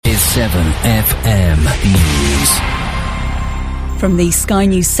7FM News. From the Sky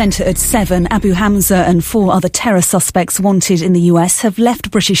News Centre at 7, Abu Hamza and 4 other terror suspects wanted in the US have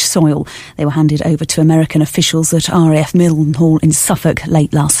left British soil. They were handed over to American officials at RAF Mildenhall in Suffolk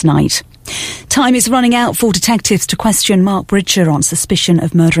late last night. Time is running out for detectives to question Mark Bridger on suspicion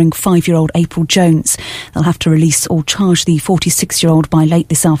of murdering 5-year-old April Jones. They'll have to release or charge the 46-year-old by late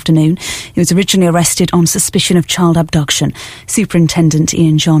this afternoon. He was originally arrested on suspicion of child abduction. Superintendent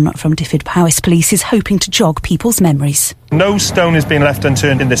Ian John from Dyfed Powys Police is hoping to jog people's memories. No stone has been left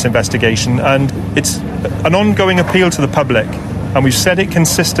unturned in this investigation, and it's an ongoing appeal to the public, and we've said it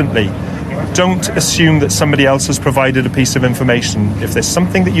consistently. Don't assume that somebody else has provided a piece of information. If there's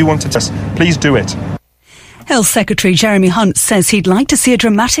something that you want to test, please do it. Health Secretary Jeremy Hunt says he'd like to see a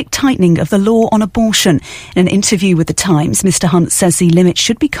dramatic tightening of the law on abortion. In an interview with The Times, Mr Hunt says the limit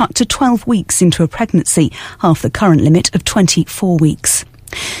should be cut to 12 weeks into a pregnancy, half the current limit of 24 weeks.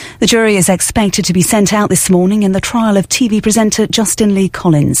 The jury is expected to be sent out this morning in the trial of TV presenter Justin Lee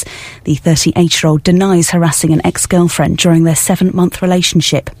Collins. The 38-year-old denies harassing an ex-girlfriend during their 7-month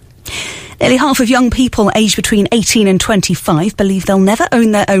relationship. Nearly half of young people aged between 18 and 25 believe they'll never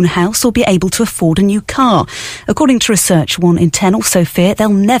own their own house or be able to afford a new car. According to research, 1 in 10 also fear they'll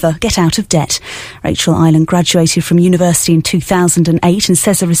never get out of debt. Rachel Ireland graduated from university in 2008 and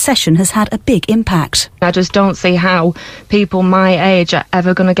says the recession has had a big impact. I just don't see how people my age are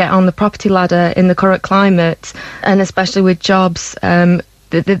ever going to get on the property ladder in the current climate, and especially with jobs.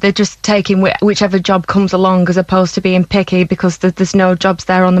 They're just taking whichever job comes along as opposed to being picky because there's no jobs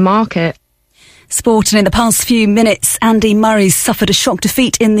there on the market. Sport, and in the past few minutes, Andy Murray's suffered a shock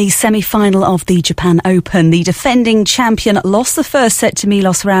defeat in the semi-final of the Japan Open. The defending champion lost the first set to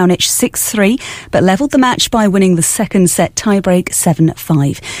Milos Raonic 6-3, but levelled the match by winning the second set tiebreak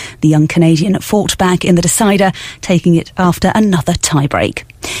 7-5. The young Canadian fought back in the decider, taking it after another tiebreak.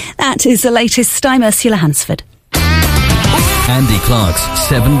 That is the latest. I'm Ursula Hansford. Andy Clark's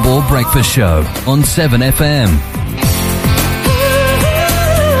 7 Ball Breakfast Show on 7FM.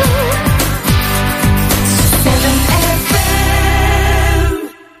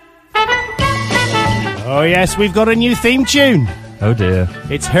 Oh yes, we've got a new theme tune. Oh dear.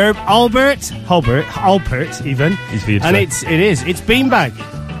 It's Herb Alpert even. He's beautiful. And it's Beanbag.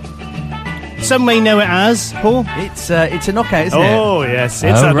 Some may know it as, Paul. It's a knockout, isn't it? Oh yes,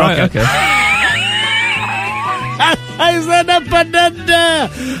 it's a right, knockout. Okay. Is that up and under?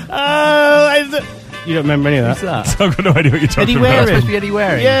 You don't remember any of that? What's that? I've got no idea what you're talking about. Waring. Supposed to be Eddie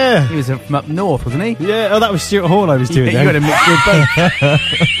Waring. Yeah. He was from up north, wasn't he? Yeah, oh, that was Stuart Hall I was doing You then. got a mixture of both.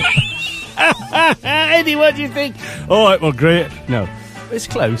 Eddie, what do you think? All right, well, great. No. It's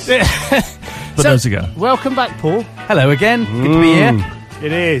close. But those ago. Welcome back, Paul. Hello again. Good to be here.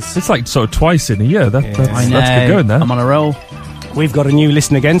 It is. It's like sort of twice in a year. That's good going there. I'm on a roll. We've got a new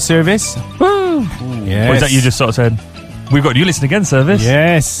Listen Again service. Woo! Yes. Or is that you just sort of said, we've got a new Listen Again service?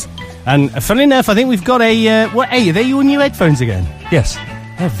 Yes. And funnily enough, I think we've got a... are they your new headphones again? Yes.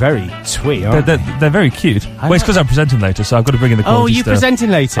 They're very twee, aren't they? They're very cute. Well, it's because I'm presenting later, so I've got to bring in the quality Oh, you're stuff. presenting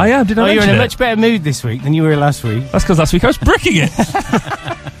later? I am, did I you're in mention a it? much better mood this week than you were last week. That's because last week I was bricking it.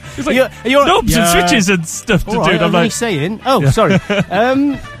 It's like knobs and switches and stuff to do. And I'm like... saying... Oh, sorry.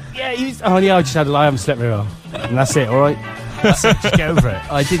 I just had a lie. I haven't slept very well. And that's it, all right? That's it, just get over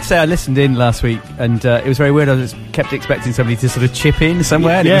it. I did say I listened in last week, and it was very weird. I kept expecting somebody to sort of chip in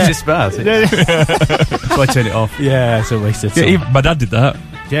somewhere, and it was just bad. So I turned it off. Yeah, it's a waste of time. Yeah, even my dad did that.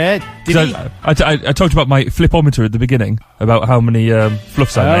 Yeah, did he? I talked about my flipometer at the beginning, about how many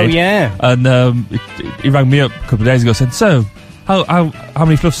fluffs I made. Oh, yeah. And he rang me up a couple of days ago and said, so, how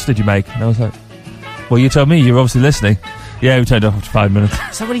many fluffs did you make? And I was like, well, you tell me, you're obviously listening. Yeah, we turned off after 5 minutes.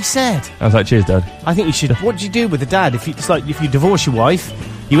 Is that what he said? I was like, cheers, Dad. I think you should... What do you do with a dad? If you divorce your wife,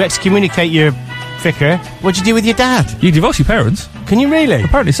 you excommunicate your vicar, what do you do with your dad? You divorce your parents. Can you really?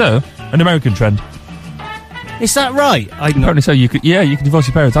 Apparently so. An American trend. Is that right? Apparently so. You can divorce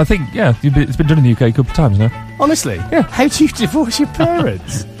your parents. I think, it's been done in the UK a couple of times now. Honestly? Yeah. How do you divorce your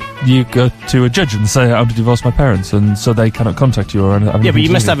parents? You go to a judge and say, I want to divorce my parents, and so they cannot contact you or anything. Yeah, but you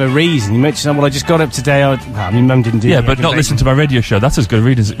must have a reason. You mentioned, well, I just got up today. My mum didn't do it. Yeah, but not listen to my radio show. That's as good a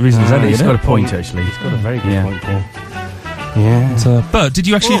reason as any. He's got a point, actually. He's got a very good point, Paul. Yeah. But did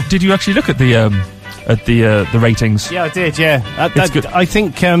you actually look at the ratings? Yeah, I did. Yeah, It's good. I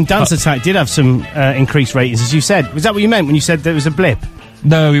think Dance Attack did have some increased ratings, as you said. Was that what you meant when you said there was a blip?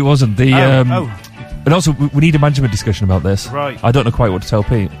 No, it wasn't. And also, we need a management discussion about this. Right. I don't know quite what to tell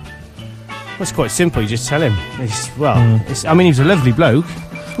Pete. Well, it's quite simple. You just tell him. He was a lovely bloke,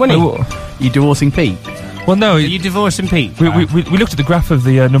 wasn't he? You divorcing Pete? Well, no. Are you divorcing Pete? We looked at the graph of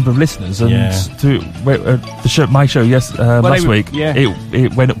the number of listeners, and my show last week,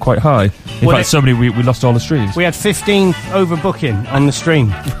 it went up quite high. In fact, so many we lost all the streams. We had 15 overbooking on the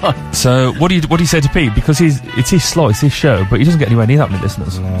stream. So what do you say to Pete? Because it's his slot, it's his show, but he doesn't get anywhere near that many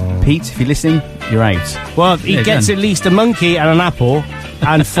listeners. No. Pete, if you're listening, you're out. Well, he gets at least a monkey and an apple.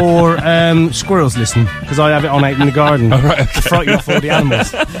 And 4 squirrels listen, because I have it on out in the garden. Oh, right, okay. To frighten off all the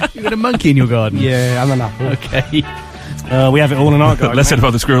animals. You've got a monkey in your garden? Yeah, and an apple. Okay. We have it all in our garden. Less said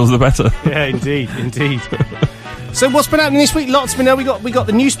about the squirrels, the better. Yeah, indeed. So what's been happening this week? Lots been. We got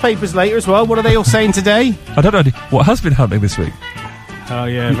the newspapers later as well. What are they all saying today? I don't know what has been happening this week. Oh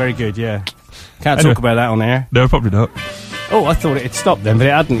yeah, very good. Yeah, can't talk about that on air. No, probably not. Oh, I thought it had stopped then, but it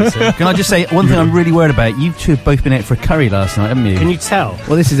hadn't. So. Can I just say one thing I'm really worried about? You two have both been out for a curry last night, haven't you? Can you tell?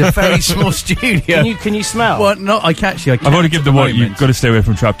 Well, this is a very small studio. Can you smell? Well, no, I can't. I've already given the one. You've got to stay away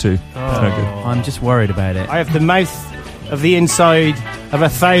from Trap 2. Oh. I'm just worried about it. I have the mouth of the inside of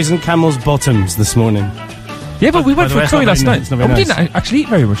 1,000 camels' bottoms this morning. Yeah, but we went for a curry last night. We didn't actually eat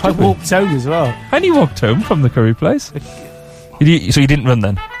very much, did we? I walked home as well. And you walked home from the curry place? So you didn't run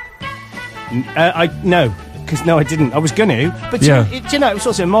then? No. Because I didn't. I was going to. But do you know, it was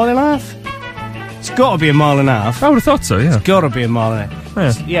also a mile and a half. It's got to be a mile and a half. I would have thought so, yeah. It's got to be a mile and a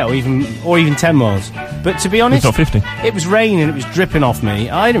half. Yeah, or even 10 miles. But to be honest, it's not 50. It was raining, it was dripping off me.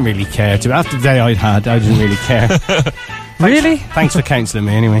 I didn't really care. After the day I'd had, I didn't really care. Really? Thanks for counselling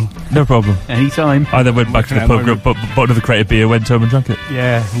me anyway. No problem. Anytime. I then went back to the pub, bought another crate of beer, went home and drank it.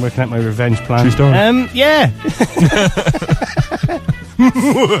 Yeah, I'm working out my revenge plan. True story. Yeah.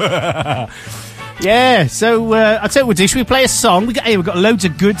 Yeah, so I'll tell you what we'll do. Should we play a song? We've got loads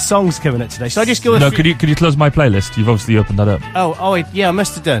of good songs coming up today. Should I just go? No, could you close my playlist? You've obviously opened that up. Oh, yeah, I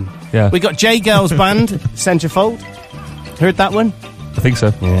must have done. Yeah. We got J Girls Band, Centerfold. Heard that one? I think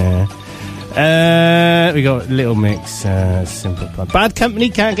so. Yeah. We got Little Mix, Simple Plan. Bad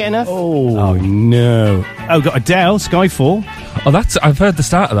Company, Can't Get Enough. Oh no. Oh, got Adele, Skyfall. Oh, I've heard the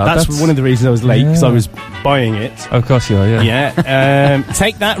start of that. That's one of the reasons I was late, because I was buying it. Of course you are, yeah. Yeah.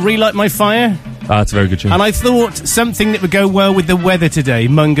 Take That, Relight My Fire. That's a very good tune. And I thought something that would go well with the weather today,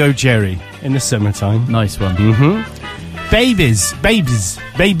 Mungo Jerry, in the summertime. Nice one. Mm-hmm. Babies.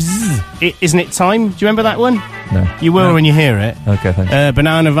 Isn't it time? Do you remember that one? No. You will when you hear it. Okay, thanks.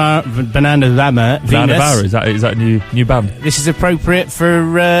 Bananarama, Venus. Is that a new band? This is appropriate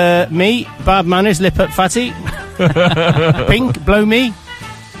for me. Bad Manners, Lip Up Fatty. Pink, Blow Me.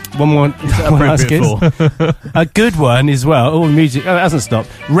 One more. A good one as well. Oh, music. Oh, it hasn't stopped.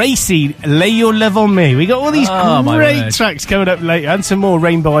 Racy, Lay Your Love on Me. We got all these great tracks coming up later. And some more.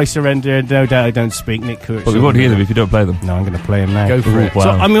 Rainbow I Surrender. No Doubt I Don't Speak. Nick Kurtz. But we won't hear them if you don't play them. No, I'm going to play them now. Go for it. Wow.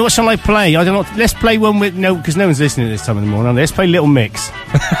 So, I mean, what shall I play? I don't know. Let's play one with... No, because no one's listening at this time of the morning. Let's play Little Mix.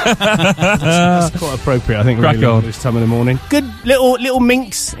 That's quite appropriate, I think. Crack really, on. this time of the morning. Good little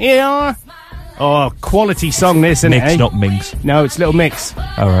Minx. Yeah. Oh, quality song this, isn't it? Mix, not Minx. No, it's Little Mix.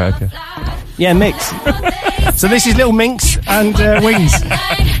 Oh, right, okay. Yeah, Mix. So this is Little Minx and Wings.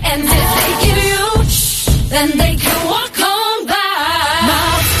 And if they give you, then they can walk on by.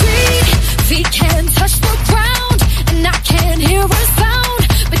 My feet can't touch the ground, and I can't hear a sound,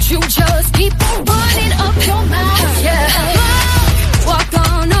 but you just keep on running up your mouth. Yeah, walk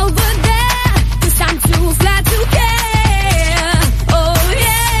on over there, 'cause I'm too flat to care. Oh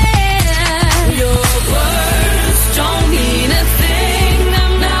yeah, your words don't mean a thing.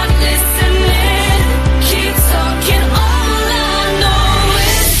 I'm not listening. Keep talking, all I know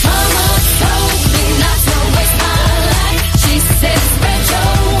is mama told me not to waste my life.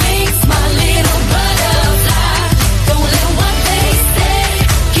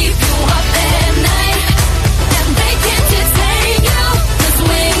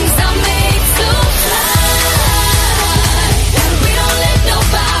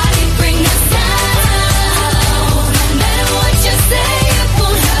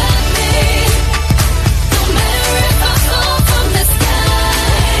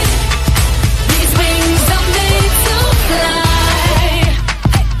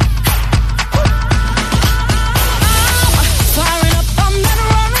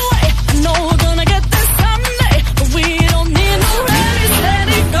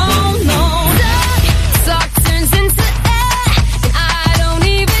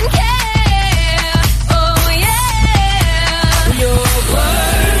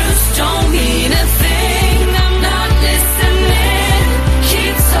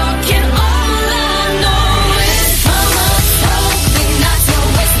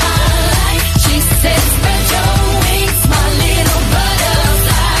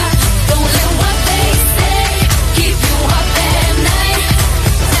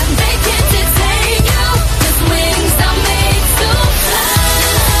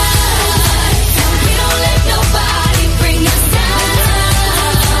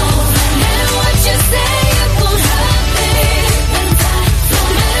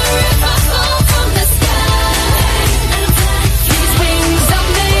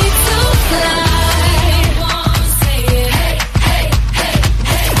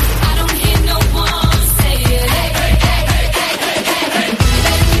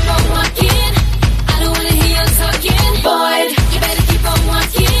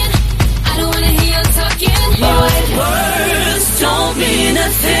 saying a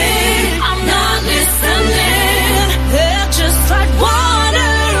thing. I'm not listening. They're just like water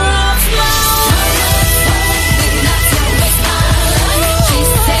off my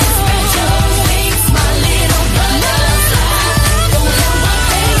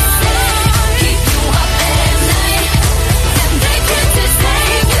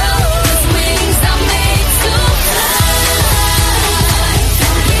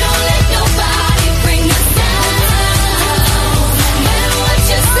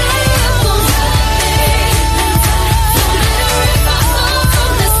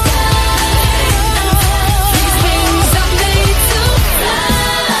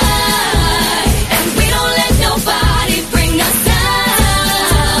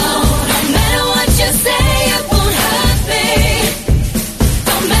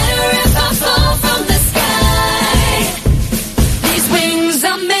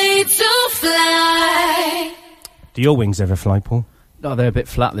Do your wings ever fly, Paul? Oh, they're a bit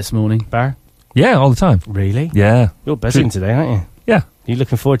flat this morning. Bar? Yeah, all the time. Really? Yeah. You're buzzing today, aren't you? Yeah. You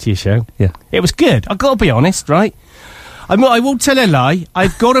looking forward to your show? Yeah. It was good. I've got to be honest, right? I won't tell a lie.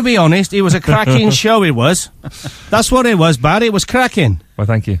 I've got to be honest. It was a cracking show, it was. That's what it was, Bar. It was cracking. Well,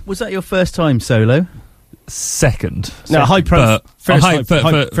 thank you. Was that your first time solo? Second. No, high profile. First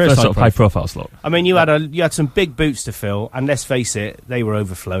high profile slot. I mean, you had some big boots to fill, and let's face it, they were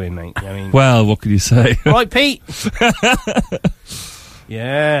overflowing, mate. I mean, well, what can you say? Right, Pete.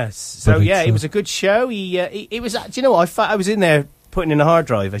 Yes. So yeah, it was a good show. It was. Do you know what? I was in there putting in a hard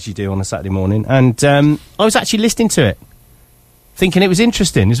drive as you do on a Saturday morning, and I was actually listening to it, thinking it was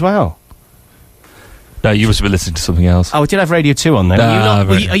interesting as well. No, you must have been listening to something else. Oh, we did have Radio 2 on there. Nah,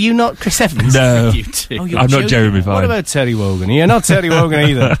 are you not Chris Evans? No. You too. Oh, I'm not Jeremy Vine. What about Terry Wogan? You're not Terry Wogan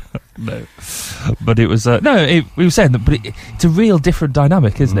either. No. But it was... we were saying that, but it's a real different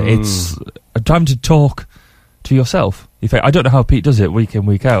dynamic, isn't it? It's a time to talk to yourself. In fact, I don't know how Pete does it week in,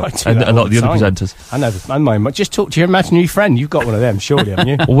 week out. And a lot of the other presenters. I know. Just talk to your imaginary friend. You've got one of them, surely, haven't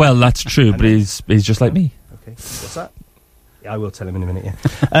you? Well, that's true, but he's just like me. Okay. What's that? Yeah, I will tell him in a minute, yeah.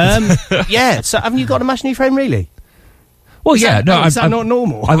 Yeah, so haven't you got an imaginary friend, really? Well, is that not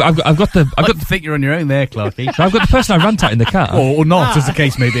normal? I've got the... I think you're on your own there, Clarky. I've got the person I rant at in the car. Or not, as the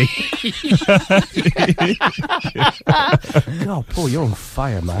case may be. God, Paul, you're on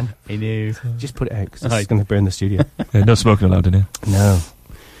fire, man. I know. Just put it out, because it's going to burn the studio. Yeah, no smoking allowed in here. No.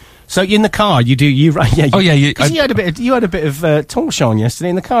 So in the car, you had a bit of torch on yesterday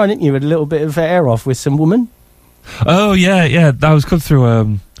in the car, didn't you? You had a little bit of air off with some woman. Oh yeah. That was come through.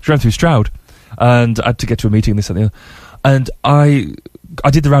 Ran through Stroud, and I had to get to a meeting. This and the other, and I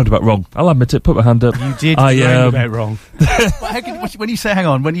did the roundabout wrong. I'll admit it. Put my hand up. You did the roundabout wrong. When you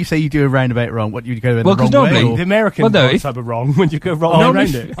say you do a roundabout wrong, what you go in the wrong normally, way? The American type of wrong when you go wrong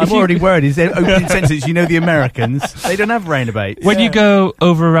around it. I'm already worried. Is there opening sentence? You know the Americans, they don't have roundabouts. When you go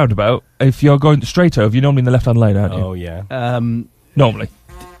over a roundabout, if you're going straight over, you're normally in the left-hand lane, aren't you? Oh yeah. Normally.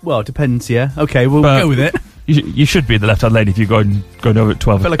 Well, it depends. Yeah. Okay, we'll go with it. You should be in the left-hand lane if you're going over at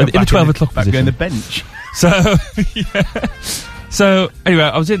 12. I feel like in the 12 o'clock back position. Going the bench. So yeah. So anyway,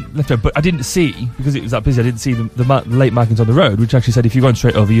 I was in left hand, but I didn't see, because it was that busy, I didn't see the late markings on the road, which actually said if you're going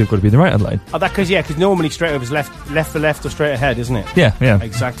straight over, you've got to be in the right-hand lane. Oh, because normally straight over is left for left or straight ahead, isn't it? Yeah.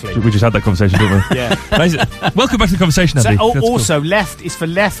 Exactly. We just had that conversation, didn't we? Yeah. Welcome back to the conversation, Andy. Also, left is for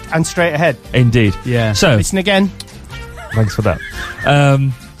left and straight ahead. Indeed. Yeah. So listen again. Thanks for that.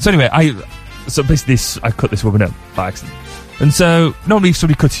 So anyway, basically I cut this woman out by accident. And so, normally if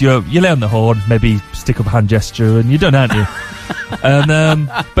somebody cuts you up, you lay on the horn, maybe stick up a hand gesture, and you're done, aren't you? And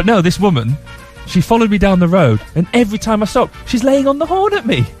but no, this woman, she followed me down the road, and every time I stopped, she's laying on the horn at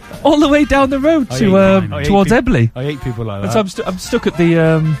me, all the way down the road towards Ebley. I hate people like that. And so I'm stuck at the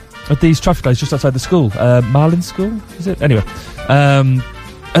at these traffic lights just outside the school, Marlin School, is it? Anyway, and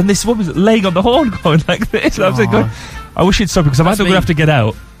this woman's laying on the horn, going like this. And I was like, going, I wish she'd stop, because I'm either going to have to get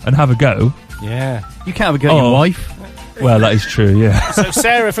out and have a go. Yeah, you can't have a go at your wife. Well, that is true, yeah. So,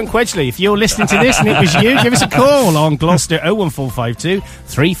 Sarah from Quedgley, if you're listening to this and it was you, give us a call on Gloucester 01452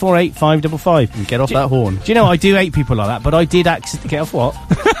 348 555. And get off that horn. Do you know, I do hate people like that, but I did accidentally get off what?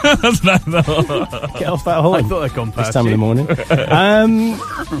 Get off that horn. I thought I'd gone past this time in the morning.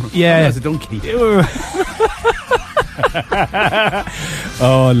 Yeah. There's a donkey.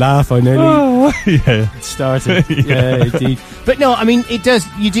 Oh, laugh, I nearly yeah. started. Yeah, indeed. But no, I mean, it does.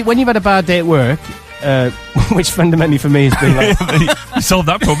 You do when you've had a bad day at work, which fundamentally for me has been like... You solved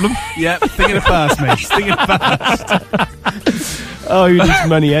that problem. Yeah, thinking of fast, mate. Thinking of fast. Oh, you need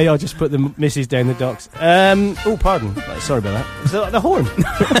money, eh? I'll just put the missus down the docks. Oh, pardon. Sorry about that. The horn.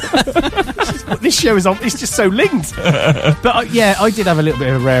 this show is on. It's just so linked. But yeah, I did have a little bit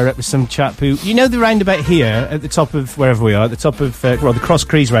of a rare up with some chap who, you know, the roundabout here at the top of wherever we are, at the top of the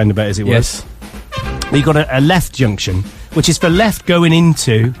Clarkerz roundabout as it was. Yes. You got a left junction, which is for left going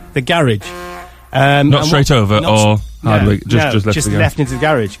into the garage. Not straight over or hardly, just left into the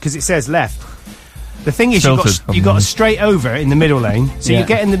garage because it says left. The thing is, you've got a straight over in the middle lane, so you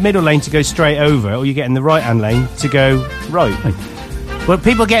get in the middle lane to go straight over, or you get in the right-hand lane to go right. Well,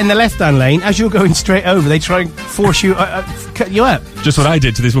 people get in the left-hand lane, as you're going straight over, they try and force you, cut you up. Just what I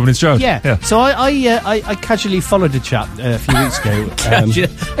did to this woman in Stroud. Yeah. So I casually followed a chap a few weeks ago.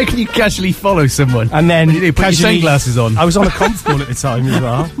 How can you casually follow someone? And then put your sunglasses on. I was on a conf call at the time as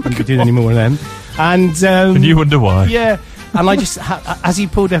well. I couldn't do any more of them. And you wonder why? Yeah. And I just, as he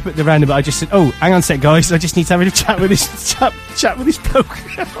pulled up at the roundabout, I just said, "Oh, hang on a sec, guys. I just need to have a chat with this chat with this bloke."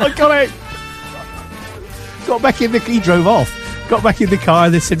 I got out, got back in he drove off. Got back in the car.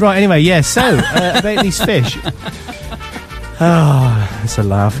 They said, "Right, anyway, yeah. So about these fish." Oh, it's a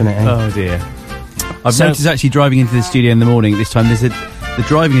laugh, isn't it? Eh? Oh dear. I've noticed actually driving into the studio in the morning this time. The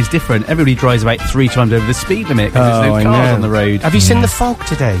driving is different. Everybody drives about 3 times over the speed limit because there's no cars on the road. Have you seen the fog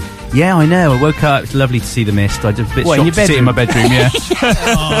today? Yeah, I know. I woke up. It's lovely to see the mist. I just a bit shocked in your to sit in my bedroom. Yeah.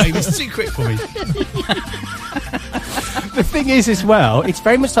 Oh, it was too quick for me. The thing is, as well, it's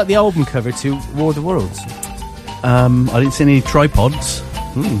very much like the album cover to War of the Worlds. I didn't see any tripods.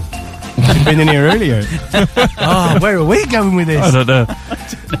 I've been in here earlier. Where are we going with this? I don't know.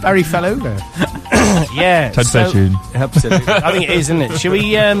 Barry fell over. Yeah. Tune. Absolutely. I think it is, isn't it? Shall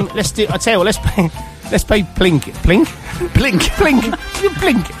we? Let's do. I tell you what. Let's play Plink.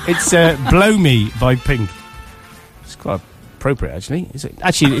 It's Blow Me by Pink. It's quite appropriate, actually. Is it?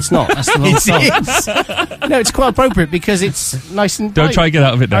 Actually, it's not. That's the wrong song. No, it's quite appropriate because it's nice and. Don't try and get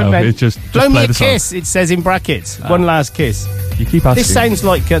out of it now. It's just Blow play Me the a song. Kiss. It says in brackets. One last kiss. You keep asking. This sounds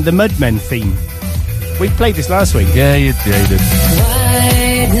like the Mudmen theme. We played this last week. Yeah, you did.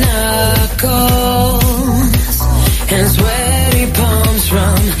 White knuckles and sweaty palms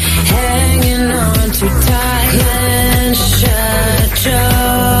from hanging on too tight. Clenched shut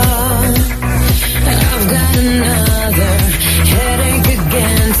jaw. I've got another headache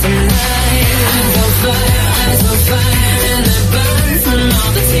again tonight. Eyes on fire, and they burn from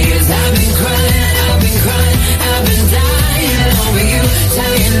all the tears I've been crying, I've been dying over you.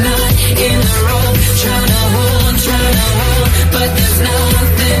 Tell you're not in the road, trying to hold, but there's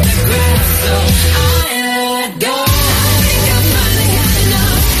nothing to grab, so I let go.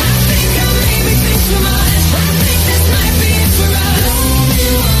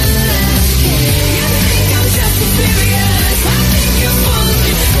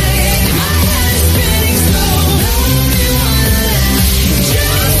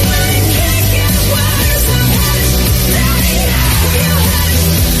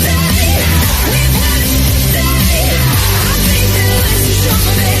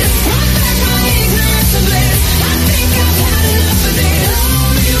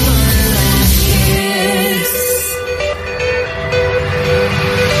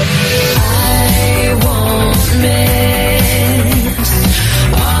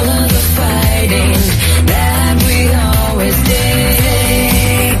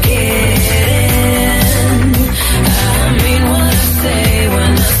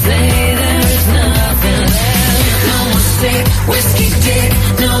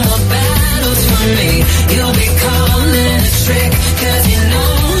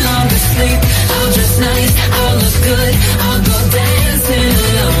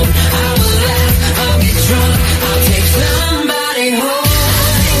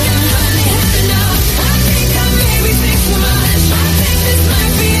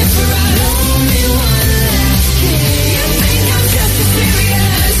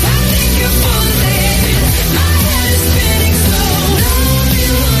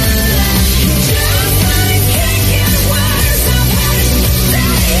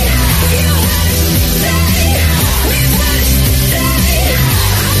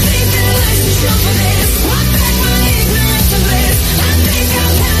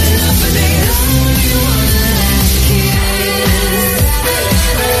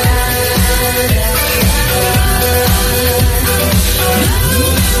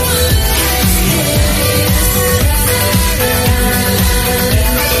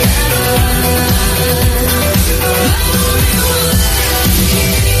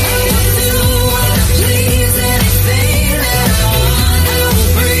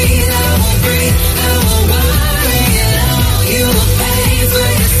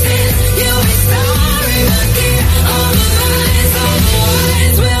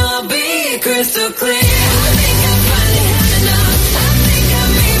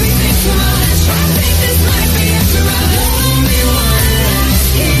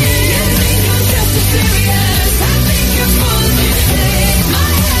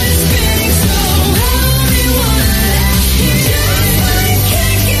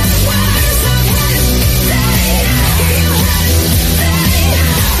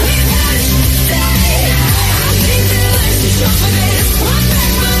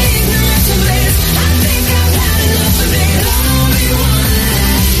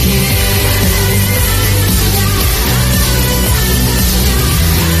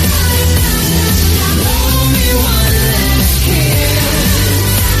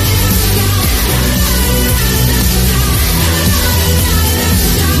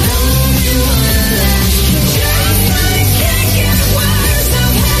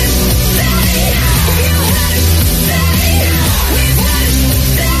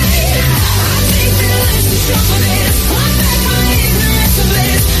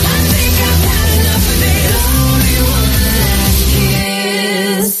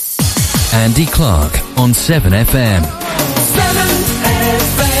 Andy Clark on 7FM.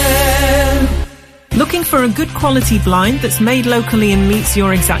 7FM. Looking for a good quality blind that's made locally and meets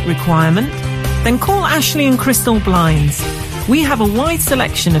your exact requirement? Then call Ashley and Crystal Blinds. We have a wide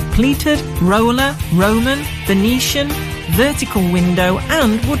selection of pleated, roller, Roman, Venetian, vertical window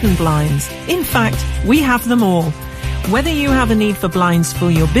and wooden blinds. In fact, we have them all. Whether you have a need for blinds for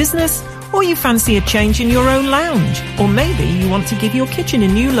your business or you fancy a change in your own lounge, or maybe you want to give your kitchen a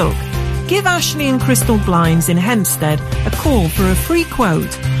new look, give Ashley and Crystal Blinds in Hempstead a call for a free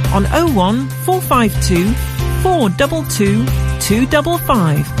quote on 01 452 422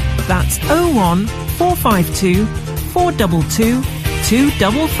 255. That's 01 452 422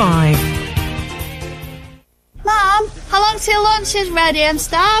 255. Mum, how long till lunch is ready? I'm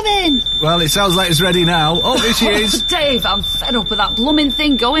starving. Well, it sounds like it's ready now. Oh, here she is. Dave, I'm fed up with that blooming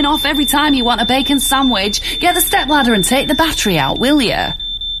thing going off every time you want a bacon sandwich. Get the stepladder and take the battery out, will you?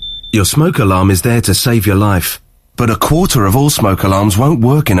 Your smoke alarm is there to save your life. But a quarter of all smoke alarms won't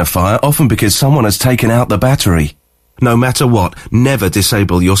work in a fire, often because someone has taken out the battery. No matter what, never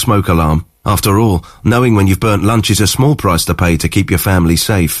disable your smoke alarm. After all, knowing when you've burnt lunch is a small price to pay to keep your family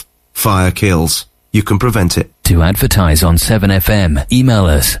safe. Fire kills. You can prevent it. To advertise on 7FM, email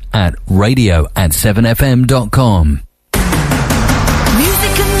us at radio@7fm.com.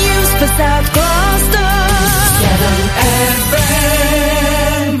 Music and news for South Gloucester. 7FM.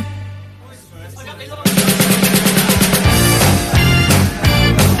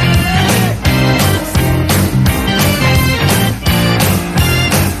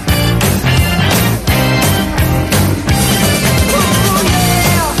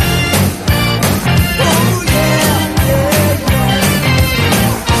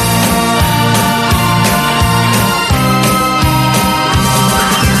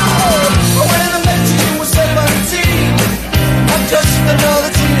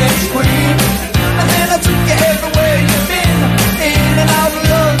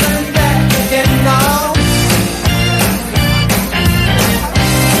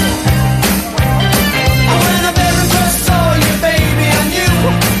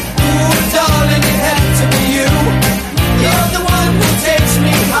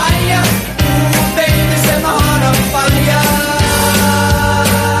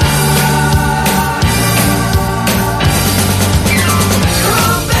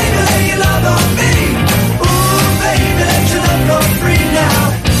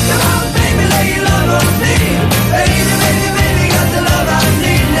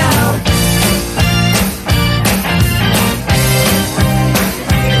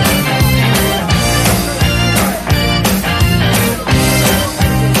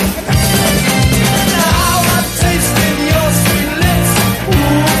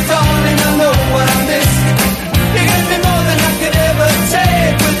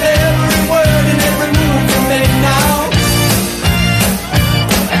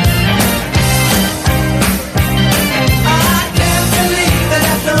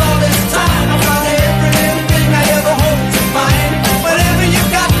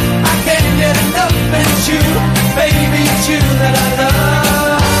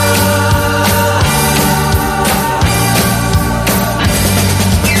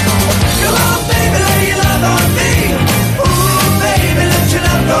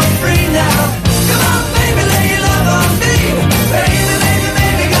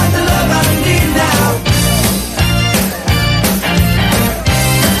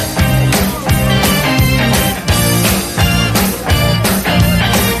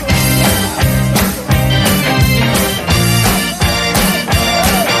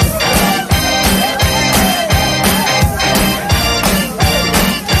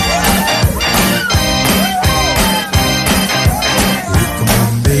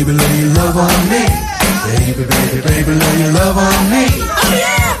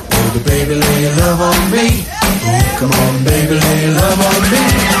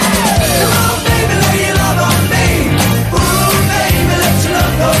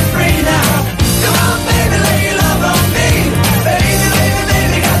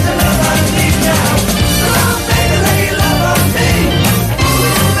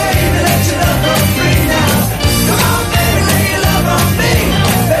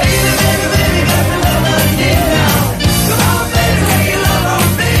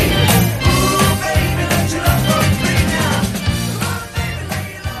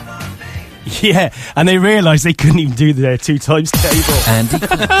 Yeah, and they realised they couldn't even do their 2 times table. Andy.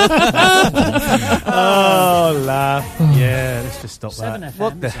 Oh, laugh. Yeah, let's just stop that. FM,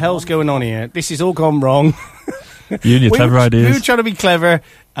 what the hell's going on here? This has all gone wrong. You and your clever ideas. We were trying to be clever,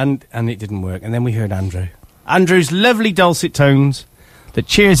 and it didn't work. And then we heard Andrew. Andrew's lovely dulcet tones that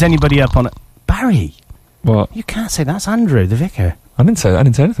cheers anybody up on Barry. What? You can't say that's Andrew, the vicar. I didn't say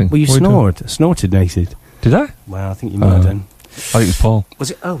anything. Well, you snorted, Nathan. Did I? Well, I think you might have done. I think it was Paul.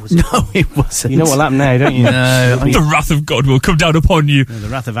 Was it? Oh, was it? No, it wasn't. You know what'll happen now, don't you? No. The wrath of God will come down upon you. No, the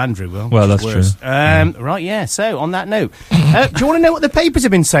wrath of Andrew will. Well, that's worse. true. Right, yeah. So, on that note, do you want to know what the papers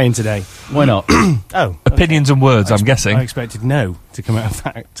have been saying today? Why not? Opinions and words, I'm guessing. I expected no to come out of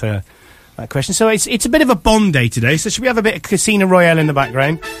that question. So, it's a bit of a Bond day today, so should we have a bit of Casino Royale in the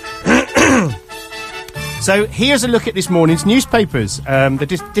background? So, here's a look at this morning's newspapers.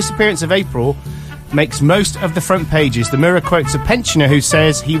 The disappearance of April makes most of the front pages. The Mirror quotes a pensioner who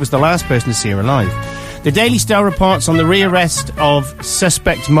says he was the last person to see her alive. The Daily Star reports on the rearrest of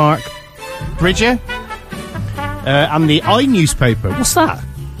suspect Mark Bridger. And the I newspaper. What's that?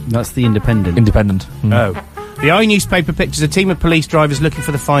 That's the Independent. Independent. Oh. The I newspaper pictures a team of police drivers looking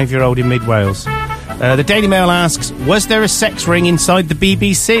for the 5-year-old in mid-Wales. The Daily Mail asks, was there a sex ring inside the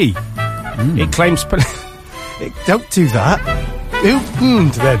BBC? It claims... don't do that. Who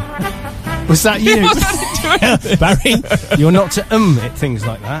then? Was that you? Barry, you're not to at things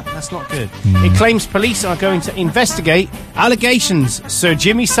like that. That's not good. It claims police are going to investigate allegations Sir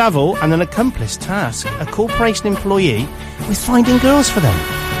Jimmy Savile and an accomplice task a corporation employee with finding girls for them.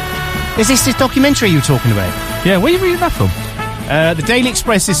 Is this documentary you were talking about? Yeah, where are you reading that from? The Daily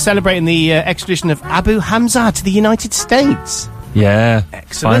Express is celebrating the extradition of Abu Hamza to the United States. Yeah,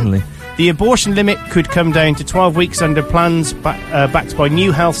 excellent. Finally. The abortion limit could come down to 12 weeks under plans backed by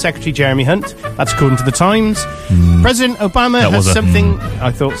new Health Secretary Jeremy Hunt. That's according to the Times. President Obama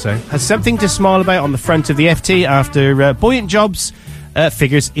has something to smile about on the front of the FT after buoyant jobs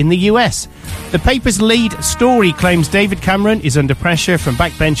figures in the US. The paper's lead story claims David Cameron is under pressure from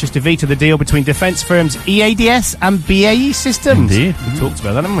backbenchers to veto the deal between defence firms EADS and BAE Systems. Indeed. We talked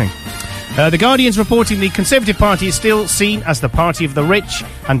about that, haven't we? The Guardian's reporting the Conservative Party is still seen as the party of the rich,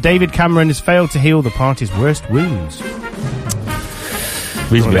 and David Cameron has failed to heal the party's worst wounds.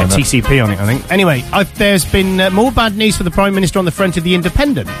 We've got TCP on it, I think. Anyway, there's been more bad news for the Prime Minister on the front of the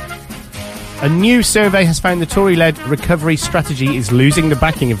Independent. A new survey has found the Tory-led recovery strategy is losing the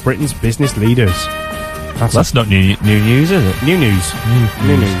backing of Britain's business leaders. That's not new news, is it? New news.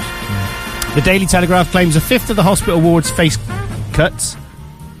 New news. The Daily Telegraph claims a fifth of the hospital wards face cuts.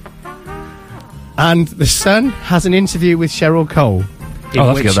 And The Sun has an interview with Cheryl Cole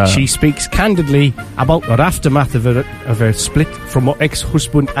in which she speaks candidly about the aftermath of her split from her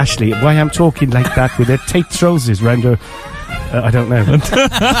ex-husband Ashley. Why I'm talking like that with her tight trousers round her... I don't know.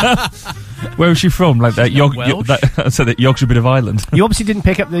 Where is she from? Like that that Yorkshire bit of Ireland. You obviously didn't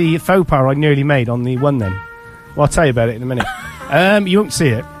pick up the faux pas I nearly made on the one then. Well, I'll tell you about it in a minute. You won't see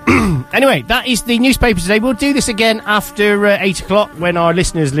it. Anyway, that is the newspaper today. We'll do this again after 8 o'clock when our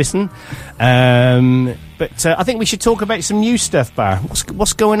listeners listen. But I think we should talk about some news stuff, Bar.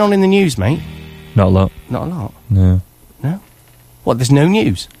 What's going on in the news, mate? Not a lot. Not a lot? No. No? What, there's no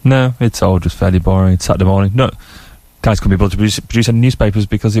news? No, it's all just fairly boring. It's Saturday morning. No, guys couldn't be able to produce any newspapers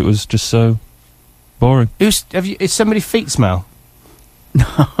because it was just so boring. Is somebody's feet smell?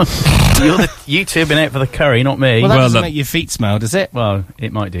 You two have been out for the curry, not me. Well, that doesn't make your feet smell, does it? Well,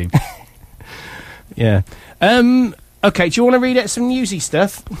 it might do. Yeah. Okay, do you want to read out some newsy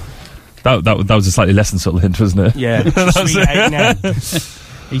stuff? That was a slightly less than subtle hint, wasn't it? Yeah. Just read it out now.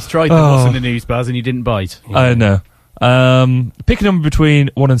 He's tried the what's in the news, Buzz, and you didn't bite. Yeah. I know. Pick a number between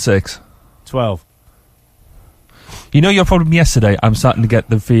 1 and 6. 12. You know your problem yesterday? I'm starting to get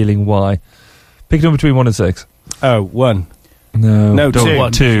the feeling why. Pick a number between 1 and 6. Oh, 1. No, 2.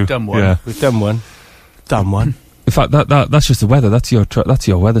 2. We've done 1. Yeah. We've done 1. Done 1. In fact, that's just the weather. That's your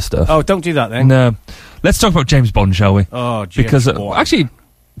weather stuff. Oh, don't do that then. No. Let's talk about James Bond, shall we? Oh, James because Bond. Actually,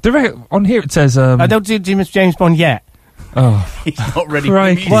 on here it says. I don't do James Bond yet. Oh, he's not ready.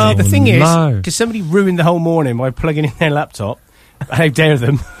 Well, the thing is, because somebody ruined the whole morning by plugging in their laptop. How dare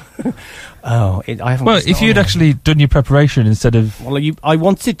them? I haven't. Well, if you'd actually done your preparation instead of. Well, I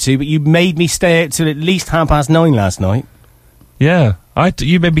wanted to, but you made me stay out till at least 9:30 last night. Yeah,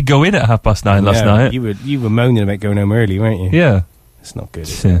 you made me go in at 9:30 last night. You were moaning about going home early, weren't you? Yeah, it's not good.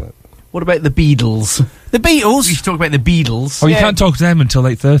 Yeah. What about the Beatles? The Beatles? We should talk about the Beatles. Oh, you can't talk to them until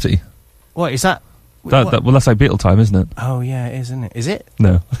 8:30. What is that? Well, that's like Beatle time, isn't it? Oh yeah, it is, isn't it? Is it?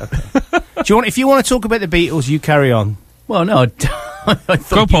 No. Okay. If you want to talk about the Beatles, you carry on. Well, no. I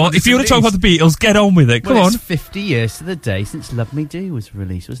go, Paul. If you want to talk about the Beatles, get on with it. Come on. It's 50 years to the day since "Love Me Do" was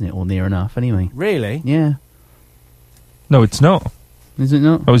released, wasn't it? Or near enough, anyway. Really? Yeah. No, it's not. Is it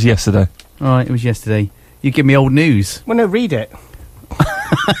not? It was yesterday. All right, it was yesterday. You give me old news. Well, no, read it.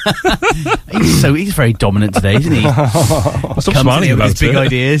 He's very dominant today, isn't he? Stop smiling about his big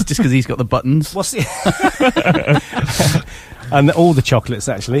ideas just because he's got the buttons. What's the And all the chocolates,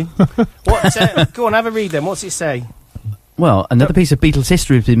 actually. Go on, have a read then. What's it say? Well, another piece of Beatles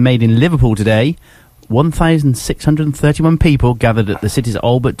history has been made in Liverpool today. 1,631 people gathered at the city's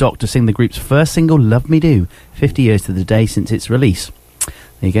Albert Dock to sing the group's first single, Love Me Do, 50 years to the day since its release.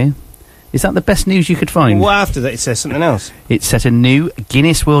 There you go. Is that the best news you could find? Well, after that, it says something else. It set a new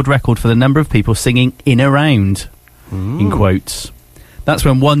Guinness World Record for the number of people singing in a round, in quotes. That's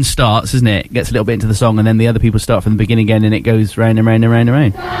when one starts, isn't it? Gets a little bit into the song, and then the other people start from the beginning again, and it goes round and round and round and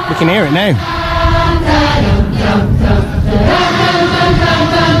round. We can hear it now.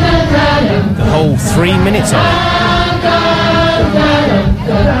 The whole 3 minutes of it.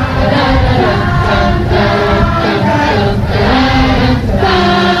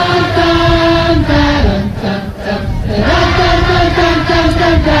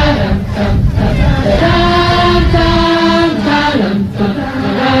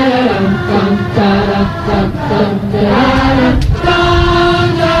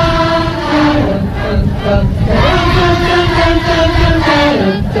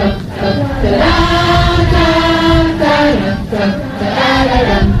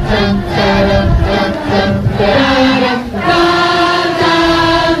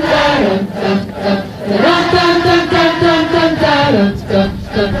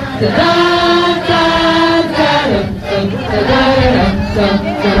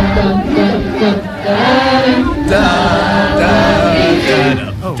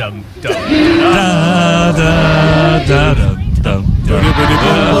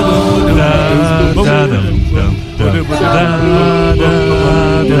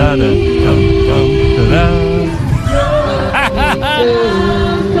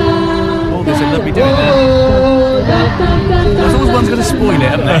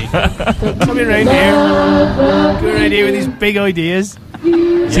 Coming around here with these big ideas.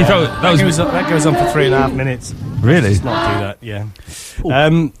 Yeah. See, that goes on for 3.5 minutes. Really? Let's not do that. Yeah.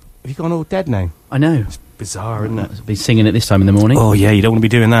 Have you gone all dead now? I know. It's bizarre, isn't it? I'll be singing at this time in the morning. Oh yeah, you don't want to be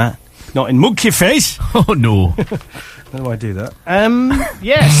doing that. Not in monkey face. Oh no. How do I do that?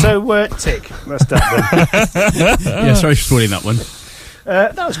 Yeah. So tick. That's that then. Yeah. Sorry for spoiling that one.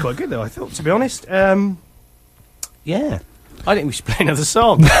 That was quite good though. I thought, to be honest. Yeah. I think we should play another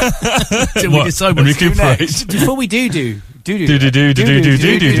song. Till we decide what to do next. Before we do. I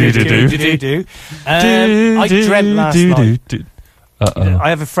dreamt last night. I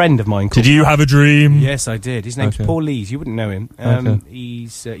have a friend of mine called... Did you have a dream? Yes, I did. His name's Paul Lees. You wouldn't know him.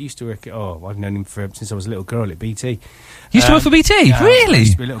 He's used to work at... I've known him since I was a little girl at BT. You used to work for BT? Really? I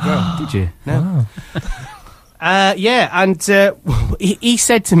used to be a little girl. Did you? No. Yeah, and he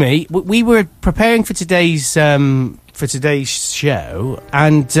said to me... We were preparing for today's show,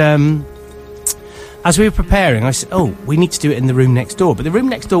 and... as we were preparing, I said, we need to do it in the room next door. But the room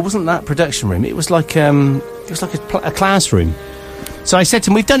next door wasn't that production room. It was like a classroom. So I said to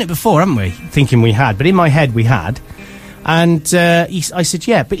him, we've done it before, haven't we? Thinking we had. But in my head, we had. And I said,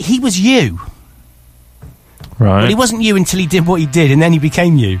 yeah, but he was you. Right. But he wasn't you until he did what he did, and then he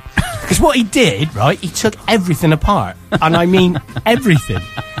became you. Because what he did, right, he took everything apart. And I mean everything.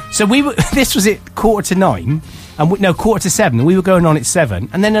 So this was at 9:15. And 7:15, and we were going on at 7,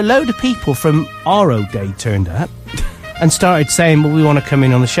 and then a load of people from our old day turned up and started saying, well, we want to come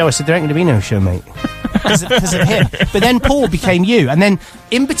in on the show. I said, there ain't going to be no show, mate, because of him. But then Paul became you, and then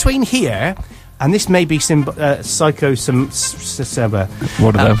in between here, and this may be some what are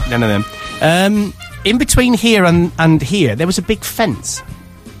them? None of them. In between here and here, there was a big fence.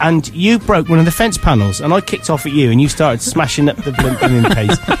 And you broke one of the fence panels, and I kicked off at you, and you started smashing up the blooming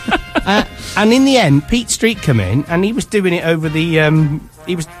pace. And in the end, Pete Street come in, and he was doing it over the.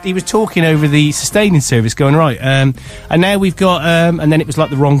 He was talking over the sustaining service, going right. And now we've got. And then it was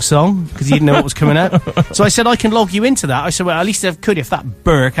like the wrong song because he didn't know what was coming up. So I said I can log you into that. I said, well, at least I could if that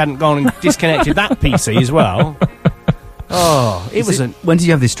Burke hadn't gone and disconnected that PC as well. Oh, when did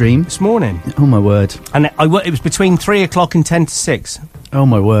you have this dream? This morning. Oh my word! And it was between 3:00 and 10 to 6. Oh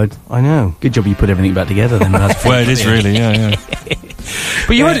my word! I know. Good job you put everything back together then. Well, it is really, yeah.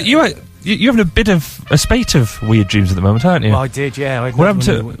 But you're having a bit of a spate of weird dreams at the moment, aren't you? Well, I did, yeah. What happened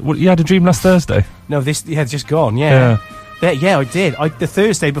to... you had a dream last Thursday? No, just gone, yeah. Yeah, I did. The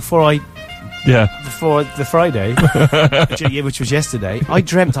Thursday before I... Yeah. Before the Friday, which was yesterday, I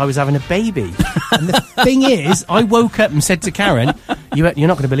dreamt I was having a baby. And the thing is, I woke up and said to Karen, you're not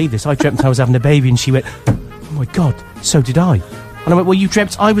going to believe this, I dreamt I was having a baby. And she went, oh my God, so did I. And I went, well, you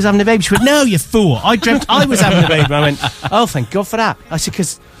dreamt I was having a baby. She went, no, you fool, I dreamt I was having a baby. And I went, oh, thank God for that. I said,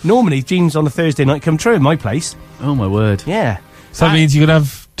 because normally dreams on a Thursday night come true in my place. Oh my word. Yeah. So that means you could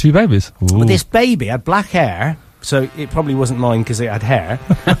have 2 babies? Well, this baby had black hair. So it probably wasn't mine because it had hair.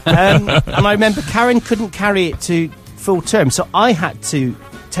 And I remember Karen couldn't carry it to full term, so I had to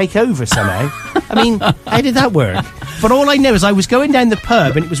take over somehow. I mean, how did that work? But all I know is I was going down the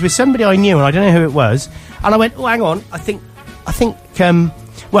pub, and it was with somebody I knew, and I don't know who it was. And I went, oh, hang on, I think,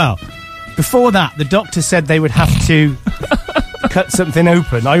 well, before that, the doctor said they would have to cut something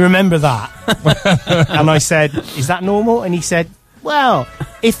open. I remember that. And I said, is that normal? And he said, well,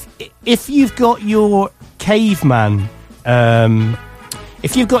 if you've got your caveman,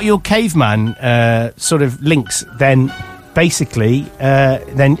 sort of links, then basically,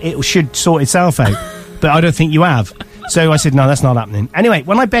 then it should sort itself out. But I don't think you have. So I said, no, that's not happening. Anyway,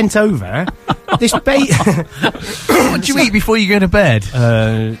 when I bent over, this baby... What do you eat before you go to bed?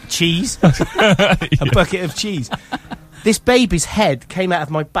 Cheese. A bucket of cheese. This baby's head came out of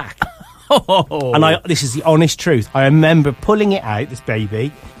my back. And this is the honest truth. I remember pulling it out, this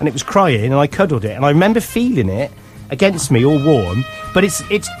baby, and it was crying, and I cuddled it, and I remember feeling it against me, all warm. But it's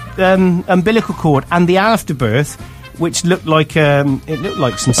umbilical cord and the afterbirth, which looked like some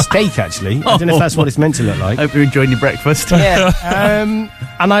steak, actually. I don't know if that's what it's meant to look like. Hope you're enjoying your breakfast. Yeah.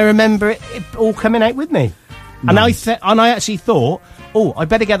 And I remember it all coming out with me. Nice. And I actually thought, oh, I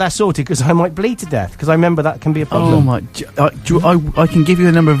better get that sorted because I might bleed to death, because I remember that can be a problem. Oh, my... I can give you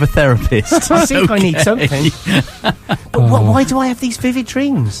the number of a therapist. I think I need something. But why do I have these vivid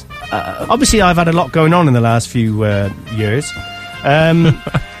dreams? Obviously, I've had a lot going on in the last few years.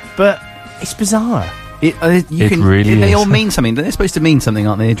 But it's bizarre. They all mean something. They're supposed to mean something,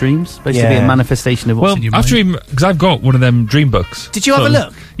 aren't they? Dreams supposed to be a manifestation of what's in your mind. Because I've got one of them dream books. Did you have a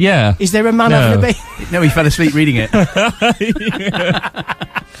look? Yeah. Is there a man having a baby? No, he fell asleep reading it.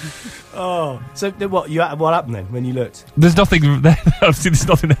 Oh, so what happened then when you looked? There's nothing there. Obviously, there's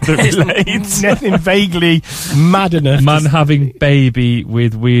nothing there that relates. Nothing vaguely mad enough. Man having baby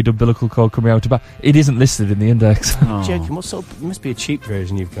with weird umbilical cord coming out about. It isn't listed in the index. Oh. Joking. What sort of, it must be a cheap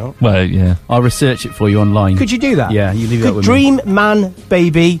version you've got. Well, yeah. I'll research it for you online. Could you do that? Yeah, you leave it up with dream me. man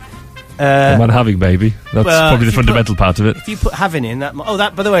baby. Man having baby. That's probably the fundamental part of it. If you put having in that,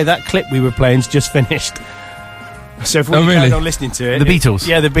 by the way, that clip we were playing's just finished. So if we carry on listening to it, the Beatles.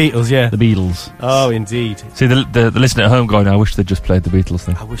 Yeah, the Beatles. Yeah, the Beatles. Oh, indeed. See, the listener at home going, I wish they'd just played the Beatles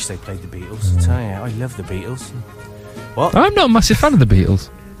thing. I wish they played the Beatles. I tell you, I love the Beatles. What? I'm not a massive fan of the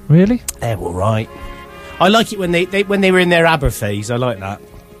Beatles. Really? They're all right. I like it when they were in their ABBA phase. I like that.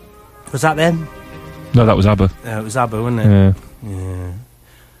 Was that them? No, that was ABBA. It was ABBA, wasn't it? Yeah.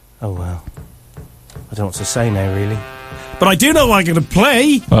 Oh well. I don't know what to say now, really. But I do know what I'm going to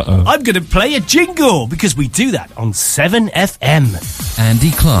play. Uh-oh. I'm going to play a jingle, because we do that on 7FM.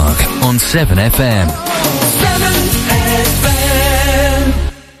 Andy Clark on 7FM. 7FM.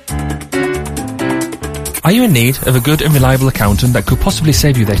 Are you in need of a good and reliable accountant that could possibly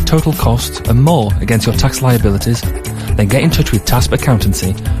save you their total costs and more against your tax liabilities? Then get in touch with TASP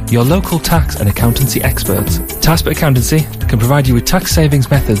Accountancy, your local tax and accountancy experts. TASP Accountancy can provide you with tax savings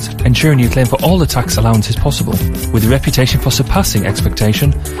methods, ensuring you claim for all the tax allowances possible. With a reputation for surpassing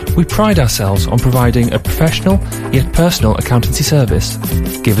expectation, we pride ourselves on providing a professional yet personal accountancy service.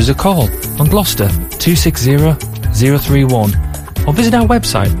 Give us a call on Gloucester 260-031 or visit our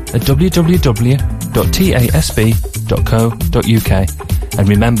website at www.tasb.co.uk. And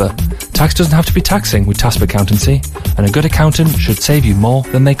remember, tax doesn't have to be taxing with TASP Accountancy, and a good accountant should save you more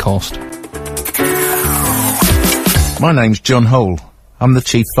than they cost. My name's John Hall. I'm the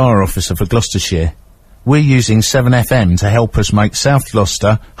Chief Fire Officer for Gloucestershire. We're using 7FM to help us make South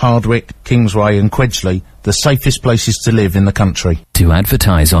Gloucester, Hardwick, Kingsway and Quedgeley the safest places to live in the country. To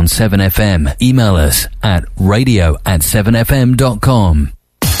advertise on 7FM, email us at radio@7fm.com.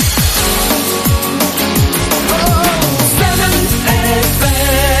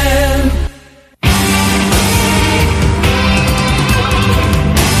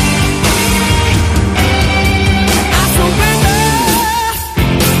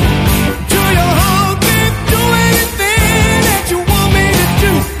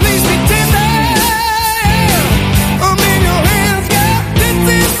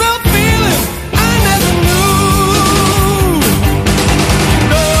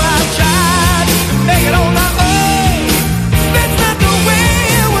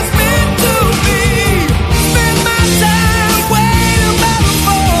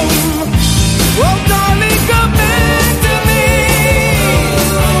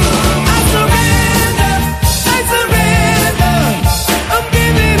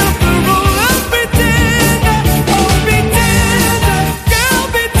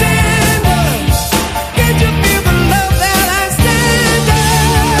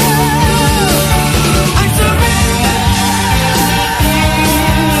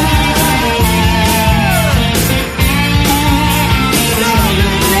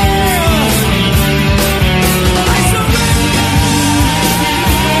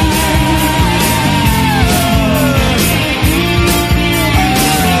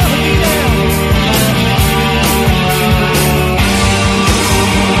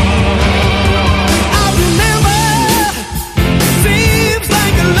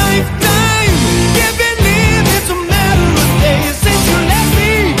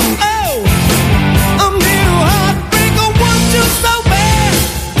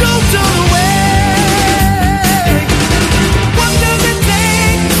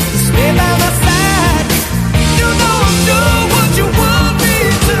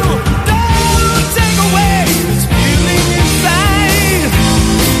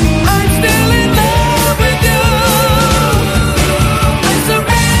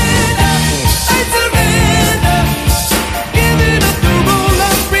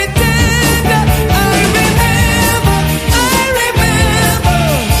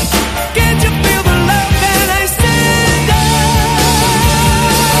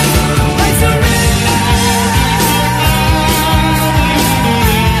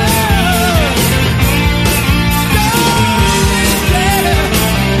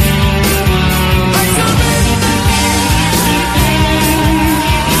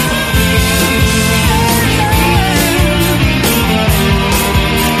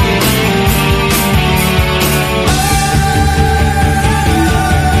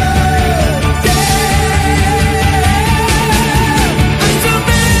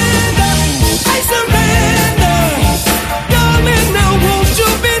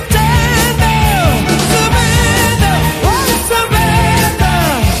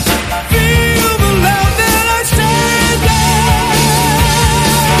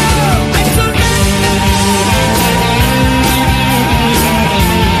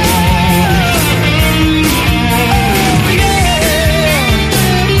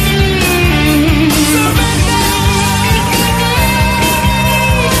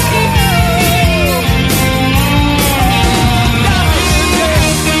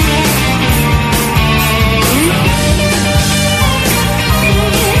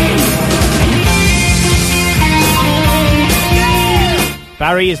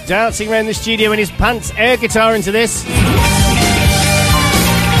 Barry is dancing around the studio in his pants, air guitar into this.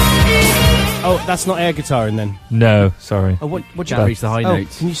 Oh, that's not air guitaring then. No, sorry. Oh, what you Can't reach the high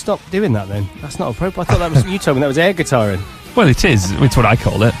notes. Can you stop doing that then? That's not appropriate. I thought that was you told me that was air guitaring. Well, it is. It's what I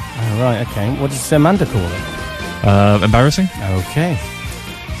call it. Oh, right, okay. What does Amanda call it? Embarrassing. Okay.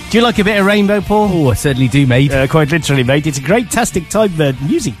 Do you like a bit of Rainbow, Paul? Oh, I certainly do, mate. Quite literally, mate. It's a great-tastic type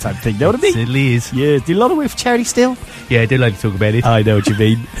music type thing, know what I mean? It certainly is. Yeah. Do a lot of it for charity still? Yeah, I do like to talk about it. I know what you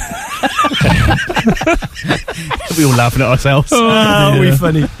mean. We all laughing at ourselves. Oh, we're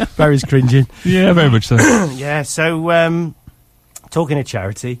funny. Barry's cringing. Yeah, very much so. Yeah, so, talking of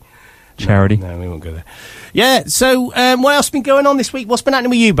charity. Charity. No, we won't go there. Yeah, so what else has been going on this week? What's been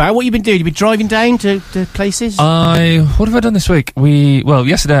happening with you, Barry? What have you been doing? You've been driving down to places? What have I done this week?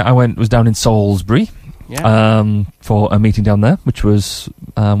 Yesterday I was down in Salisbury for a meeting down there, which was,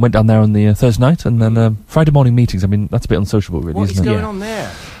 went down there on the Thursday night, and then Friday morning meetings. I mean, that's a bit unsociable, really, what isn't is it? going on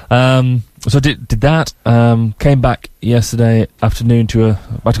there? So I did that, came back yesterday afternoon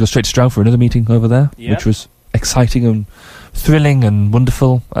had to go straight to Stroud for another meeting over there, which was exciting and thrilling and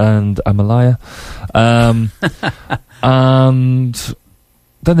wonderful, and I'm a liar. And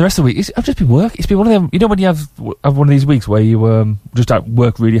then the rest of the week, I've just been working. It's been one of them, you know when you have one of these weeks where you just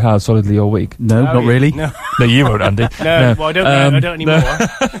work really hard solidly all week? No, not really. No, you won't, Andy. No, well, I don't know. I don't anymore. No.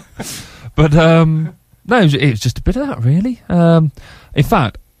 But, no, it was just a bit of that, really. In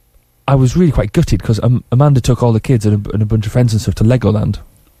fact, I was really quite gutted because Amanda took all the kids and a bunch of friends and stuff to Legoland.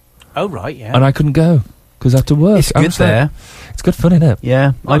 Oh, right, yeah. And I couldn't go because I had to work. It's good there. It's good fun, isn't it?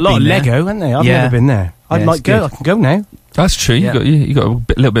 Yeah. A lot of Lego, haven't they? I've never been there. I'd like to go. I can go now. That's true. Yeah. You got a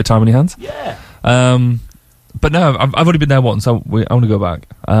little bit of time on your hands. Yeah. But no, I've only been there once. I want to go back.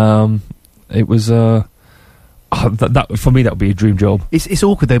 It was that for me that would be a dream job. It's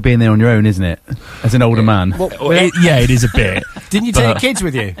awkward though being there on your own, isn't it? As an older man. It is a bit. Didn't you take your kids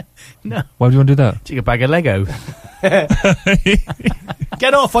with you? No. Why do you want to do that? Take a bag of Lego.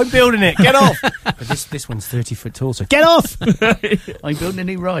 Get off! I'm building it. Get off! But this one's 30 foot tall, so get off! I'm building a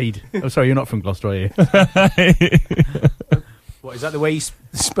new ride. Oh, sorry, you're not from Gloucester, are you? What, is that the way he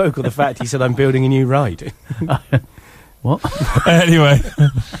spoke, or the fact he said I'm building a new ride? What? Anyway,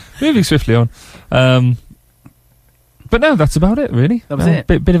 moving swiftly on. But no, that's about it, really. That was it.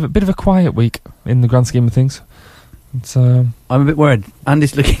 Bit of a quiet week in the grand scheme of things. It's, I'm a bit worried.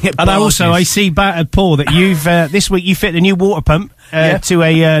 Andy's looking at. And I see, Paul, that you've this week you fit the new water pump to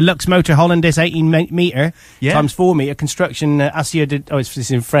a Lux Motor Hollandis 18 metre times 4 metre construction. Asier de,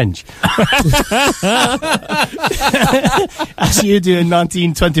 it's in French. Asier de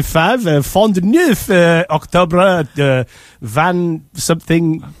 1925 Fond de Neuf Octobre de Van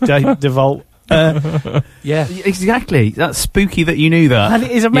something de Vol. Yeah, exactly. That's spooky that you knew that. And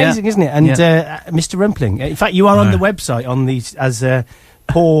it is amazing, isn't it? And Mr. Rumpling. In fact, you are on the website on these as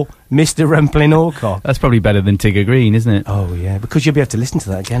poor Mr. Rumpling Orcock. That's probably better than Tigger Green, isn't it? Oh yeah, because you'll be able to listen to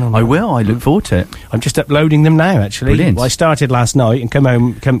that again. I will. I look forward to it. I'm just uploading them now. Actually, brilliant. Well, I started last night and come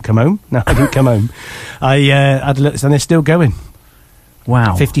home. No, I didn't come home. I had a look, and they're still going.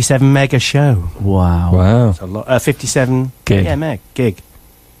 Wow, 57 mega show. Wow. That's a lot. 57 gig. Yeah, gig.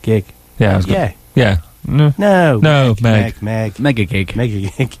 Yeah, yeah. No, meg. Mega gig.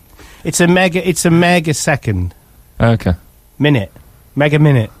 It's a mega second. Okay. Minute. Mega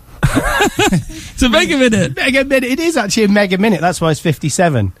minute. It's a mega minute. Mega minute. It is actually a mega minute. That's why it's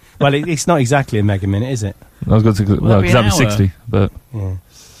 57. Well, it's not exactly a mega minute, is it? I was going to because that was 60, but yeah.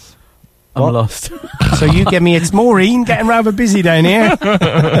 I'm lost. So you get me. It's Maureen getting rather busy down here.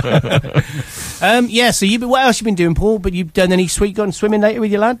 Yeah. So what else you been doing, Paul? But you've done any gone swimming later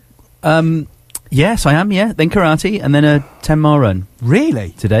with your lad? Yes, I am, yeah. Then karate, and then a 10-mile run.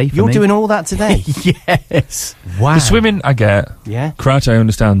 Really? Today, You're doing all that today? Yes. Wow. The swimming, I get. Yeah. Karate, I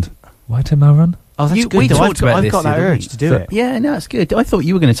understand. Why 10-mile run? Oh, that's good. We talked about I've this. got that urge to do it. Yeah, no, it's good. I thought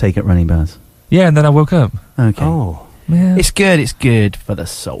you were going to take up running, Baz. Yeah, and then I woke up. Okay. Oh. Yeah. It's good for the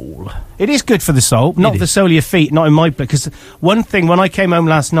soul. It is good for the soul, not the sole of your feet, not in my... Because one thing, when I came home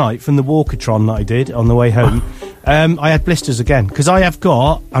last night from the walkatron that I did on the way home, I had blisters again. Because I've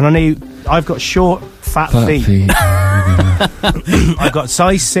got short, fat feet. I've got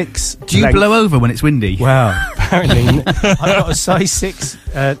size 6 Do you blow over when it's windy? Well, apparently. I've got a size 6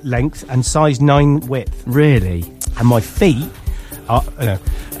 length and size 9 width. Really? And my feet... no.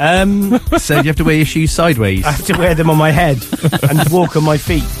 So you have to wear your shoes sideways? I have to wear them on my head and walk on my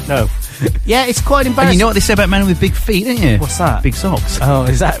feet. No. Yeah, it's quite embarrassing. And you know what they say about men with big feet, don't you? What's that? Big socks. Oh,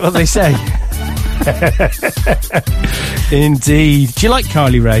 is that what they say? Indeed. Do you like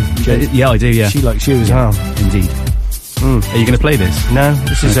Carly Rae? Yeah, I do, yeah. She likes you as well. Indeed. Are you going to play this? No,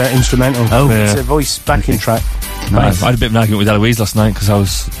 this is instrumental. Oh. It's a voice backing track. Nice. I had a bit of an argument with Eloise last night because I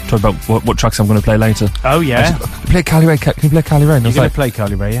was talking about what tracks I'm going to play later. Oh, yeah? Play Carly Rae. Can you play Carly Rae? You're going to play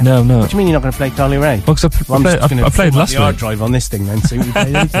Carly Rae, yeah? No. What do you mean you're not going to play Carly Rae? Well, because I played last the week. hard drive on this thing then, so we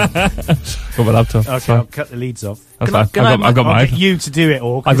play later. Got my laptop. Okay, I'll cut the leads off. That's fine. I've got my I'll iPhone. get you to do it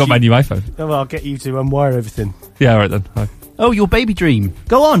all. I've got my new iPhone. Oh, well, I'll get you to unwire everything. Yeah, all right then. Right. Oh, your baby dream.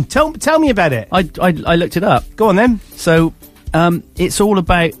 Go on, tell me about it. I looked it up. Go on then. So, it's all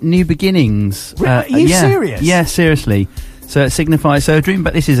about new beginnings. Are you serious? Yeah, seriously. So it signifies. So a dream,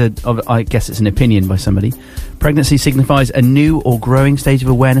 but this is I guess it's an opinion by somebody. Pregnancy signifies a new or growing stage of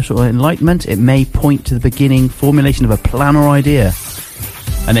awareness or enlightenment. It may point to the beginning formulation of a plan or idea.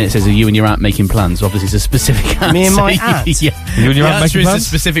 And then it says, "Are you and your aunt making plans?" Obviously, it's a specific answer. Me and my aunt. Yeah, you and your aunt making plans? It's a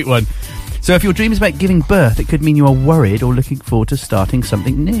specific one. So if your dream is about giving birth, it could mean you are worried or looking forward to starting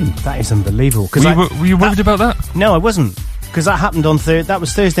something new. That is unbelievable. Were you worried about that? No, I wasn't. Because that happened on that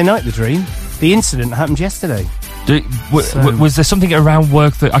was Thursday night, the dream. The incident happened yesterday. Was there something around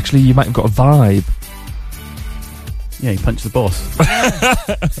work that actually you might have got a vibe? Yeah, you punched the boss.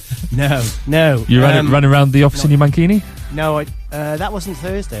 No. You ran around the office in your mankini? No, that wasn't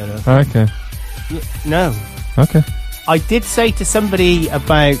Thursday, I don't think. Okay. No. Okay. I did say to somebody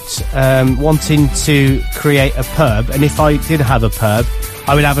about wanting to create a pub, and if I did have a pub,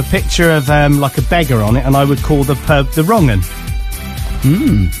 I would have a picture of like a beggar on it, and I would call the pub the Wrong 'Un.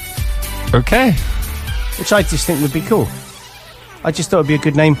 Okay. Which I just think would be cool. I just thought it'd be a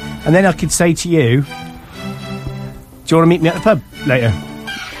good name, and then I could say to you, "Do you want to meet me at the pub later?"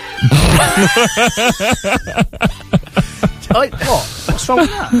 What's wrong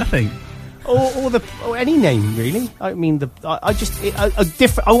with that? Nothing. Or any name really. I mean, I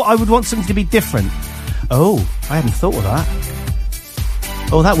different. Oh, I would want something to be different. Oh, I hadn't thought of that.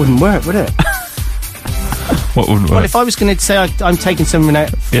 Oh, that wouldn't work, would it? What wouldn't work? Well, if I was going to say I'm taking someone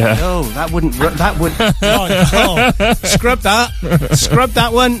out. Yeah. Oh, that wouldn't. That would. Scrub that. Scrub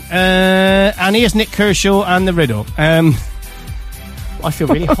that one. And here's Nick Kershaw and the riddle. I feel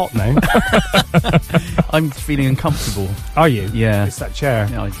really hot now. I'm feeling uncomfortable. Are you? Yeah. It's that chair.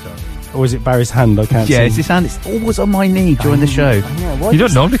 No, I'm sorry. Or is it Barry's hand? I can't see. Yeah, it's his hand. It's always on my knee during the show. You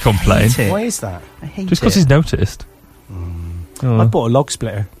don't normally complain. Why is that? I hate Just because he's noticed. I bought a log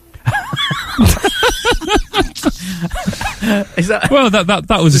splitter. Is that? Well, that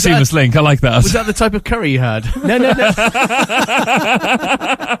was a seamless link. I like that. Was that the type of curry you had? No.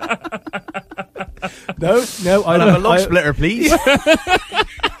 No. I'll have a log splitter, please.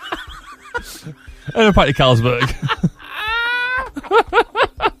 And a pint of Carlsberg.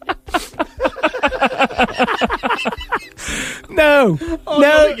 No.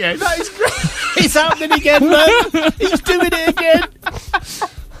 Again. That is great. It's happening again, man. He's doing it again.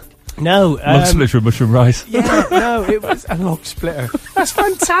 No. Log splitter and mushroom rice. Yeah, no, it was a log splitter. That's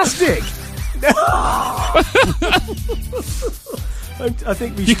fantastic. I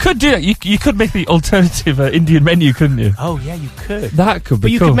think you could do it. You could make the alternative Indian menu, couldn't you? Oh yeah, you could. That could be.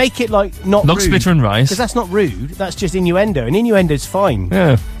 But you cool. could make it like not log rude, splitter and rice. because that's not rude. That's just innuendo, and innuendo's fine.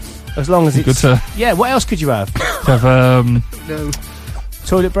 Yeah, as long as it's good to yeah. What else could you have? No.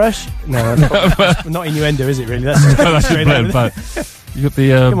 Toilet brush? No, that's not innuendo, is it? Really? That's just that's just plain. You got the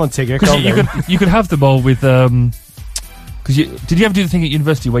come on, Tigger. You could have them all with because did you ever do the thing at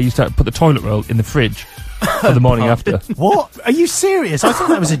university where you put the toilet roll in the fridge for the morning after? What? Are you serious? I thought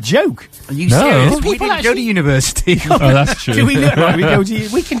that was a joke. Are you serious? We People didn't go to university. Oh, that's true. Do we look like we go to?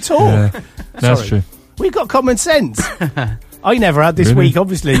 We can talk. Yeah, that's true. We've got common sense. I never had this week,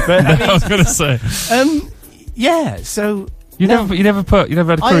 obviously, but I was going to say. Yeah. So you never had a curry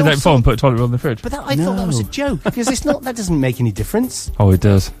night before and put a toilet roll in the fridge. But I thought that was a joke because it's not. That doesn't make any difference. Oh, it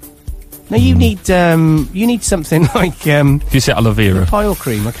does. No, you need something like you say aloe vera. Pile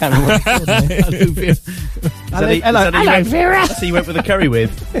cream. I can't remember what it's called. Aloe vera. So you went with the curry with.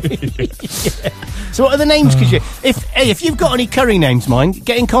 Yeah. So what are the names? Could you? If you've got any curry names, mind,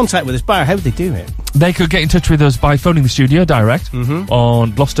 get in contact with us. Bar, how would they do it? They could get in touch with us by phoning the studio direct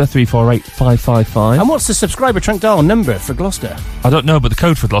on Gloucester 348 555. And what's the subscriber trunk dial number for Gloucester? I don't know, but the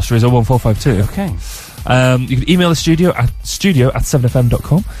code for Gloucester is 01452. Okay. You could email the studio at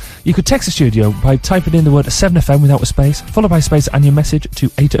 7fm.com. You could text the studio by typing in the word 7fm without a space, followed by a space and your message to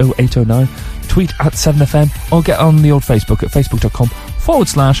 80809. Tweet at 7fm or get on the old Facebook at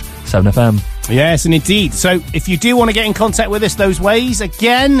facebook.com/7fm. Yes, and indeed. So if you do want to get in contact with us those ways,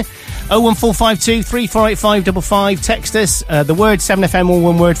 again, 01452 348 555. Text us the word 7FM, all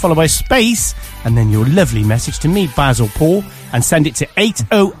one word, followed by space, and then your lovely message to me, Basil Paul, and send it to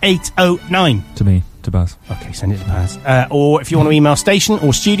 80809. To me. to Baz. Okay, send it to Baz. Or if you want to email station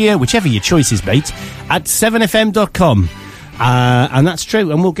or studio, whichever your choice is, mate, at 7fm.com. And that's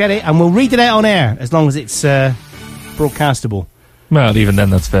true, and we'll get it, and we'll read it out on air, as long as it's broadcastable. Well, even then,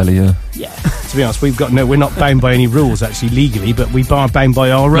 that's fairly... Yeah, to be honest, we're not bound by any rules, actually, legally, but we are bound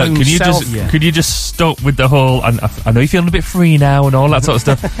by our own Could you just stop with the whole... I know you're feeling a bit free now and all that sort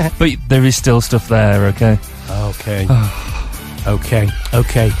of stuff, but there is still stuff there, okay? Okay. Okay.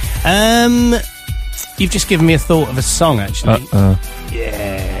 You've just given me a thought of a song, actually.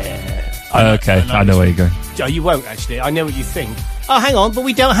 Yeah. Okay, I know where you're going. Oh, you won't, actually. I know what you think. Oh, hang on, but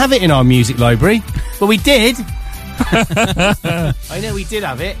we don't have it in our music library. But we did. I know we did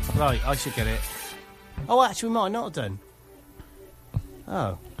have it. Right, I should get it. Oh, actually, we might not have done. Oh.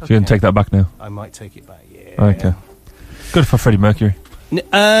 Okay. So you can take that back now? I might take it back, yeah. Okay. Good for Freddie Mercury.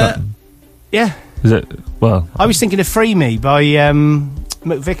 Yeah. Is it? Well... I was thinking of Free Me by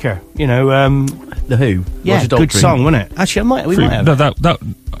McVicker. You know, The Who? Yeah, Roger good Daltrey. song, wasn't it? Actually, we might have. No, that...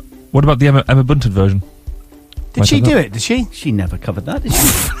 What about the Emma Bunton version? Did she do it? Did she? She never covered that, did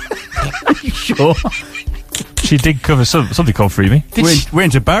she? Are you sure? She did cover something called Free Me. We're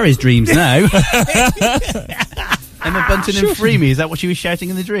into Barry's dreams now. Emma Bunton and Free Me, is that what she was shouting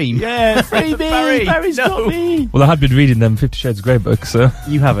in the dream? Yeah, Free Me, Barry's got me. Well, I had been reading them 50 Shades of Grey books, so...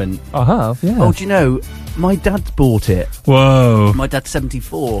 You haven't? I have, yeah. Oh, do you know, my dad bought it. Whoa. My dad's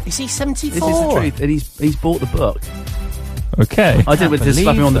 74. Is he 74? This is the truth, and he's bought the book. Okay. I did with to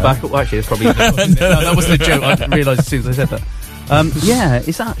slap him on the back. Well, actually, it's probably... no, that wasn't a joke. I didn't realise as soon as I said that. Yeah,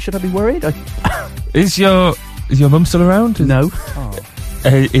 is that... Should I be worried? Is your mum still around? No. Oh.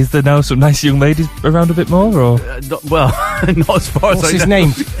 Is there now some nice young ladies around a bit more, or...? Not as far as I know. What's his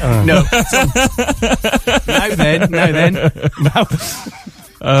name? No.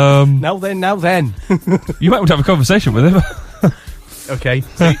 Now then. You might want to have a conversation with him. Okay.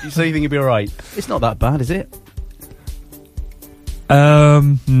 So you think he'll be alright? It's not that bad, is it?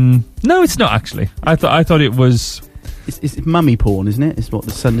 No, it's not actually. I thought it was... It's mummy porn, isn't it? It's what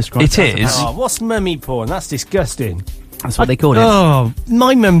the Sun describes. It is. Oh, what's mummy porn? That's disgusting. That's what they call it. Oh,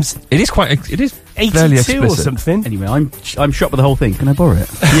 my mum's... It is quite... It is 82 or something. Anyway, I'm shocked with the whole thing. Can I borrow it?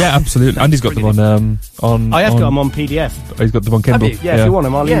 Yeah, absolutely. Andy's got them on... I have got them on PDF. He's got them on Kindle. Yeah, if you want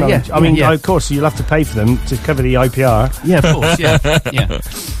them, I'll email them. I mean, of course, you'll have to pay for them to cover the IPR. Yeah, of course, yeah.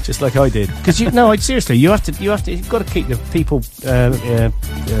 Just like I did. Because, seriously, you've got to keep the people stuff.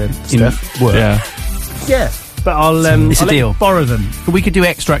 Work. Yeah. Yeah. But I'll it's a deal. Borrow them. But we could do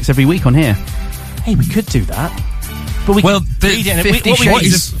extracts every week on here. Hey, we could do that. But we could read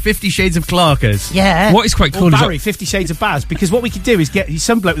it. 50 Shades of Clarkerz. Yeah. What is quite cool is Barry, 50 Shades of Baz. Because what we could do is get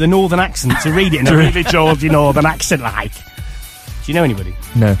some bloke with a northern accent to read it in a really Georgie northern accent like. Do you know anybody?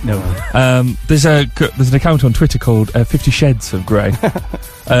 No. There's an account on Twitter called 50 Shades of Grey.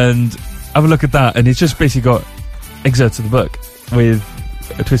 And have a look at that, and it's just basically got excerpts of the book with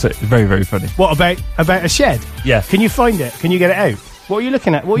a twist. It's very, very funny. What, about a shed? Yeah. Can you find it? Can you get it out? What are you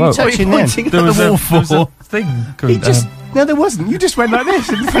looking at? What are you touching then? There was a thing. No, there wasn't. You just went like this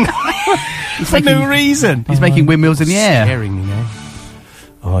for no reason. He's making windmills in the air. Scaring me now.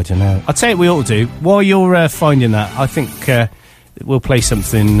 Oh, I don't know. I'll tell you what we ought to do. While you're finding that, I think we'll play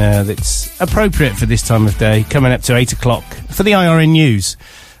something that's appropriate for this time of day, coming up to 8 o'clock for the IRN News.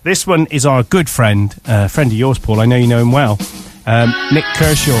 This one is our good friend of yours, Paul. I know you know him well. Nick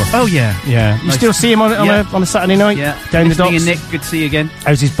Kershaw. Oh, yeah. Yeah. You still see him on a Saturday night? Yeah. Down the docks? Nick, good to see you again.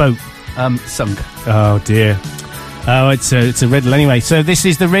 How's his boat? Sunk. Oh, dear. Oh, it's a riddle anyway. So this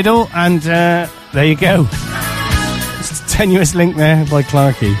is the riddle, and there you go. It's a tenuous link there by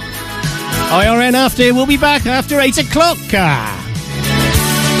Clarkey. IRN After, we'll be back after 8 o'clock. I've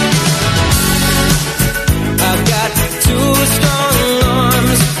got 2 strong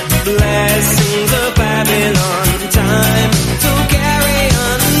arms, blessings of Babylon. Time to carry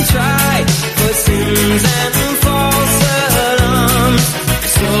on and try for sins and false alarms.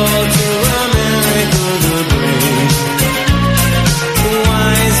 So to America the brave,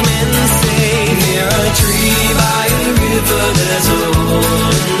 wise men say near a tree by a river there's a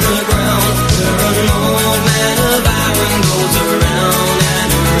hole in the ground where an old man of iron goes around.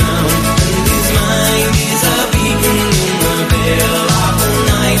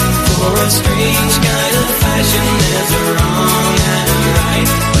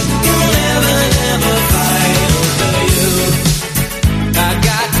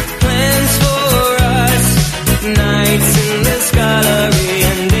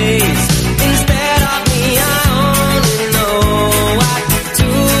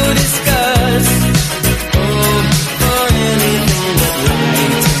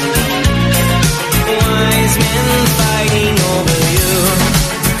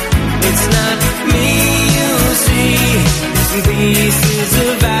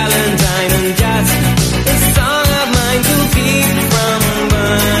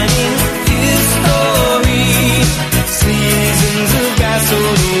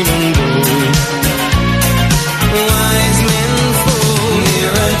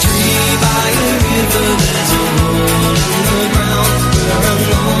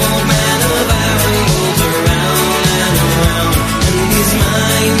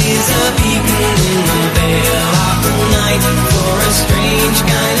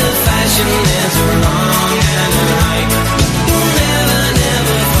 passion is wrong and right. Never,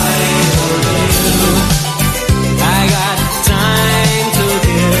 never fight over you. I got time to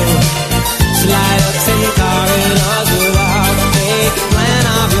kill. Slide ups in corridors without a fake plan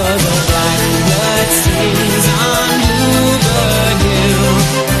of yours. A black blood scenes on Bluebird Hill.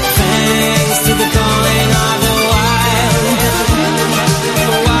 Thanks to the calling of the wild, the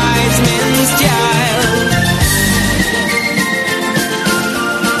wise men's child.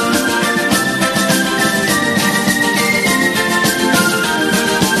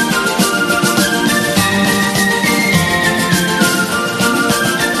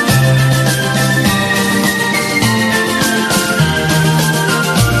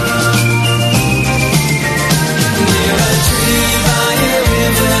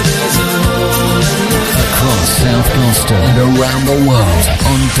 Across South Gloucester and around the world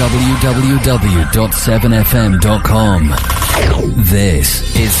on www.7fm.com.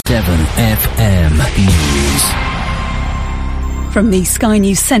 This is 7FM News. From the Sky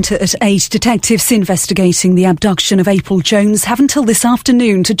News Centre at 8, detectives investigating the abduction of April Jones have until this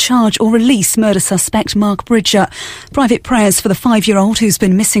afternoon to charge or release murder suspect Mark Bridger. Private prayers for the 5-year-old who's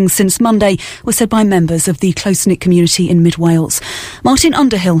been missing since Monday were said by members of the close-knit community in Mid-Wales. Martin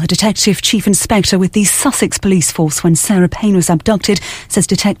Underhill, a detective chief inspector with the Sussex Police Force when Sarah Payne was abducted, says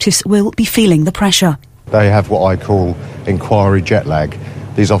detectives will be feeling the pressure. They have what I call inquiry jet lag.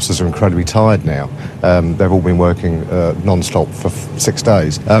 These officers are incredibly tired now. They've all been working non-stop for 6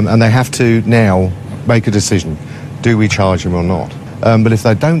 days. And they have to now make a decision. Do we charge him or not? But if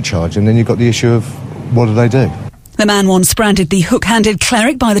they don't charge him, then you've got the issue of what do they do? The man once branded the hook-handed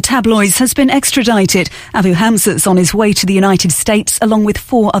cleric by the tabloids has been extradited. Abu Hamza's on his way to the United States along with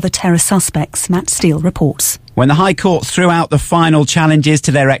 4 other terror suspects. Matt Steele reports. When the High Court threw out the final challenges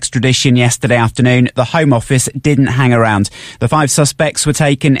to their extradition yesterday afternoon, the Home Office didn't hang around. The 5 suspects were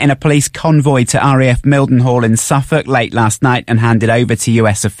taken in a police convoy to RAF Mildenhall in Suffolk late last night and handed over to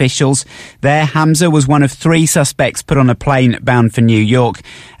US officials. There, Hamza was one of 3 suspects put on a plane bound for New York.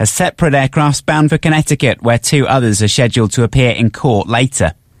 A separate aircraft's bound for Connecticut, where 2 others are scheduled to appear in court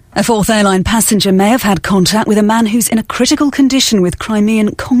later. A 4th airline passenger may have had contact with a man who's in a critical condition with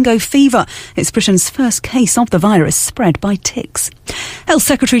Crimean Congo fever. It's Britain's first case of the virus spread by ticks. Health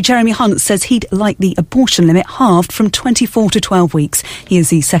Secretary Jeremy Hunt says he'd like the abortion limit halved from 24 to 12 weeks. He is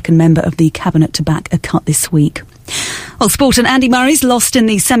the second member of the Cabinet to back a cut this week. Well, sport, and Andy Murray's lost in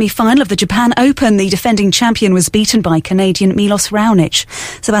the semi-final of the Japan Open. The defending champion was beaten by Canadian Milos Raonic.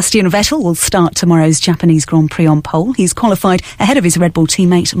 Sebastian Vettel will start tomorrow's Japanese Grand Prix on pole. He's qualified ahead of his Red Bull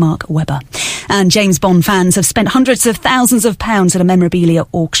teammate Mark Webber. And James Bond fans have spent hundreds of thousands of pounds at a memorabilia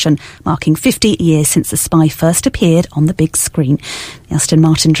auction, marking 50 years since the spy first appeared on the big screen. The Aston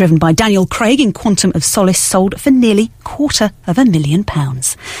Martin driven by Daniel Craig in Quantum of Solace sold for nearly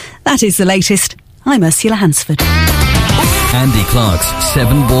 £250,000. That is the latest. I'm Ursula Hansford. Andy Clark's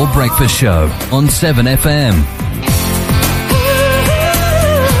 7 Ball Breakfast Show on 7FM.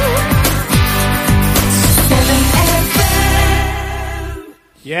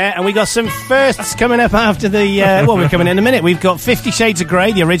 Yeah, and we got some firsts coming up after the... well, we're coming in a minute. We've got 50 Shades of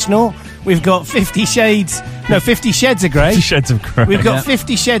Grey, the original. We've got 50 Shades of Grey. 50 Shades of Grey. We've got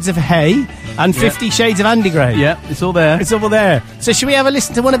 50 Shades of Hay and 50 Shades of Andy Gray. Yeah, it's all there. It's all there. So should we have a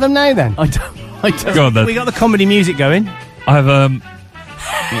listen to one of them now, then? I don't. Go on, then. We got the comedy music going. I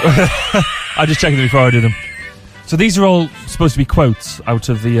just checked them before I do them. So these are all supposed to be quotes out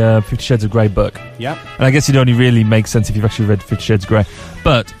of the 50 Shades of Grey book. Yep. And I guess it only really makes sense if you've actually read 50 Shades of Grey.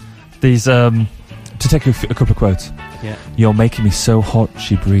 But these, to take a couple of quotes. Yeah. You're making me so hot,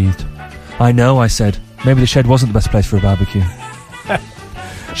 she breathed. I know, I said. Maybe the shed wasn't the best place for a barbecue.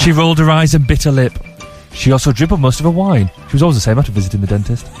 She rolled her eyes and bit her lip. She also dribbled most of her wine. She was always the same after visiting the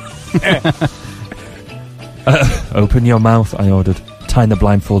dentist. Open your mouth, I ordered, tying the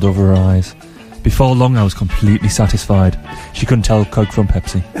blindfold over her eyes. Before long, I was completely satisfied. She couldn't tell Coke from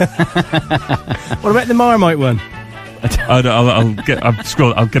Pepsi. What about the Marmite one? I'll get up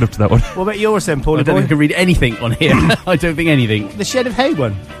to that one. What about yours then, Paul? I don't think I can read anything on here. I don't think anything. The Shed of Hay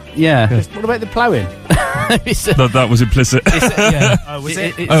one? Yeah. What about the ploughing? No, that was implicit.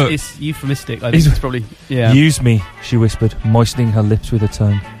 It's euphemistic. I think it's probably... Yeah. Use me, she whispered, moistening her lips with her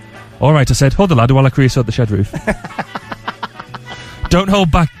tongue. All right, I said, hold the ladder while I creosote the shed roof. Don't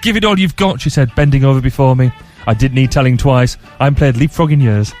hold back, give it all you've got, she said, bending over before me. I didn't need telling twice. I haven't played leapfrog in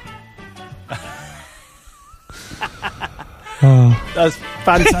years. That's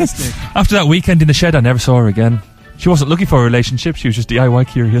fantastic. After that weekend in the shed, I never saw her again. She wasn't looking for a relationship, she was just DIY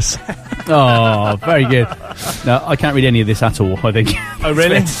curious. Oh, very good. No, I can't read any of this at all, I think. Oh,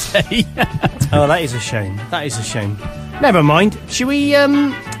 really? Oh, that is a shame. That is a shame. Never mind. Should we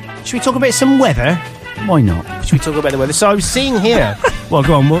Should we talk about some weather? Why not? Should we talk about the weather? So I was seeing here. Well,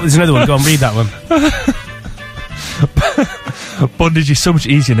 go on. There's another one. Go on, read that one. Bondage is so much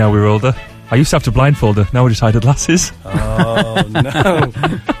easier now we're older. I used to have to blindfold her. Now we just hide her glasses. Oh, no.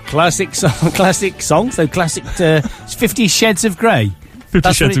 Classic song. So classic 50 Shades of Grey.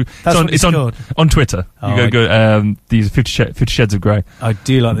 50 Shades of Grey. It's on Twitter. Oh, you go, these 50 Shades of Grey. I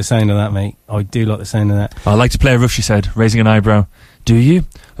do like the sound of that, mate. I do like the sound of that. I like to play a rough, she said, raising an eyebrow. Do you?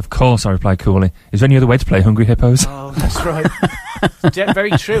 Of course, I replied coolly. Is there any other way to play Hungry Hippos? Oh, that's right. Yeah,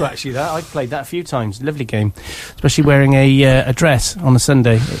 very true, actually, that. I've played that a few times. Lovely game. Especially wearing a dress on a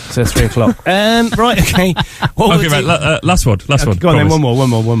Sunday at 3 o'clock. Right, okay. Okay, right, last one. Go on then,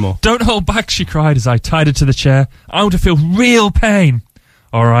 one more. Don't hold back, she cried as I tied her to the chair. I want to feel real pain.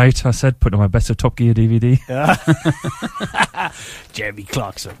 All right, I said, putting on my Best of Top Gear DVD. Jeremy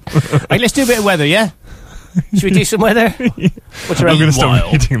Clarkson. Right, let's do a bit of weather, yeah? Should we do some weather? What's I'm going to start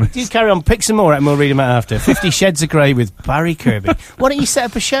reading this. You carry on, pick some more out and we'll read them out after. 50 Shades of Grey with Barry Kirby. Why don't you set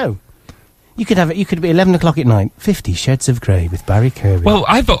up a show? You could have it. You could be 11 o'clock at night. 50 Shades of Grey with Barry Kirby. Well,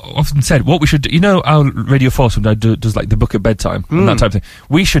 I've often said what we should do. You know, our Radio 4 sometimes does like the book at bedtime and that type of thing.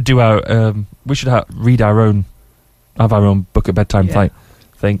 We should do our. We should have our own book at bedtime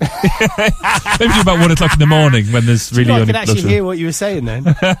thing. Maybe do about 1 o'clock in the morning when there's really. I could actually hear what you were saying then.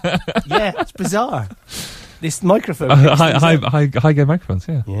 Yeah, it's bizarre. This microphone. High gain microphones.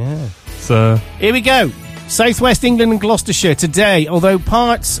 Yeah. So here we go. Southwest England and Gloucestershire today. Although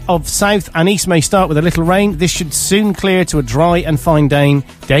parts of south and east may start with a little rain, this should soon clear to a dry and fine day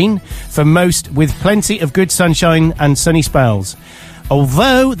for most, with plenty of good sunshine and sunny spells.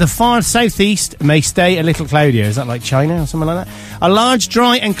 Although the far southeast may stay a little cloudier. Is that like China or something like that? A large,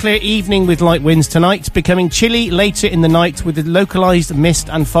 dry and clear evening with light winds tonight, becoming chilly later in the night with the localised mist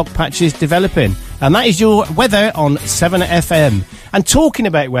and fog patches developing. And that is your weather on 7FM. And talking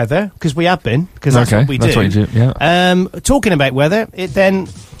about weather, because we have been, because that's what we do. That's what you do, yeah. Talking about weather,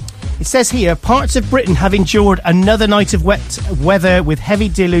 it says here, parts of Britain have endured another night of wet weather with heavy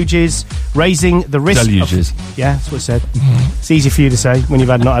deluges, raising the risk yeah, that's what it said. It's easy for you to say when you've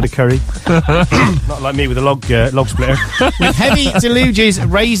not had a curry. Not like me with a log splitter. With heavy deluges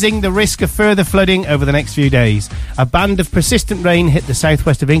raising the risk of further flooding over the next few days. A band of persistent rain hit the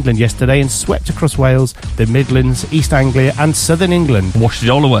southwest of England yesterday and swept across Wales, the Midlands, East Anglia and southern England. Washed it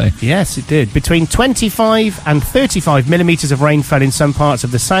all away. Yes, it did. Between 25 and 35 millimetres of rain fell in some parts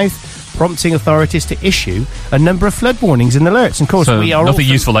of the south, prompting authorities to issue a number of flood warnings and alerts. And of course, we are nothing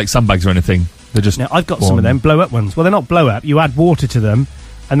useful like sandbags or anything. They're just. Now, I've got some of them blow-up ones. Well, they're not blow-up. You add water to them,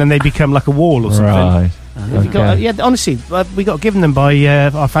 and then they become like a wall or something. Right. Honestly, we got given them by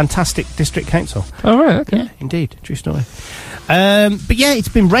our fantastic district council. Oh, right. Okay. Yeah, indeed, true story. But yeah, it's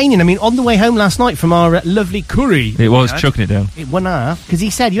been raining. I mean, on the way home last night from our lovely curry, it was chucking it down. It 1.5 because he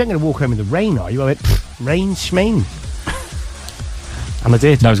said, "You ain't going to walk home in the rain, are you?" I went, "Rain, schmain." And I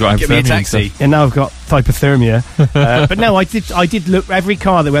did. Now he's got Get me a taxi. And now I've got hypothermia. But no, I did look every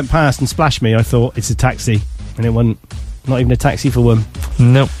car that went past and splashed me. I thought it's a taxi, and it wasn't. Not even a taxi for one.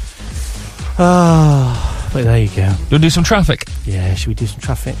 Nope. But there you go. You want to do some traffic? Yeah, should we do some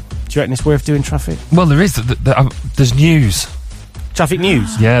traffic? Do you reckon it's worth doing traffic? Well, there is. There's news. Traffic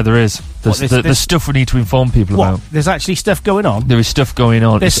news? Yeah, there is. There's stuff we need to inform people about. There's actually stuff going on? There is stuff going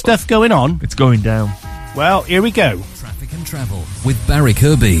on. There's stuff going on? It's going down. Well, here we go. Traffic and travel with Barry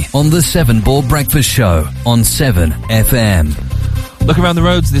Kirby on the 7 Ball Breakfast Show on 7FM. Looking around the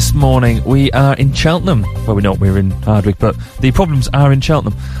roads this morning, we are in Cheltenham. Well, we're in Hardwick, but the problems are in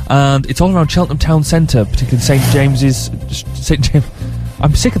Cheltenham. And it's all around Cheltenham town centre, particularly St James's...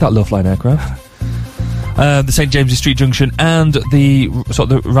 I'm sick of that low-flying aircraft. The St James's Street Junction and around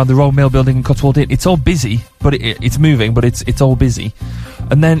the Royal Mail Building in Cotswold Inn. It's all busy, but it's moving, but it's all busy.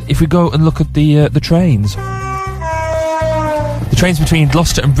 And then if we go and look at the trains... The trains between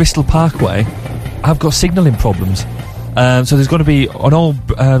Gloucester and Bristol Parkway have got signalling problems. So there's going to be, on all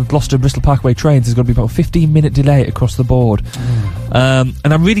Gloucester and Bristol Parkway trains, there's going to be about a 15-minute delay across the board. And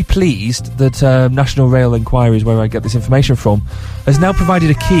I'm really pleased that National Rail Enquiries, where I get this information from, has now provided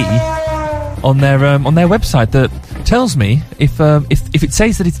a key on their website that tells me if it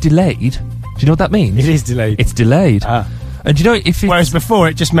says that it's delayed. Do you know what that means? It is delayed. It's delayed. And do you know if whereas before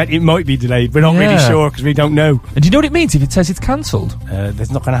it just meant it might be delayed. We're not really sure because we don't know. And do you know what it means if it says it's cancelled?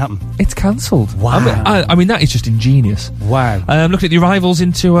 That's not going to happen. It's cancelled. Wow. I mean, that is just ingenious. Wow. Looking at the arrivals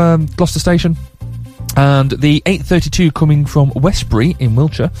into Gloucester Station, and the 8:32 coming from Westbury in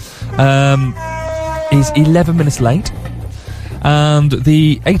Wiltshire is 11 minutes late, and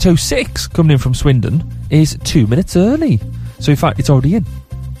the 8:06 coming in from Swindon is 2 minutes early. So in fact, it's already in.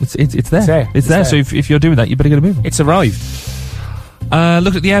 It's there. It's there. So if you're doing that, you better get a move. It's arrived.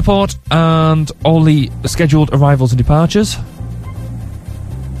 Looked at the airport and all the scheduled arrivals and departures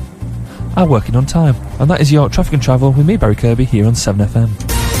are working on time. And that is your Traffic and Travel with me, Barry Kirby, here on 7FM.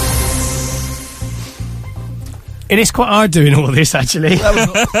 It is quite hard doing all this, actually.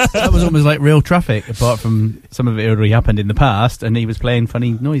 That was almost like real traffic, apart from some of it already happened in the past, and he was playing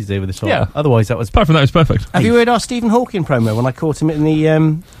funny noises over the top. Yeah. Otherwise, that was... Apart from that, it was perfect. Have you heard our Stephen Hawking promo when I caught him in the...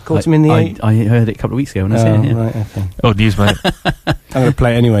 I heard it a couple of weeks ago when I said it, yeah. Right, okay. Oh, news, mate. I'm going to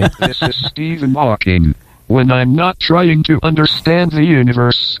play it anyway. This is Stephen Hawking. When I'm not trying to understand the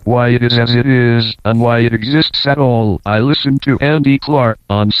universe, why it is as it is, and why it exists at all, I listen to Andy Clark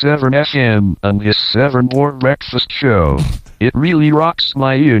on 7FM and his 7 War Breakfast Show. It really rocks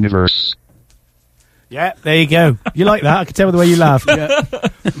my universe. Yeah, there you go. You like that? I can tell by the way you laugh. Yeah.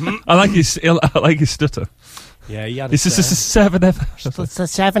 I like his stutter. Yeah, he had It's just a 7FM. It's a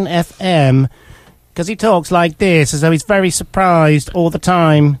 7FM, because he talks like this, as though he's very surprised all the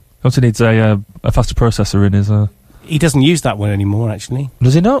time. Also needs a faster processor in his... He doesn't use that one anymore, actually.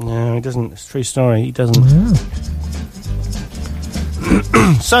 Does he not? No, he doesn't. It's a true story. He doesn't. Yeah.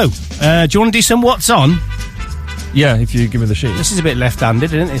 So, do you want to do some What's On? Yeah, if you give me the sheet. This is a bit left-handed,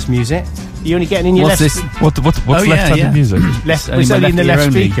 isn't it, this music? You're only getting in your What's left... this? What's left-handed music? It's only in the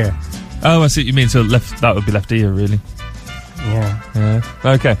left speaker. Oh, I see what you mean. So that would be left ear, really. Yeah.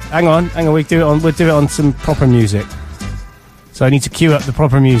 Okay. Hang on. We'll do it on some proper music. So I need to cue up the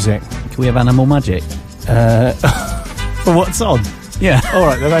proper music. Can we have Animal Magic? For What's On? Yeah. All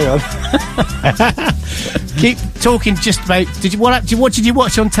right, then hang on. Keep talking just about... What did you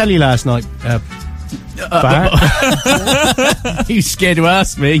watch on telly last night? You scared to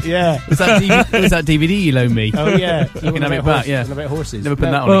ask me. Yeah. Was that DVD you loaned me? Oh, yeah. You can have it back, yeah. About horses. Never put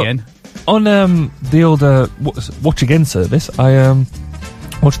that on again. On the old Watch Again service, I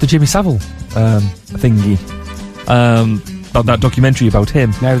watched the Jimmy Savile thingy. About that documentary about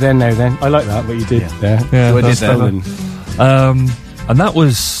him. Now then. I like that, what you did there. Yeah, that's and that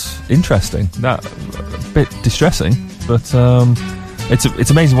was interesting. That a bit distressing, but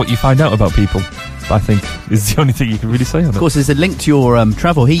it's amazing what you find out about people. I think is the only thing you can really say on it. Of course, there's a link to your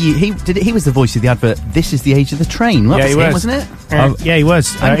travel. He was the voice of the advert. This is the age of the train. That was him, wasn't it? Yeah, he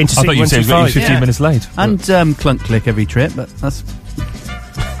was. I thought you said he was 15 minutes late. And Clunk Click every trip, but that's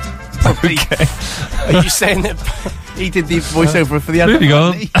probably. Okay. Are you saying that he did the voiceover for the advert? Moving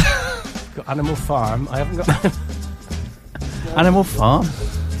on. Got Animal Farm. I haven't got Animal Farm.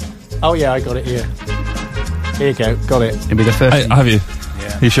 Oh yeah, I got it here. Here you go. Got it. It'll be the first. Have you?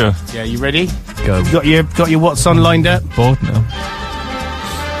 Yeah. You sure? Yeah. You ready? Go. You got your What's On lined up? Bored now.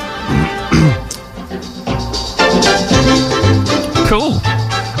 Cool.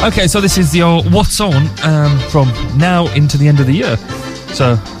 Okay, so this is your What's On from now into the end of the year.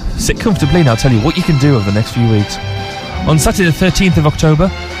 So sit comfortably and I'll tell you what you can do over the next few weeks. On Saturday the 13th of October,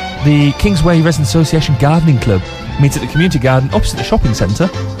 the Kingsway Resident Association Gardening Club meets at the community garden opposite the shopping centre,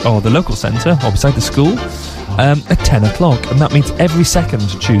 or the local centre, or beside the school, at 10 o'clock, and that meets every second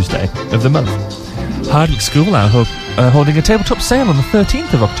Tuesday of the month. Hardwick School are holding a tabletop sale on the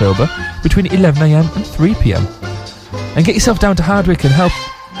 13th of October between 11am and 3pm. And get yourself down to Hardwick and help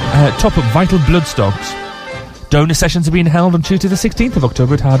top up vital blood stocks. Donor sessions are being held on Tuesday the 16th of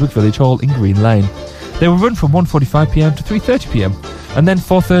October at Hardwick Village Hall in Green Lane. They will run from 1:45pm to 3:30pm, and then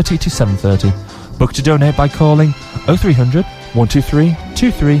 4:30 to 7:30. Book to donate by calling 0300 123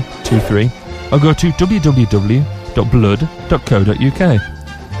 2323 or go to www.blood.co.uk.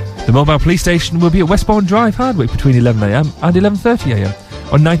 The mobile police station will be at Westbourne Drive, Hardwick, between 11am and 11:30am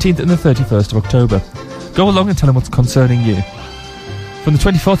on 19th and the 31st of October. Go along and tell them what's concerning you. From the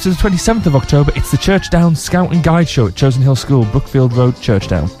 24th to the 27th of October, it's the Churchdown Scout and Guide Show at Chosen Hill School, Brookfield Road,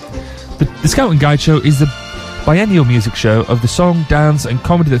 Churchdown. The Scout and Guide Show is the biennial music show of the song, dance and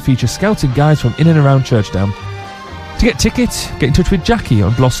comedy that features scouts and guides from in and around Churchdown. To get tickets, get in touch with Jackie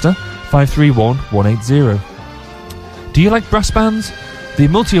on Gloucester 531 180. Do you like brass bands? The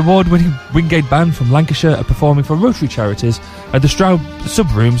multi-award-winning Wingate Band from Lancashire are performing for Rotary charities at the Stroud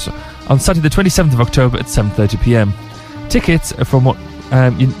Subrooms on Saturday the 27th of October at 7:30pm. Tickets are from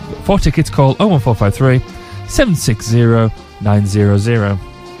for tickets call 01453 760 900.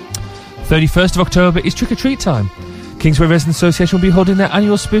 31st of October is Trick or Treat time. Kingsway Resident Association will be holding their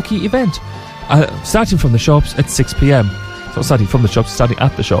annual spooky event, starting from the shops at 6pm. It's not starting from the shops, it's starting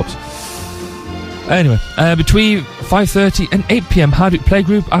at the shops. Anyway, between 5:30 and 8pm, Hardwick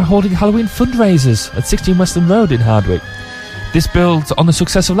Playgroup are holding Halloween fundraisers at 16 Western Road in Hardwick. This builds on the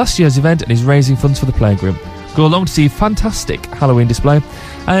success of last year's event and is raising funds for the playgroup. Go along to see a fantastic Halloween display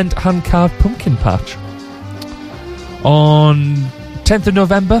and hand-carved pumpkin patch. On 10th of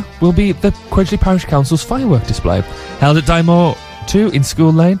November will be the Quedgeley Parish Council's firework display, held at Dymore 2 in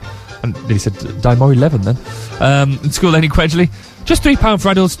School Lane. And he said Dymore 11 then. In School Lane in Quedgeley. Just £3 for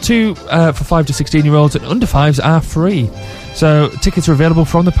adults, 2 for 5 to 16-year-olds, and under 5s are free. So tickets are available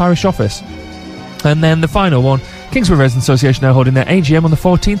from the parish office. And then the final one, Kingsway Residents Association are holding their AGM on the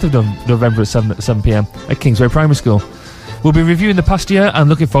 14th of November at 7 p.m. at Kingsway Primary School. We'll be reviewing the past year and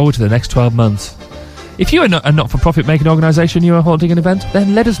looking forward to the next 12 months. If you are a not-for-profit making organisation you are holding an event,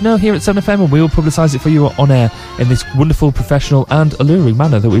 then let us know here at 7FM and we will publicise it for you on air in this wonderful, professional and alluring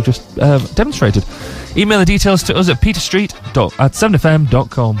manner that we've just demonstrated. Email the details to us at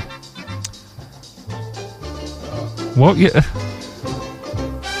peterstreet@7fm.com. What?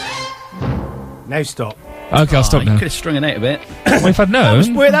 Now stop. Okay, I'll stop now. You could have strung it out a bit. Well, if I'd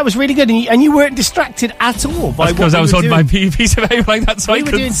known... That was really good, and you weren't distracted at all by because I was on my piece of paper like that, so we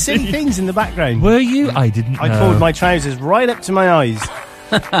were doing silly things in the background. Were you? I didn't know. I pulled my trousers right up to my eyes.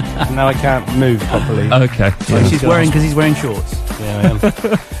 And now I can't move properly. Okay. Which he's wearing because he's wearing shorts. Yeah,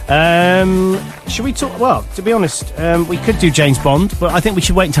 I am. Should we talk... Well, to be honest, we could do James Bond, but I think we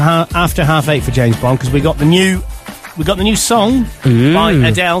should wait until after 8:30 for James Bond, because we got the new song by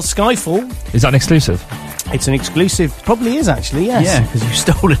Adele, Skyfall. Is that an exclusive? It's an exclusive. Probably is, actually, yes. Yeah, because you've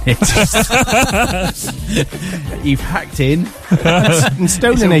stolen it. You've hacked in. And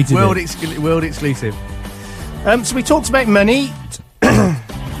stolen it. World exclusive. So we talked about money.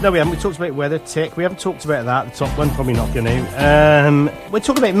 No, we haven't. We talked about weather, tick. We haven't talked about that. The top one, probably not going to. We're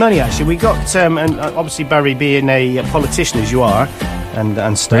talking about money, actually. We got, and obviously Barry being a politician, as you are,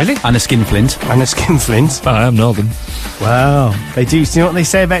 and stuff. Really? And a skinflint. I am Northern. Wow. They do. You know what they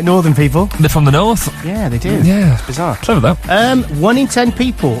say about Northern people? They're from the north. Yeah, they do. Yeah. It's bizarre. Clever, though. 1 in 10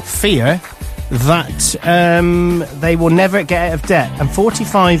 people fear that they will never get out of debt, and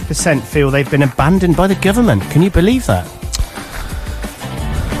 45% feel they've been abandoned by the government. Can you believe that?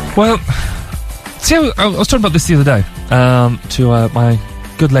 Well, see, I was talking about this the other day to my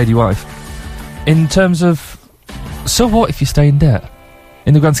good lady wife. In terms of, so what if you stay in debt?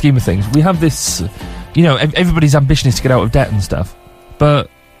 In the grand scheme of things, we have this, everybody's ambition is to get out of debt and stuff. But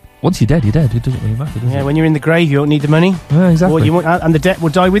once you're dead, you're dead. It doesn't really matter, does it? Yeah, when you're in the grave, you don't need the money. Yeah, exactly. And the debt will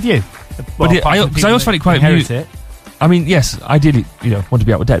die with you. But I always find it quite amusing. I mean, yes, ideally, want to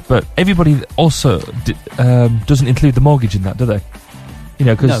be out of debt, but everybody also doesn't include the mortgage in that, do they?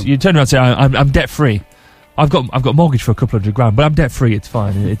 Because you turn around and say, I'm debt free. I've got a mortgage for a couple £100,000, but I'm debt free. It's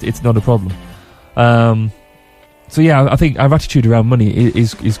fine. It's not a problem. So yeah, I think our attitude around money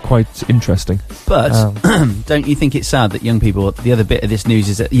is quite interesting. But don't you think it's sad that young people? The other bit of this news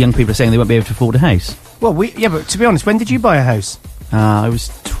is that young people are saying they won't be able to afford a house. Well, but to be honest, when did you buy a house? I was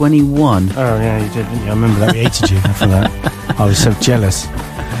 21. Oh yeah, you did, didn't you? I remember that. We hated you after that. I was so jealous.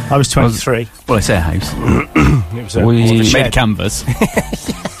 I was 23. Well, I say a house. It was we made a canvas.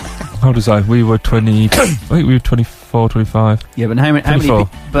 How old was I? We were 20. I think we were 24, 25. Yeah, but how many?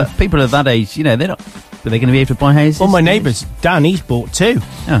 But people of that age, they're not. Are they going to be able to buy houses? Well, my neighbours, Dan, he's bought 2.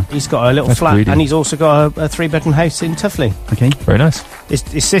 Oh. He's got a little flat, greedy. And he's also got a 3-bedroom house in Tuffley. Okay, very nice.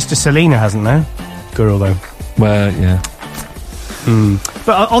 His sister Selena hasn't, though. Girl, though. Well, yeah.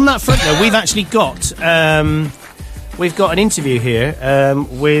 But on that front, though, we've actually got we've got an interview here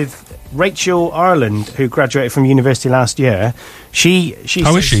with Rachel Ireland, who graduated from university last year.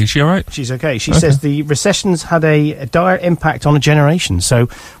 How is she? Is she all right? She's okay. She says the recession's had a dire impact on a generation. So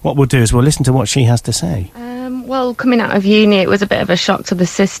what we'll do is we'll listen to what she has to say. Well, coming out of uni, it was a bit of a shock to the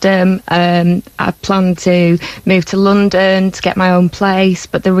system. I planned to move to London to get my own place,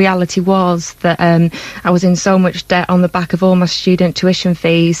 but the reality was that I was in so much debt on the back of all my student tuition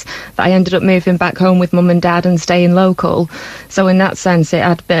fees that I ended up moving back home with mum and dad and staying local. So in that sense, it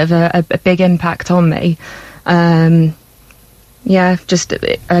had a bit of a big impact on me. I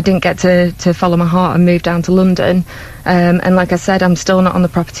didn't get to follow my heart and move down to London. And like I said, I'm still not on the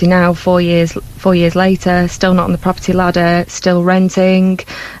property now, 4 years later, still not on the property ladder, still renting.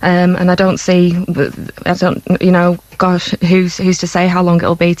 And gosh, who's to say how long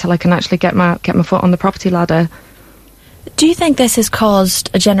it'll be till I can actually get my foot on the property ladder. Do you think this has caused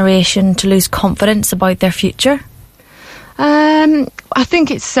a generation to lose confidence about their future? I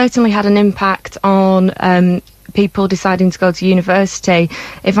think it's certainly had an impact on people deciding to go to university.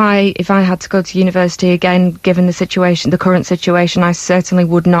 If I had to go to university again, given the current situation, I certainly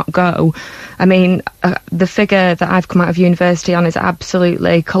would not go. I mean, the figure that I've come out of university on is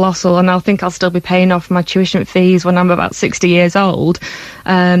absolutely colossal, and I think I'll still be paying off my tuition fees when I'm about 60 years old.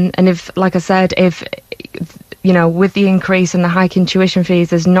 And if, like I said, with the increase and the hike in tuition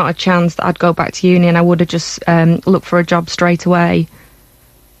fees, there's not a chance that I'd go back to uni, and I would have just looked for a job straight away.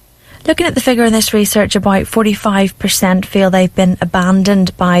 Looking at the figure in this research, about 45% feel they've been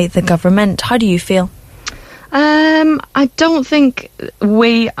abandoned by the government. How do you feel? I don't think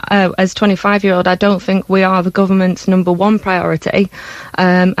we, as 25-year-old, I don't think we are the government's number one priority.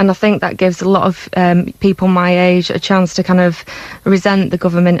 And I think that gives a lot of people my age a chance to kind of resent the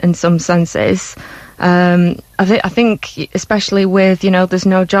government in some senses. I think especially with, there's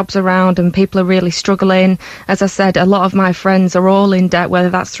no jobs around and people are really struggling. As I said, a lot of my friends are all in debt, whether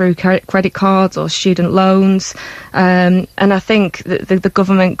that's through credit cards or student loans. And I think the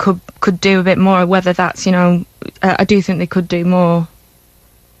government could do a bit more, whether that's, I do think they could do more.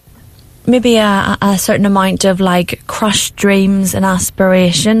 Maybe a certain amount of crushed dreams and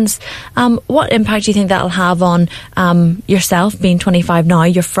aspirations. What impact do you think that'll have on yourself, being 25 now,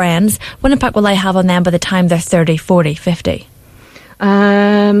 your friends? What impact will they have on them by the time they're 30, 40, 50?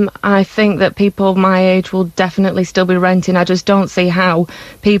 I think that people my age will definitely still be renting. I just don't see how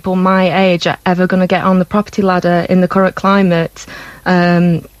people my age are ever going to get on the property ladder in the current climate,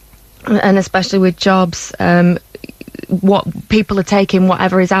 and especially with jobs. What people are taking,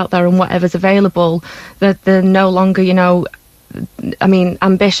 whatever is out there and whatever's available, that they're no longer,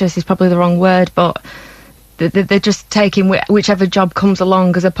 ambitious is probably the wrong word, but they're just taking whichever job comes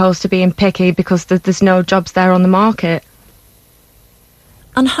along as opposed to being picky because there's no jobs there on the market.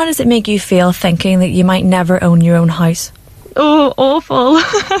 And how does it make you feel thinking that you might never own your own house? Oh, awful.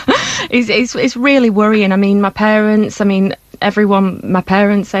 It's really worrying. My parents, everyone my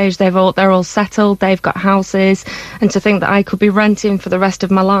parents' age, they're all settled, they've got houses, and to think that I could be renting for the rest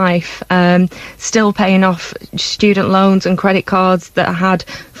of my life, still paying off student loans and credit cards that I had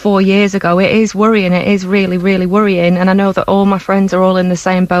 4 years ago, it is worrying. It is really, really worrying, and I know that all my friends are all in the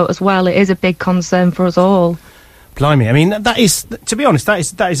same boat as well. It is a big concern for us all. Blimey, that is, to be honest, that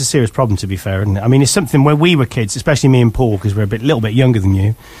is a serious problem, to be fair, isn't it? It's something where we were kids, especially me and Paul, because we're a little bit younger than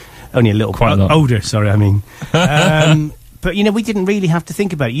you, only a little Quite a lot. older, sorry, But, we didn't really have to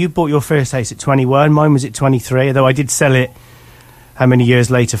think about it. You bought your first house at 21, mine was at 23, although I did sell it, how many years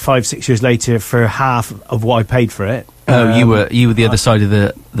later, 5-6 years later, for half of what I paid for it. Oh, you were the other side of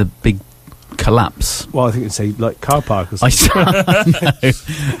the big collapse. Well, I think it'd say, car park or something.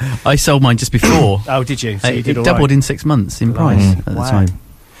 I sold mine just before. Oh, did you? So you did it doubled in 6 months in price at the time.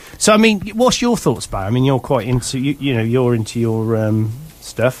 So, what's your thoughts, Bar? You're quite into, you're into your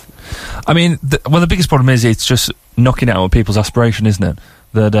stuff. The biggest problem is it's just knocking out people's aspiration, isn't it?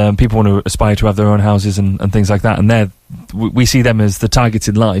 That people want to aspire to have their own houses and things like that, and we see them as the targets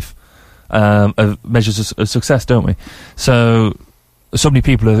in life, of measures of success, don't we? So many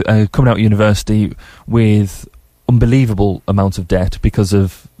people are coming out of university with unbelievable amounts of debt because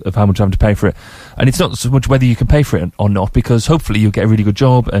of how much you're having to pay for it. And it's not so much whether you can pay for it or not, because hopefully you'll get a really good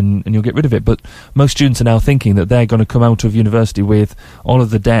job and you'll get rid of it. But most students are now thinking that they're going to come out of university with all of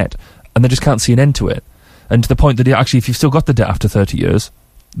the debt, and they just can't see an end to it. And to the point that actually, if you've still got the debt after 30 years,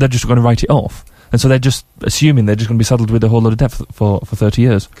 they're just going to write it off. And so they're just assuming they're just going to be saddled with a whole lot of debt for 30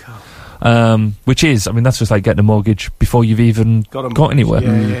 years. Which is, that's just like getting a mortgage before you've even got anywhere.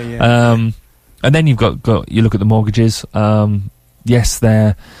 Yeah. And then you've got you look at the mortgages. Yes,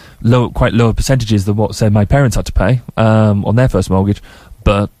 they're quite lower percentages than what, say, my parents had to pay on their first mortgage,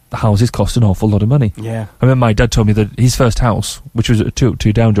 but the houses cost an awful lot of money. Yeah. I remember my dad told me that his first house, which was a two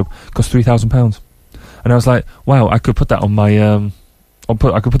down job, cost £3,000, and I was like, wow, I could put that on my I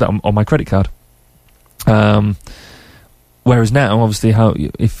could put that on my credit card. Whereas now, obviously,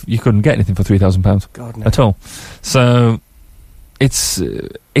 if you couldn't get anything for £3,000 at all, so it's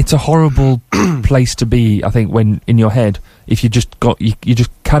a horrible place to be. I think when in your head, if you just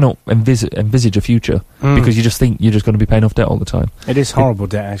cannot envisage a future because you just think you're just going to be paying off debt all the time. It is horrible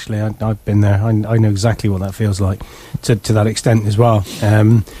debt, actually. I've been there. I know exactly what that feels like to that extent as well,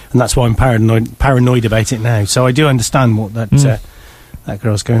 and that's why I'm paranoid about it now. So I do understand what that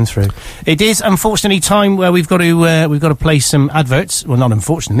girl's going through. It is unfortunately time where we've got to play some adverts. Well, not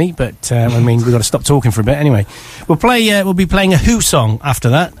unfortunately, but we've got to stop talking for a bit. Anyway, we'll be playing a Who song after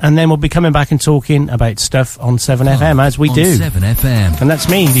that, and then we'll be coming back and talking about stuff on 7FM as we do. 7FM, and that's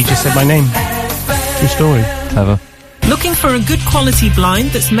me. He just said my name. True story. Clever. Looking for a good quality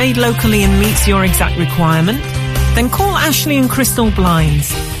blind that's made locally and meets your exact requirement? Then call Ashley and Crystal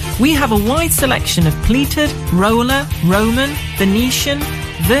Blinds. We have a wide selection of pleated, roller, Roman, Venetian,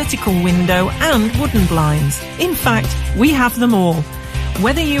 vertical window and wooden blinds. In fact, we have them all.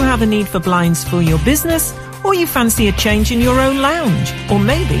 Whether you have a need for blinds for your business, or you fancy a change in your own lounge, or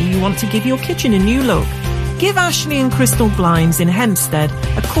maybe you want to give your kitchen a new look, give Ashley and Crystal Blinds in Hempstead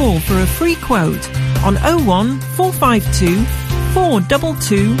a call for a free quote on 01 452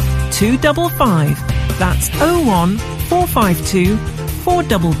 422 255. That's 01 452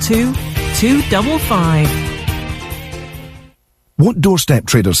 422 255. What doorstep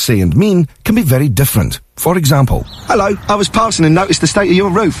traders say and mean can be very different. For example, Hello, I was passing and noticed the state of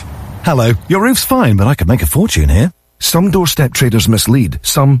your roof. hello, your roof's fine, but I could make a fortune here. Some doorstep traders mislead,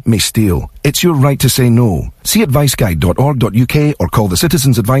 some may steal. It's your right to say no. See adviceguide.org.uk or call the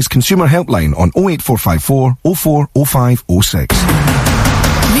Citizens Advice Consumer Helpline on 08454 040506.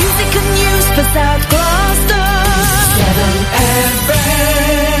 Music and news for South Gloucester. 7FM.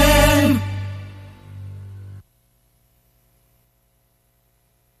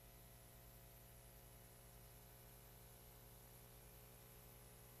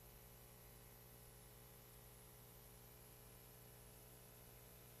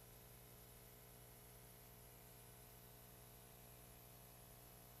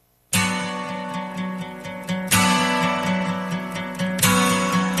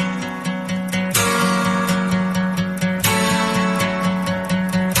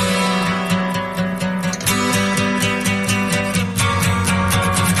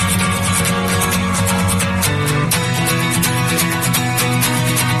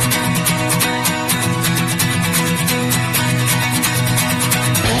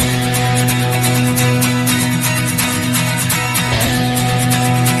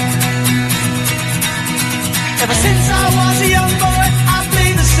 Ever since I was a young boy, I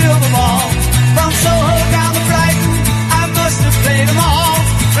played the silver ball. From Soho down to Brighton, I must have played them all.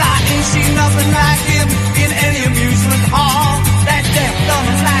 But I ain't seen nothing like him in any amusement hall. That deaf, dumb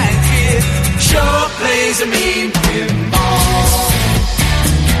and blind kid sure plays a mean pinball.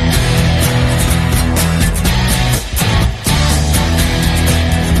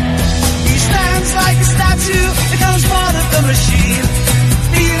 He stands like a statue, becomes part of the machine.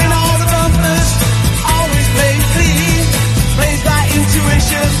 Feeling all the bumpers, always playing clean. Plays by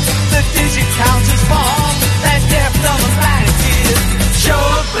intuition, the digit counters fall. That deaf, dumb and blind kid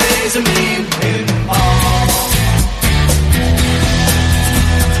sure plays a mean pinball.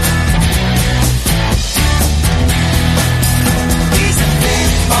 He's a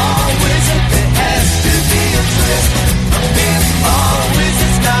pinball wizard, there has to be a twist. A pinball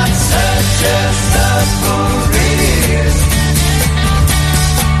wizard's got such a submarine.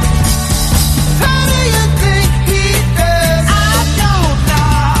 How do you think he does? I don't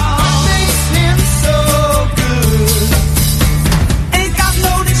know. What makes him so good? Ain't got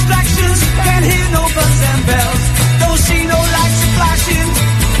no distractions, can't hear no buzzers and bells. Don't see no lights flashing,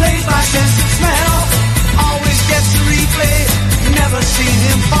 plays by sense of smell. Always gets a replay, never seen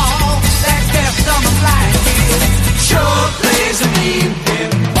him fall. That deaf, dumb and blind kid sure plays a mean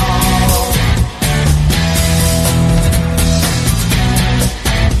pinball.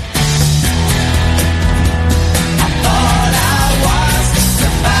 I thought I was the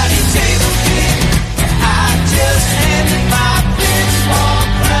party table king. I just handed my pinball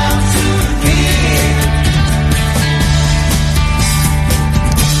crown to him.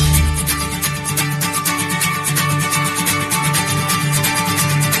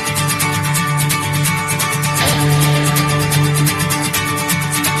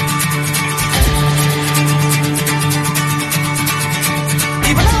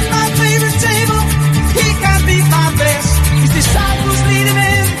 Even on my favorite table, he can't beat my best. His disciples lead him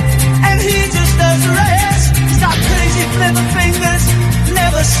in, and he just does the rest. He's got crazy flipper fingers,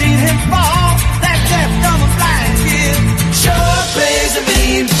 never seen him fall. That deaf, dumb and blind kid sure plays a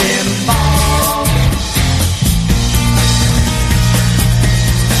mean pinball.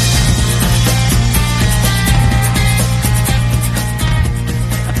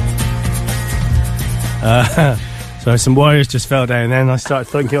 So some wires just fell down then. I started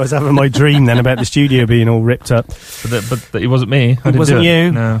thinking I was having my dream then about the studio being all ripped up. But it wasn't me. It wasn't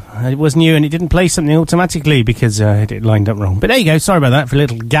you. No. It wasn't you, and it didn't play something automatically because I had it lined up wrong. But there you go. Sorry about that for a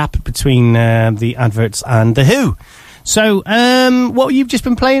little gap between the adverts and The Who. So, what you've just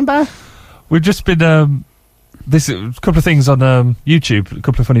been playing, Bar? We've just been this a couple of things on YouTube, a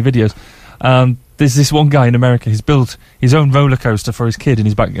couple of funny videos. There's this one guy in America. He's built his own roller coaster for his kid in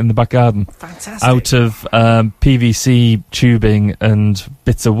the back garden. Fantastic. Out of PVC tubing and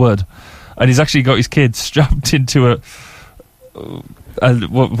bits of wood, and he's actually got his kid strapped into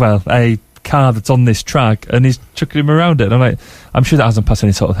a car that's on this track, and he's chucking him around it. And I'm sure that hasn't passed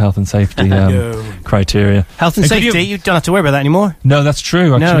any sort of health and safety criteria. Health and safety, you don't have to worry about that anymore. No, that's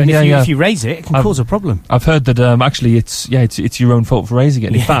true. Actually, No, and if you raise it, it can cause a problem. I've heard that actually it's your own fault for raising it.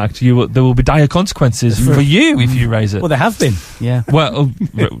 And in fact, there will be dire consequences for you if you raise it. Well, there have been. Yeah. Well,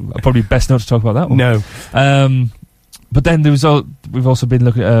 probably best not to talk about that one. No. But then we've also been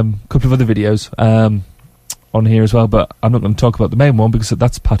looking at a couple of other videos on here as well, but I'm not going to talk about the main one because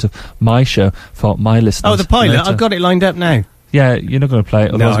that's part of my show for my listeners. Oh, the pilot. later. I've got it lined up now. Yeah, you're not going to play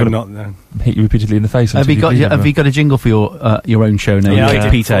it. No, Otherwise I'm I'm not. No. hit you repeatedly in the face. Have you got a jingle for your own show now? Yeah, I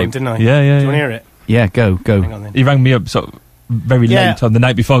did Pete for him, Ape? didn't I? Yeah. Do you want to hear it? Yeah, go. Hang on then. He rang me up sort of very late on the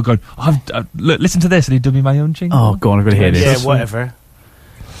night before, going, look, listen to this, and he'd done me my own jingle. Oh, go on, I've got to hear this. Yeah, whatever.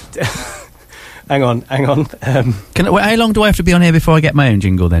 Hang on. How long do I have to be on here before I get my own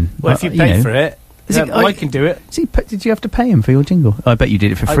jingle then? Well, if you pay for it, I can do it. Did you have to pay him for your jingle? I bet you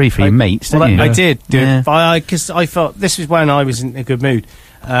did it for free for your mates, didn't you? I did do it, because I felt this was when I was in a good mood.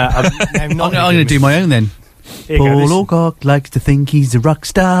 I'm going to do my own then. Paul Alcock likes to think he's a rock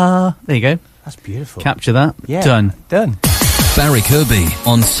star. There you go. That's beautiful. Capture that. Yeah. Done. Barry Kirby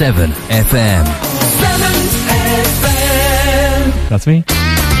on 7FM. 7FM. That's me.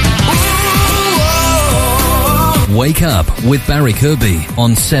 Wake up with Barry Kirby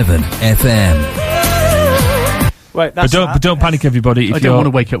on 7FM. Right, but don't panic, everybody. I don't want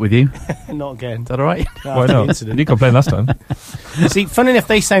to wake up with you. Not again. Is that all right? No, Why not? You complained last time. See, funny enough,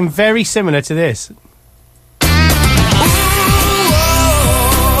 they sound very similar to this.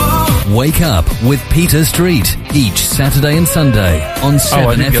 Wake up with Peter Street each Saturday and Sunday on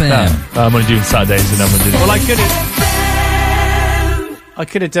 7FM. I'm only doing Saturdays and I'm only doing. Well, I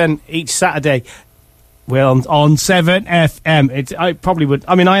could have done each Saturday. Well, on 7FM, I probably would.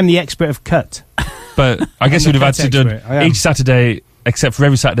 I mean, I am the expert of cut. But I guess you'd have had to do each Saturday, except for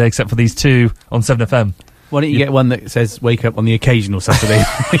every Saturday, except for these two on 7FM. Why don't you get one that says "Wake up" on the occasional Saturday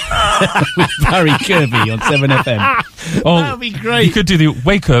with Barry Kirby on 7FM? Oh, that would be great. You could do the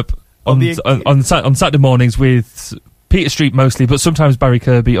 "Wake up" on Saturday mornings with Peter Street mostly, but sometimes Barry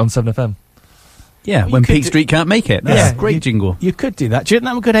Kirby on 7FM. Yeah, when Pete Street can't make it. That's a great jingle. You could do that. Do you think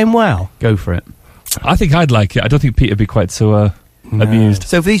that would go down well? Go for it. I think I'd like it. I don't think Pete would be quite so amused.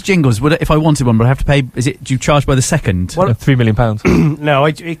 So for these jingles, if I wanted one, would I have to pay? Do you charge by the second? Well, £3 million. No,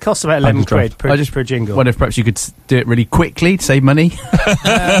 it costs about 11 quid per jingle. Wonder if perhaps you could do it really quickly to save money.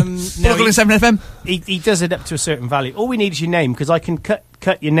 No, 7FM. He does it up to a certain value. All we need is your name, because I can cut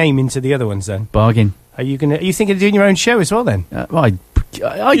your name into the other ones. Then bargain. Are you thinking of doing your own show as well? Then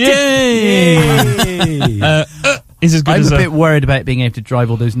I did. Is as good I'm as a bit worried about being able to drive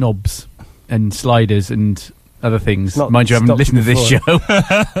all those knobs and sliders and other things. Mind you, I haven't listened to this show.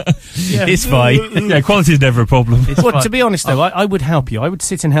 It's fine. Yeah, quality is never a problem. To be honest, though, I would help you. I would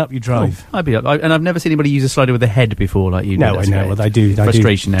sit and help you drive. I'd be up. And I've never seen anybody use a slider with a head before like you. No, I know. Well, I do.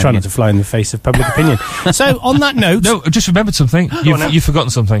 Frustration. Try not to fly in the face of public opinion. So, on that note... No, just remembered something. You've forgotten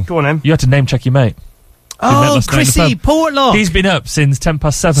something. Go on, Em. You had to name check your mate. Oh, Chrissy Portlock. He's been up since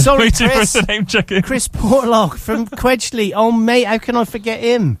 7:10. Sorry, waiting Chris. for us to name check him. Chris Portlock from Quedgeley. Oh, mate, how can I forget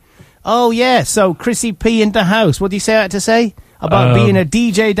him? Oh, yeah, so Chrissy P in the house. What do you say I had to say? About being a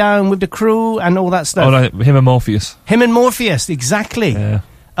DJ down with the crew and all that stuff. Oh, no, him and Morpheus. Him and Morpheus, exactly. Yeah.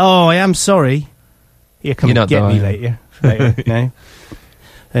 Oh, I am sorry. You come and get me later. No.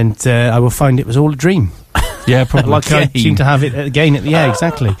 And I will find it was all a dream. Yeah, probably. Like I seem to have it again at the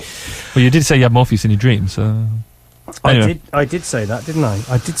exactly. Well, you did say you had Morpheus in your dreams, so... Anyway. I did say that, didn't I?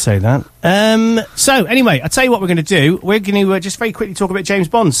 I did say that. So, anyway, I'll tell you what we're going to do. We're going to just very quickly talk about James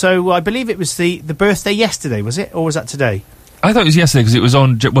Bond. So, I believe it was the birthday yesterday, was it? Or was that today? I thought it was yesterday because it was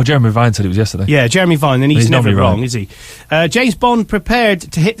on... Well, Jeremy Vine said it was yesterday. Yeah, Jeremy Vine, and he's never wrong, right. is he? James Bond prepared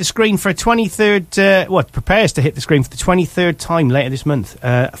to hit the screen for a 23rd... prepares to hit the screen for the 23rd time later this month.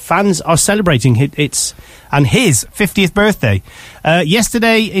 Fans are celebrating his 50th birthday.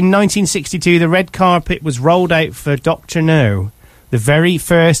 Yesterday, in 1962, the red carpet was rolled out for Dr. No, the very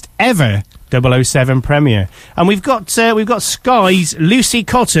first ever 007 premiere. And we've got Sky's Lucy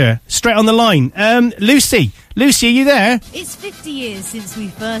Cotter straight on the line. Lucy, are you there? It's 50 years since we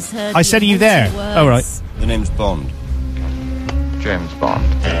first heard. I said, are you there? Oh, right. The name's Bond. James Bond.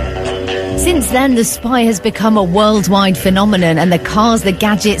 Since then, the spy has become a worldwide phenomenon, and the cars, the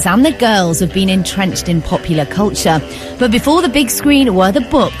gadgets, and the girls have been entrenched in popular culture. But before the big screen were the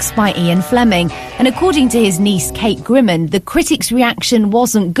books by Ian Fleming, and according to his niece Kate Grimond, the critics' reaction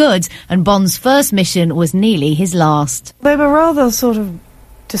wasn't good, and Bond's first mission was nearly his last. They were rather sort of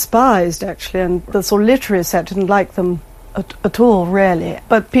despised, actually, and the sort of literary set didn't like them at all, really.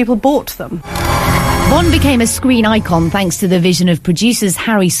 But people bought them. Bond became a screen icon thanks to the vision of producers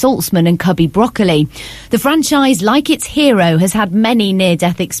Harry Saltzman and Cubby Broccoli. The franchise, like its hero, has had many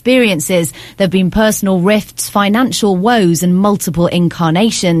near-death experiences. There have been personal rifts, financial woes and multiple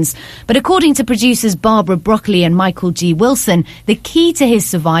incarnations. But according to producers Barbara Broccoli and Michael G. Wilson, the key to his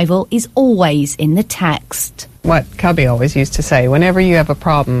survival is always in the text. What Cubby always used to say, whenever you have a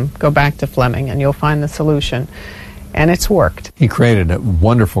problem, go back to Fleming and you'll find the solution. And it's worked. He created a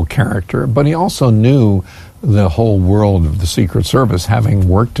wonderful character, but he also knew the whole world of the Secret Service, having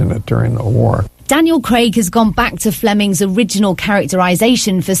worked in it during the war. Daniel Craig has gone back to Fleming's original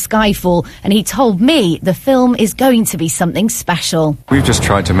characterisation for Skyfall, and he told me the film is going to be something special. We've just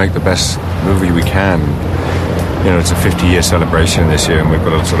tried to make the best movie we can. You know, it's a 50-year celebration this year, and we've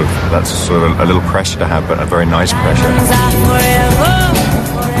got that's a little pressure to have, but a very nice pressure.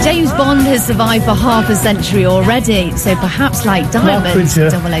 James Bond has survived for half a century already, so perhaps like Diamond,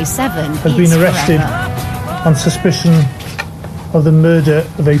 007 has been arrested on suspicion of the murder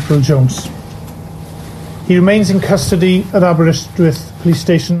of April Jones. He remains in custody at Aberystwyth Police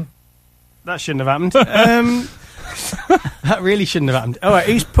Station. That shouldn't have happened. That really shouldn't have happened. All right,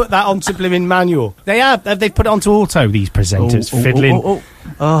 who's put that onto blimmin' manual? They have. They've put it onto auto, these presenters, fiddling.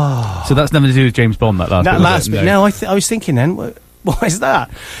 Oh. So that's nothing to do with James Bond, that last bit? No, I was thinking then, what is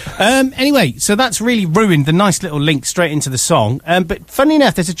that? Anyway, so that's really ruined the nice little link straight into the song. But funnily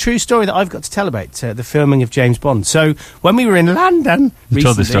enough, there's a true story that I've got to tell about the filming of James Bond. So when we were in London recently,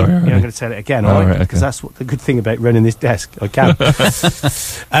 told the story, I'm going to tell it again, all right? Because that's what the good thing about running this desk. I can.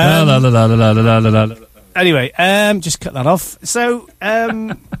 Anyway, just cut that off. So,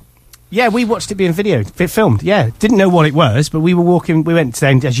 yeah, we watched it being filmed. Yeah, didn't know what it was, but we went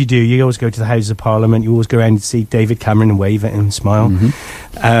down, as you do, you always go to the Houses of Parliament, you always go around and see David Cameron and wave at him and smile.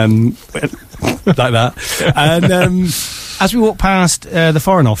 Like that. And as we walked past the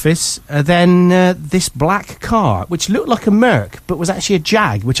Foreign Office, then this black car, which looked like a Merc, but was actually a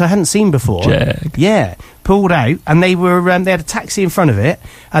Jag, which I hadn't seen before. Jag. Yeah, pulled out, and they were they had a taxi in front of it,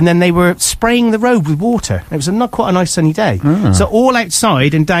 and then they were spraying the road with water. It was not quite a nice sunny day. So all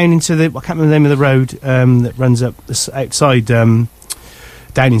outside and down into I can't remember the name of the road that runs up outside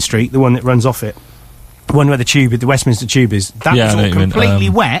Downing Street, the one that runs off it. The one where the Westminster Tube is. That was all completely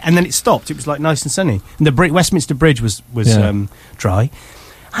wet, and then it stopped. It was like nice and sunny. And the Westminster Bridge was dry.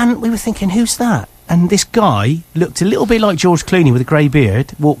 And we were thinking, who's that? And this guy looked a little bit like George Clooney with a grey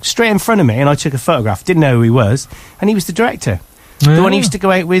beard, walked straight in front of me, and I took a photograph. Didn't know who he was. And he was the director. The one who used to go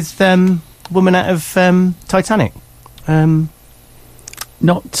out with woman out of Titanic. Oh.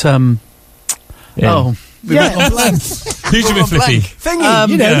 Yeah. Who's your Flippy?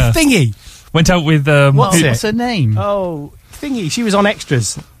 Thingy, Thingy. Went out with... what's her name? Oh, Thingy. She was on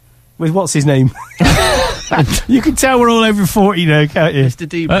Extras with what's his name? You can tell we're all over 40 now, can't you? Mr.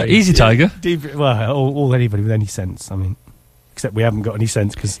 Debray. Easy Tiger. Well, all anybody with any sense, I mean. Except we haven't got any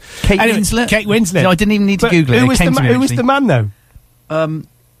sense, because... Kate Winslet? No, I didn't even need to Google it. Who was the man, though?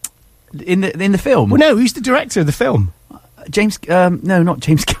 In the film? Well, no, who's the director of the film? James... no, not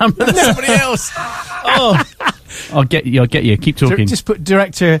James Cameron. That's somebody else. Oh. I'll get you. Keep talking. Just put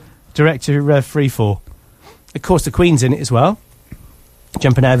director Freefall. Of course, the Queen's in it as well.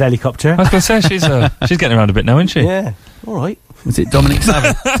 Jumping out of a helicopter. I was going to say, she's getting around a bit now, isn't she? Yeah. All right. Was it Dominic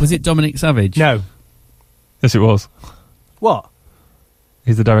Savage? Was it Dominic Savage? No. Yes, it was. What?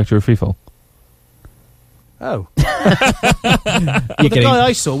 He's the director of Freefall. Oh. The guy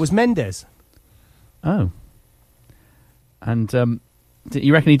I saw was Mendes. Oh. And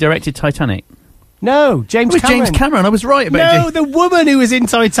you reckon he directed Titanic? No, James Cameron. James Cameron, I was right about the woman who was in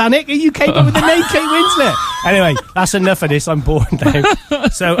Titanic. You came up with the name Kate Winslet. Anyway, that's enough of this. I'm bored now.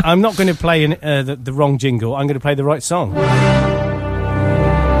 So I'm not going to play the wrong jingle. I'm going to play the right song.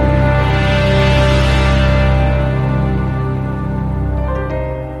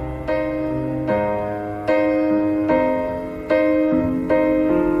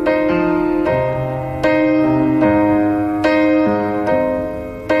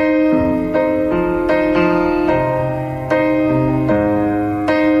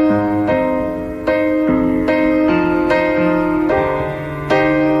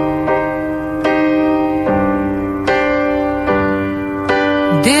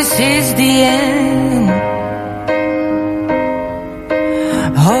 This is the end.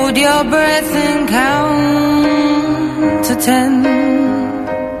 Hold your breath and count to 10.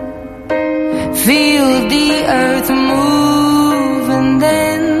 Feel the earth move and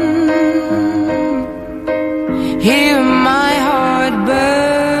then hear my heart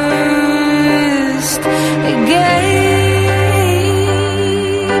burst again.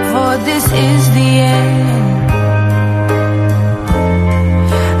 For this is the end.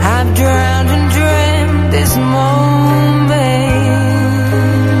 Drowned and dreamt this moment,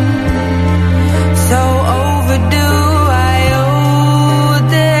 so overdue I owe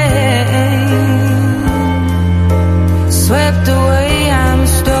them. Swept away, I'm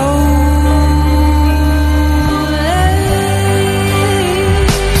stolen.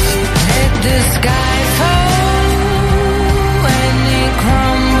 Let the sky fall when it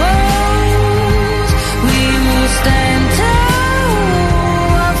crumbles. We will stand tall.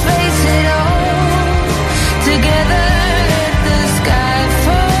 Together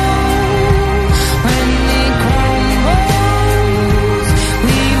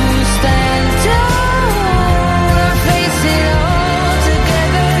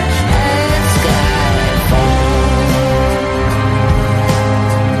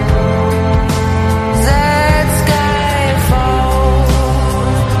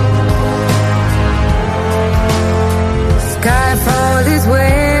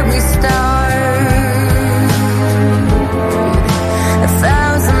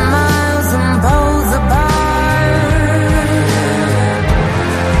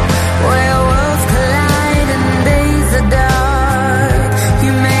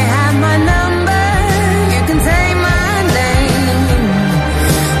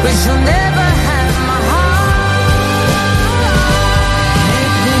Wish you'll never have my heart.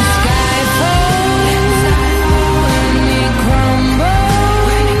 Let the sky fall when it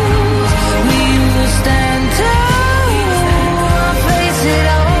crumbles. We will stand tall, face it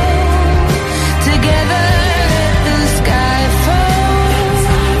all together. Let the sky fall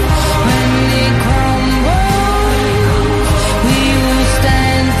when it crumbles. We will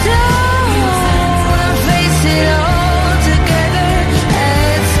stand tall, face it all together.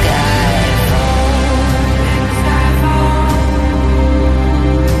 Let sky fall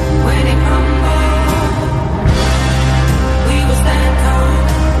when it crumbles. We will stand tall.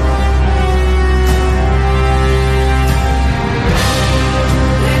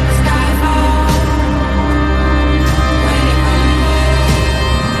 Let the sky fall when it crumbles.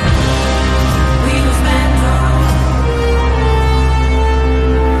 We will stand tall.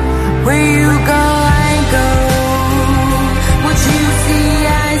 Where you go, I go. What you see, I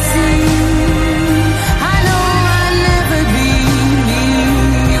see. I know I'll never be me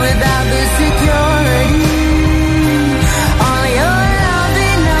without the security. All your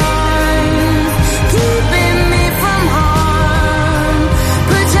loving arms keeping me from harm.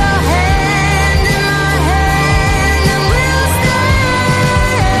 Put your hand in my hand and we'll stand.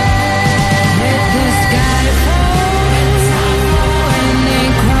 Let the sky fall when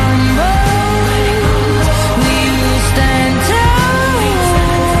it crumbles. We will stand tall,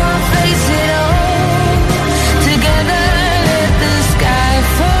 face it all together. Let the sky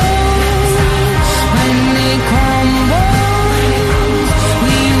fall when it crumbles.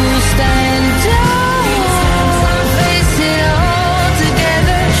 We will stand tall, face it all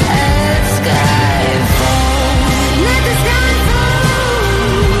together. Let sky fall. Let the sky fall.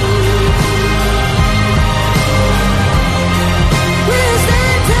 We'll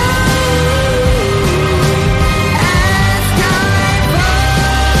stand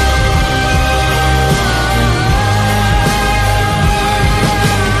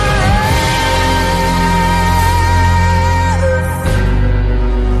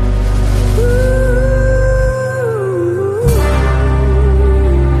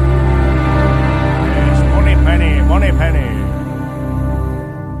Money penny.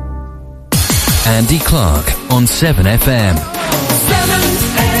 Andy Clark on 7FM.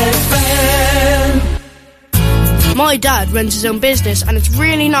 My dad runs his own business and is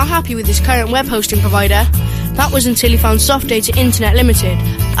really not happy with his current web hosting provider. That was until he found Soft Data Internet Limited.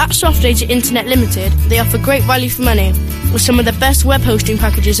 At Soft Data Internet Limited, they offer great value for money with some of the best web hosting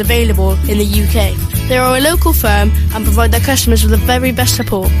packages available in the UK. They are a local firm and provide their customers with the very best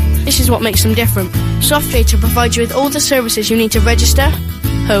support. This is what makes them different. Soft Data provides you with all the services you need to register,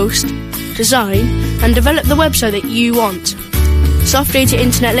 host, design and develop the website that you want. Soft Data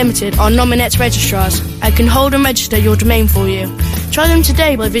Internet Limited are Nominet registrars and can hold and register your domain for you. Try them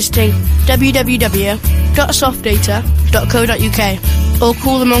today by visiting www.softdata.co.uk or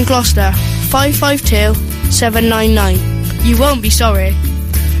call them on Gloucester 552 799. You won't be sorry.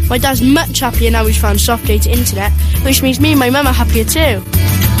 My dad's much happier now he's found Soft Data Internet, which means me and my mum are happier too.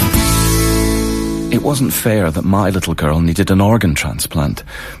 It wasn't fair that my little girl needed an organ transplant.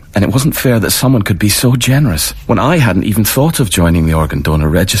 And it wasn't fair that someone could be so generous when I hadn't even thought of joining the organ donor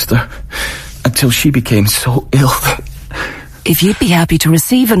register until she became so ill. If you'd be happy to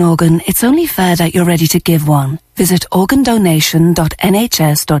receive an organ, it's only fair that you're ready to give one. Visit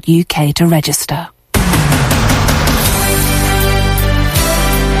organdonation.nhs.uk to register.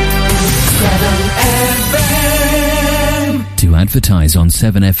 7FM. To advertise on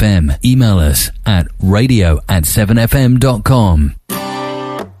 7FM, email us at radio@7fm.com.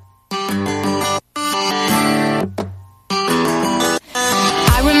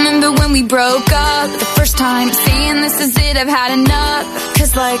 We broke up the first time, saying this is it, I've had enough.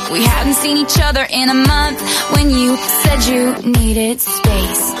 Cause like we hadn't seen each other in a month. When you said you needed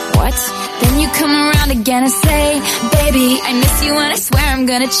space, what? Then you come around again and say, baby, I miss you and I swear I'm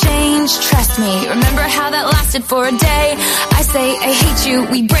gonna change. Trust me, remember how that lasted for a day. I say I hate you,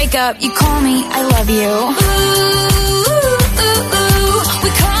 we break up, you call me I love you. Ooh, ooh, ooh, ooh. We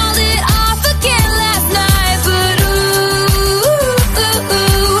called it off again last night, but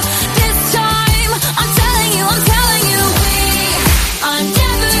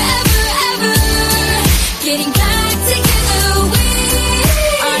getting back together, we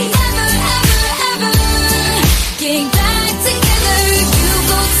are never, ever, ever getting back together. You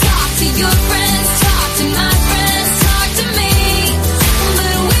go talk to your friends, talk to my friends, talk to me,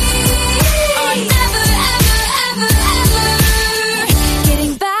 but we are never, ever, ever, ever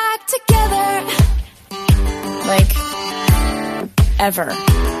getting back together. Like, ever.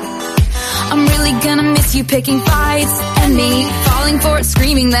 I'm really gonna miss you picking fights, and me falling for it,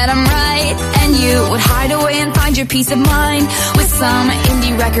 screaming that I'm right. And you would hide away and find your peace of mind with some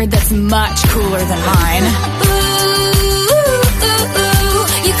indie record that's much cooler than mine. Ooh,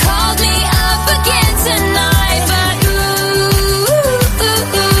 you called me up again tonight, but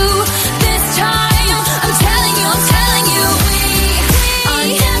this time I'm telling you, we are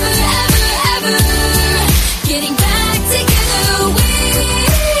never, ever, ever getting back together. We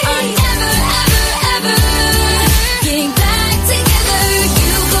are never, ever, ever getting back together.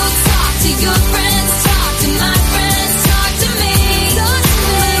 You go talk to your friends, talk to my friends, talk to me. But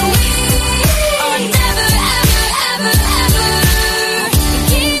we are never, ever, ever, ever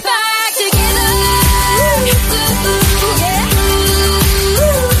get back together.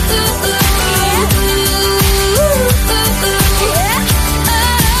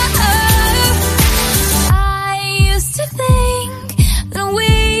 I used to think that we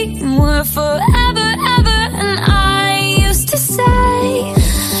were forever, ever, and I used to say,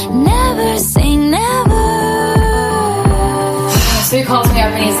 never say never. So he calls me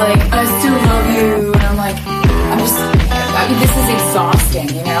up and he's like, I still love you. And I'm like, I mean, this is exhausting,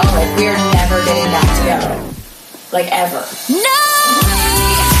 you know? Like, we are never getting back together. Like, ever. No!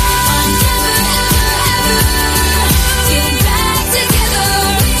 Getting back together.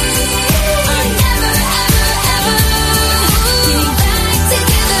 Are never, ever, ever getting back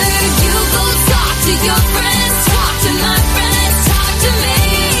together. You go talk to your friends, talk to my friends, talk to me.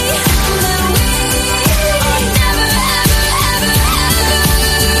 But we are never, ever, ever,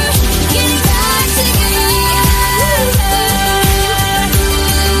 ever getting back together. Getting back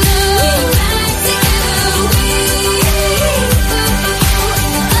together.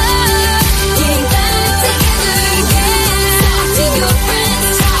 Getting back together. Talk to your friends,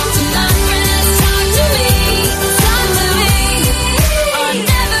 talk to my friends, talk to me. Talk to me. Are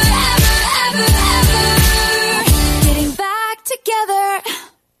never, ever, ever, ever getting back together.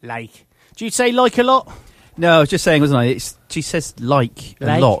 Like. Do you say like a lot? No, I was just saying, wasn't I? She says like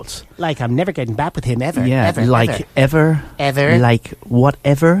a lot. Like, I'm never getting back with him ever. Yeah, ever, like ever. Ever. Like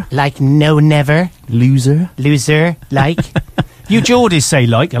whatever. Like no, never. Loser. Like. You Geordies say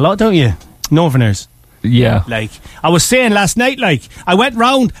like a lot, don't you? Northerners. Yeah. Like, I was saying last night, like, I went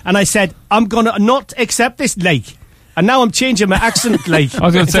round and I said, I'm gonna not accept this, like. And now I'm changing my accent, like. I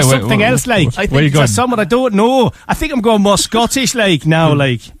was going to say, something else, like. where are you going? Someone I don't know. I think I'm going more Scottish, like, now,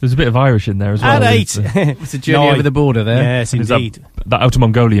 like. There's a bit of Irish in there as well. All right. It's a journey over the border there. Yes, indeed. That outer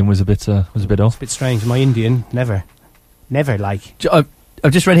Mongolian was a bit off. It's a bit strange. My Indian, never, like.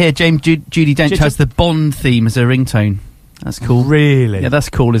 I've just read here, Judi Dench has the Bond theme as a ringtone. That's cool. Really? Yeah, that's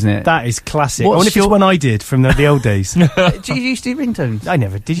cool, isn't it? That is classic. What's I wonder if it's one I did from the old days. Do you used to do ringtones? I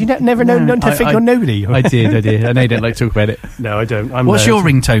never. Did you never know not to think on nobody? I did. I know you don't like to talk about it. No, I don't. What's your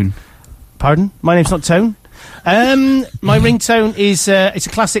ringtone? Pardon? My name's not Tone. My ringtone is it's a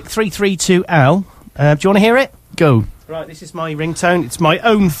classic 332L. Do you want to hear it? Go. Right, this is my ringtone. It's my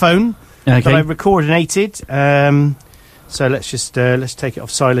own phone that I coordinated. So let's just let's take it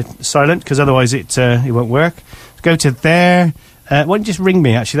off silent because otherwise it won't work. Go to there. Why don't you just ring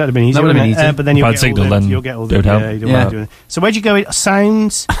me? Actually, that'd have been easier. That would have been easy. But then you'll get all the. Yeah. So where'd you go?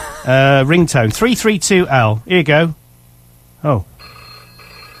 Sounds ringtone 332L. Here you go. Oh.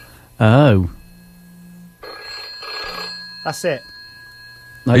 That's it.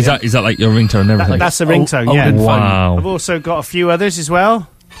 Is that like your ringtone and everything? That's the ringtone. Yeah. Wow. I've also got a few others as well.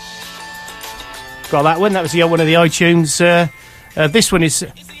 Got that one. That was one of the iTunes. This one is.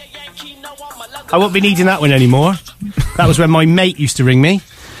 I won't be needing that one anymore. That was when my mate used to ring me.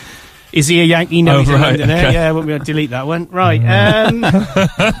 Is he a Yankee? No, he's a Londoner. Okay. Yeah, I won't be able to delete that one. Right.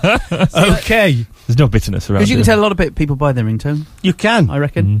 Okay. There's no bitterness around. Because you can tell a lot of people by their ringtone. You can, I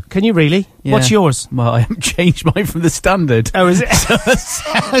reckon. Can you really? Yeah. What's yours? Well, I haven't changed mine from the standard. Oh, is it?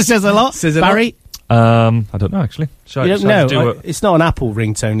 Says a lot. Barry. I don't know actually. You don't know. It's not an Apple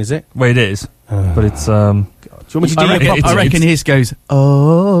ringtone, is it? Well, it is, but it's. Do you want me to do I reckon his goes.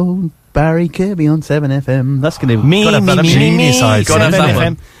 Oh, Barry Kirby on 7FM. That's going to be me. Got to have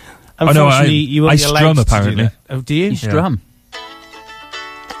 7FM. Unfortunately, you won't be allowed strum to apparently. Do that. Oh, do you? You strum.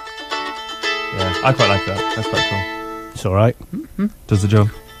 Yeah, I quite like that. That's quite cool. It's all right. Mm-hmm. Does the job.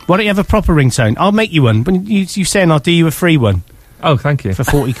 Why don't you have a proper ringtone? I'll make you one. When you saying I'll do you a free one. Oh, thank you. For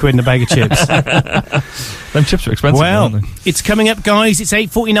 40 quid and a bag of chips. Them chips are expensive, aren't they? It's coming up, guys. It's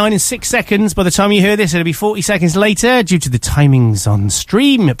 8:49 in 6 seconds. By the time you hear this, it'll be 40 seconds later due to the timings on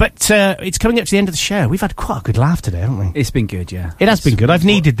stream. But it's coming up to the end of the show. We've had quite a good laugh today, haven't we? It's been good, yeah. It has been good. I've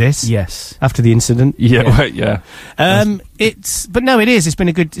needed this. Yes. After the incident. Yeah, right, yeah. But no, it is. It's been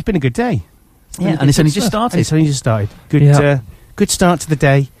a good day. Yeah, and it's only just started. It's only just started. Good, good start to the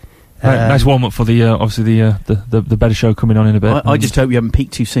day. Nice warm up for the obviously the better show coming on in a bit. I just hope you haven't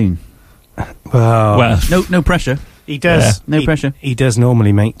peaked too soon. Well, no pressure. He does. No pressure. He does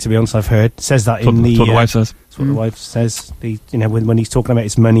normally, mate. To be honest, I've heard says that in the. That's what the wife says. That's what the wife says. When he's talking about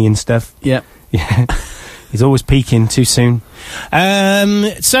his money and stuff. Yeah. Yeah. He's always peaking too soon.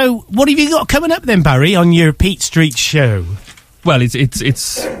 So, what have you got coming up then, Barry, on your Pete Street show? Well, it's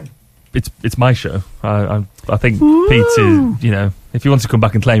my show. I think Pete is, if he wants to come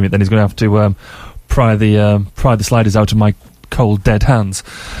back and claim it, then he's going to have to pry the sliders out of my cold dead hands.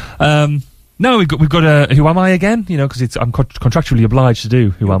 No, we've got a Who Am I again? Because I'm contractually obliged to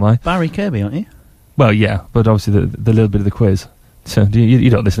do Who Am I? Barry Kirby, aren't you? Well, yeah, but obviously the little bit of the quiz. So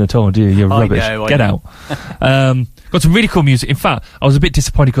you don't listen at all, do you? You're rubbish. Get out. Got some really cool music. In fact, I was a bit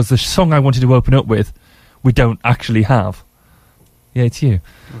disappointed because the song I wanted to open up with, we don't actually have. Yeah, it's you.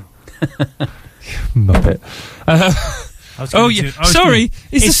 Muppet. Sorry.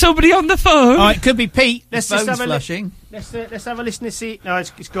 Is there somebody on the phone? Oh, it could be Pete. Let's just have a flashing. Let's have a listen to see. No,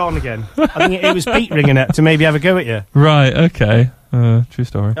 it's gone again. I think it was Pete ringing up to maybe have a go at you. Right. Okay. True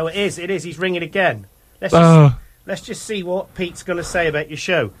story. Oh, it is. He's ringing again. Let's just see what Pete's going to say about your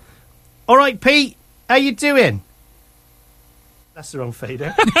show. All right, Pete. How you doing? That's the wrong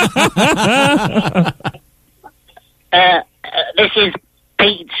fader. This is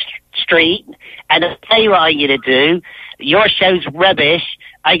Pete Street, and I'll tell you what I'm going to do. Your show's rubbish.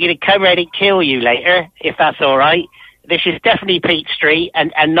 I'm going to come round and kill you later, if that's all right. This is definitely Pete Street,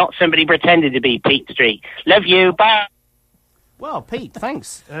 and not somebody pretending to be Pete Street. Love you. Bye. Well, Pete,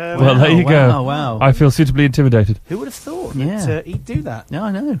 thanks. Well, there you go. Wow. I feel suitably intimidated. Who would have thought that he'd do that? No,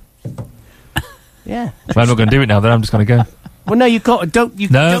 I know. Yeah. Well, I'm not going to do it now, then I'm just going to go. Well, no, you've got to. Don't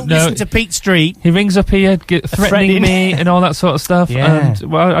listen to Pete Street. He rings up here, threatening me and all that sort of stuff. Yeah.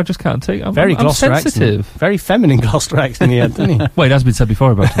 And, well, I just can't take it. I'm Gloucester sensitive. Accent. Very feminine Gloucester accent he had, didn't he? Well, it has been said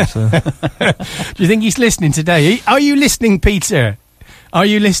before about him, so. Do you think he's listening today? Are you listening, Peter? Are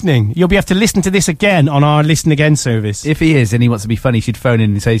you listening? You'll have to listen to this again on our Listen Again service. If he is and he wants to be funny, he should phone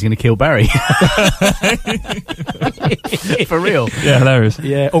in and say he's going to kill Barry. For real. Yeah, hilarious.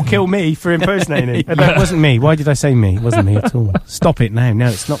 Yeah, or kill me for impersonating him. That wasn't me. Why did I say me? It wasn't me at all. Stop it now. No,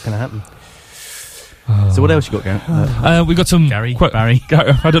 it's not going to happen. So what else you got going? We got some Barry.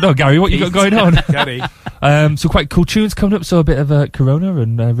 I don't know, Gary. What you got going on? Gary. Some quite cool tunes coming up. So a bit of Corona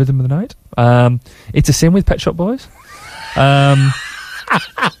and Rhythm of the Night. It's a Sin with Pet Shop Boys.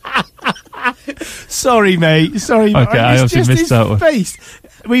 Sorry, mate. Sorry. Okay, I obviously missed that one. Face.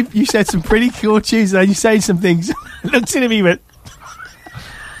 You said some pretty cool tunes, and you saying some things. Looked at me and went.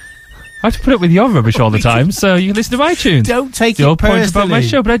 I have to put up with your rubbish all the time, so you can listen to my tunes. Don't take your it personally. point about my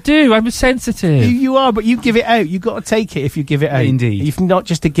show, but I do. I'm sensitive. You are, but you give it out. You've got to take it if you give it out. Indeed. You're not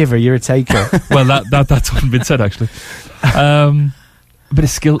just a giver; you're a taker. Well, that's often been said, actually. A bit of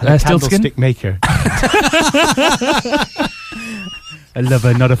still skin. Candlestick maker. A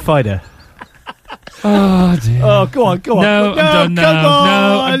lover, not a fighter. Oh, dear. Oh, go on. No, I'm done now. Come on.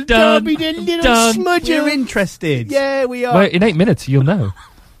 No, I'm done. Don't be the little Done. smudger. You're interested. Yeah, we are. Well, in 8 minutes, you'll know.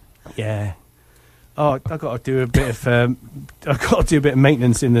 Yeah. Oh, I've got to do a bit of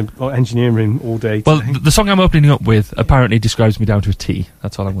maintenance in the engineering room all day. Well, the song I'm opening up with apparently describes me down to a T.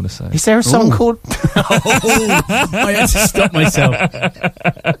 That's all I'm going to say. Is there a song called? I had to stop myself.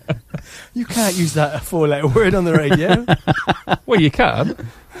 You can't use that 4-letter word on the radio. Well, you can.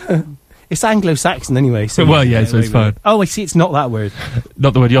 It's Anglo-Saxon anyway. So well, yeah, so it's fine. Oh, I see. It's not that word.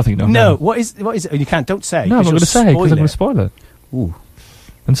 Not the word you're thinking of. No. What is it? You can't. Don't say. No, I'm not going to say because I'm going to spoil it. Ooh.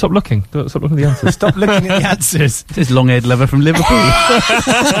 And stop looking. Stop looking at the answers. Stop looking at the answers. This is long-haired lover from Liverpool.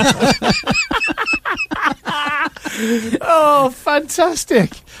 Oh,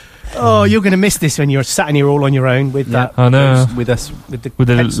 fantastic. Oh, you're going to miss this when you're sat in here all on your own with that. I know. With the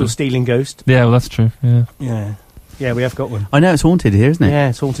pencil stealing ghost. Yeah, well, that's true. Yeah, we have got one. I know, it's haunted here, isn't it? Yeah,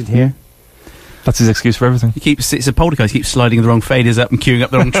 it's haunted here. That's his excuse for everything. It's a poltergeist. He keeps sliding the wrong faders up and queuing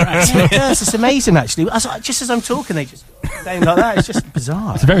up the wrong tracks. Yes, it's amazing, actually. Just as I'm talking, they just down like that. It's just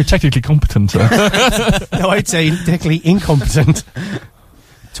bizarre. It's very technically competent. No, I'd say technically incompetent.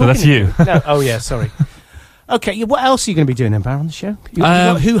 So that's you. No, oh, yeah, sorry. Okay, what else are you going to be doing then, Bar, on the show? You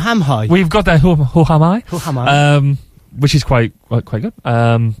got Who Am I? We've got that Who Am I? Who Am I? Which is quite good.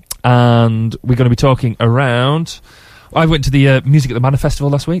 And we're going to be talking around... I went to the Music at the Manor Festival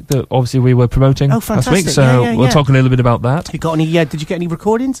last week that obviously we were promoting last week, so we'll talk a little bit about that. You got any? Did you get any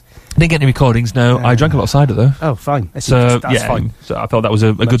recordings? Didn't get any recordings, no. I drank a lot of cider though. Oh, fine. That's fine. So I thought that was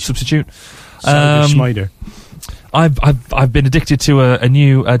a good substitute. Schmeider. I've been addicted to a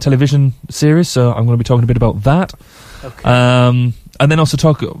new television series, so I'm going to be talking a bit about that. Okay. And then also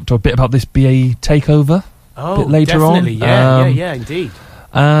talk a bit about this BAE takeover. Oh, a bit later definitely. on. Yeah, indeed.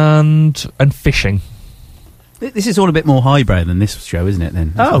 and fishing. This is all a bit more highbrow than this show, isn't it,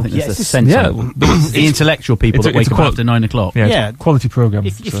 then? Oh, I think yes, that's the it's- sensible. The intellectual people that wake up after 9 o'clock. Yeah, it's a quality programme.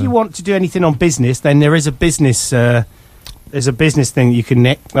 If you want to do anything on business, then there is a business. There's a business thing you can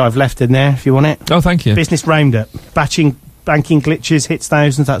nick. That I've left in there if you want it. Oh, thank you. Business roundup, banking glitches, hits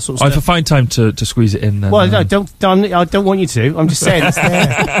thousands, that sort of If I stuff. find time to squeeze it in, then... Well, no, I don't want you to. I'm just saying it's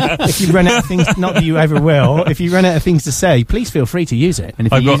there. If you run out of things, not that you ever will, if you run out of things to say, please feel free to use it. And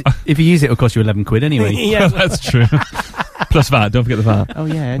if you use it, it'll cost you 11 quid anyway. Yeah. That's true. Plus VAT, don't forget the VAT. Oh,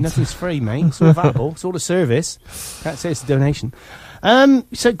 yeah, nothing's free, mate. It's all valuable. It's all a service. Can't say it's a donation.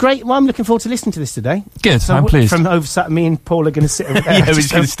 So great. Well, I'm looking forward to listening to this today. Good, So I'm pleased. From over, me and Paul are going to sit over there. Yeah, we're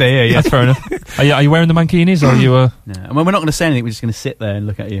just going to stay here, yeah. That's fair enough. Are you wearing the mankinis, or are you... No. And we're not going to say anything, we're just going to sit there and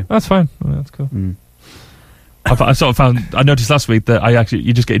look at you. That's fine. Well, that's cool. I sort of found... I noticed last week that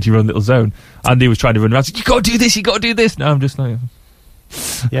you just get into your own little zone. Andy was trying to run around, said, you got to do this, you got to do this. No, I'm just like...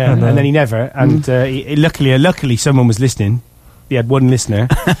 Yeah, and then he never. And luckily someone was listening. He had one listener.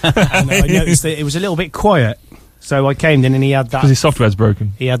 And I noticed that it was a little bit quiet. So I came in and he had that... Because his software's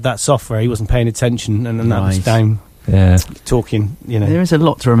broken. He had that software. He wasn't paying attention, and then that was Right. down. Yeah. Talking, There is a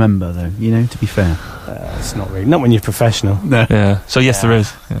lot to remember, though, to be fair. It's not really. Not when you're professional. No. Yeah. So, yes, there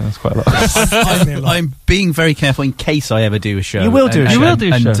is. Yeah, that's quite a lot. I'm being very careful in case I ever do a show. You will do a show. You will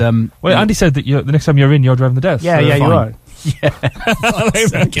do a and, show. Well, Andy said that the next time you're in, you're driving the desk. Yeah, so you fine. are. Yeah.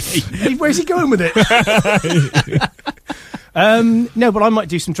 Hey, where's he going with it? No, but I might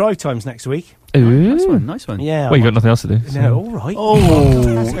do some drive times next week. Ooh. Nice one. Yeah. Well, you got nothing else to do. So. No, all right. Oh,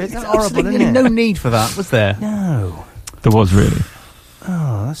 that's horrible, absolutely isn't it? no need for that, was there? No. There was, really.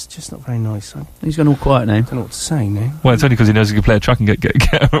 Oh, that's just not very nice. I He's gone all quiet now. don't know what to say now. Well, it's only because he knows he can play a track and get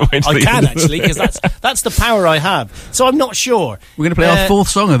away to I the can end. actually, because that's the power I have. So I'm not sure. We're going to play our fourth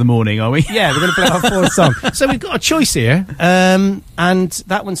song of the morning, are we? Yeah, we're going to play our fourth song. So we've got a choice here, and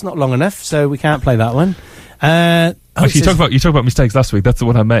that one's not long enough, so we can't play that one. Actually, you talked about mistakes last week. That's the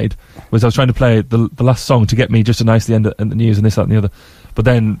one I made. Was I was trying to play the last song to get me just a nicely end at the news and this, that, and the other. But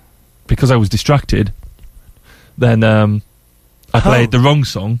then, because I was distracted, then I played the wrong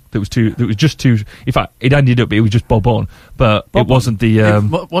song. That was just too. In fact, it ended up it was just Bob On, but it wasn't the.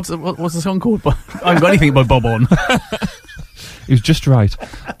 What's the song called? I haven't got anything by Bob On. It was just right.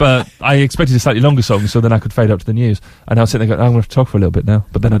 But I expected a slightly longer song, so then I could fade up to the news. And I was sitting there going, I'm going to have to talk for a little bit now.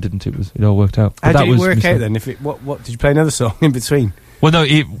 But then I didn't. It all worked out. How But did it was work mistake. out then? What did you play another song in between? Well, no,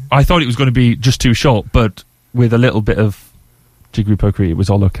 I thought it was going to be just too short, but with a little bit of jiggery pokery, it was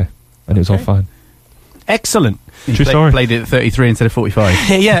all okay. And it was all fine. Excellent. True story. Played it at 33 instead of 45.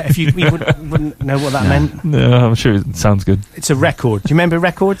 Yeah, if you wouldn't know what that meant. No, I'm sure it sounds good. It's a record. Do you remember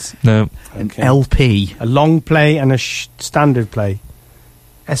records? No. An LP. A long play and a standard play.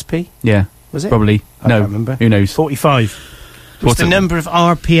 SP? Yeah. Was it? Probably. I No. can't remember. Who knows? 45. What's What's the it? number of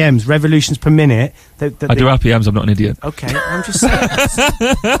RPMs, revolutions per minute? I do RPMs, I'm not an idiot. Okay, I'm just saying.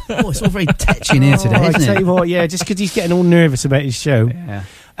 It's all very tetchy in here today, I isn't tell it? you what, yeah, just because he's getting all nervous about his show. Yeah.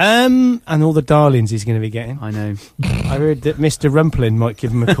 And all the darlings he's going to be getting. I know. I heard that Mr. Rumplin might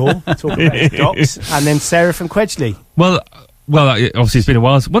give him a call, talk about his docs, and then Sarah from Quedgley. Well, obviously it's been a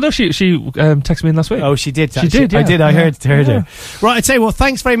while. Well, no, she texted me in last week. Oh, she did. She did, yeah. I did. I heard Yeah. her. Right, I tell you what.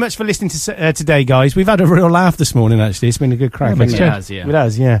 Thanks very much for listening to today, guys. We've had a real laugh this morning. Actually, it's been a good crack. Yeah, hasn't it it? has, yeah. It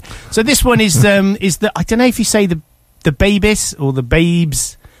has, yeah. So this one is the I don't know if you say the babies or the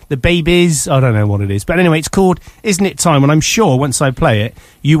babes. The babies, I don't know what it is. But anyway, it's called Isn't It Time? And I'm sure once I play it,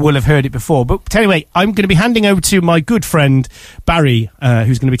 you will have heard it before. But anyway, I'm going to be handing over to my good friend, Barry,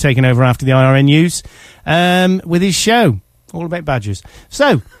 who's going to be taking over after the IRN news, with his show, all about badgers.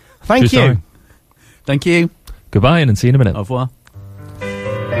 So, thank True you. story. Thank you. Goodbye, and see you in a minute. Au revoir.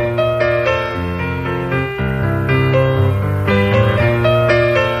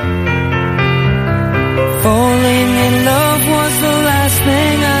 Falling in love was the last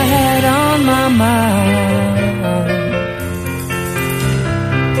thing I had on my mind.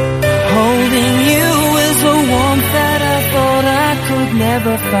 Holding you is a warmth that I thought I could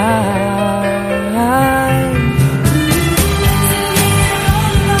never find.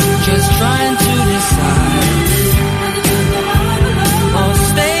 Just trying to decide. I'll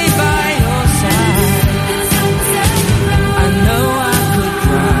stay by your side. I know I could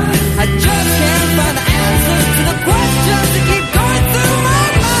cry. I just can't find the answers to the questions that keep going through my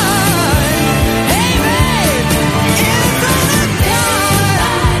mind. Hey babe, isn't it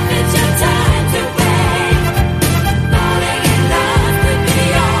time? It's your time to wait. Falling in love could be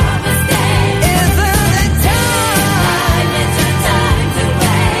your mistake. Isn't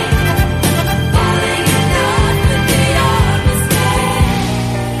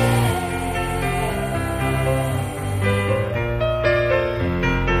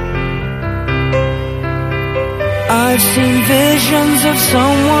visions of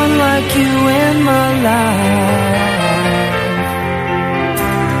someone like you in my life.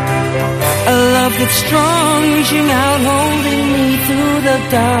 A love that's strong, reaching out, holding me through the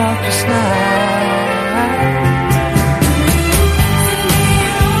darkest night.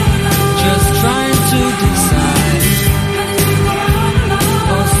 Just trying to decide,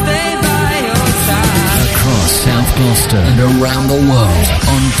 or stay by your side. Across South Gloucester and around the world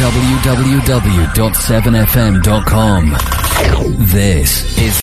on www.7fm.com. This is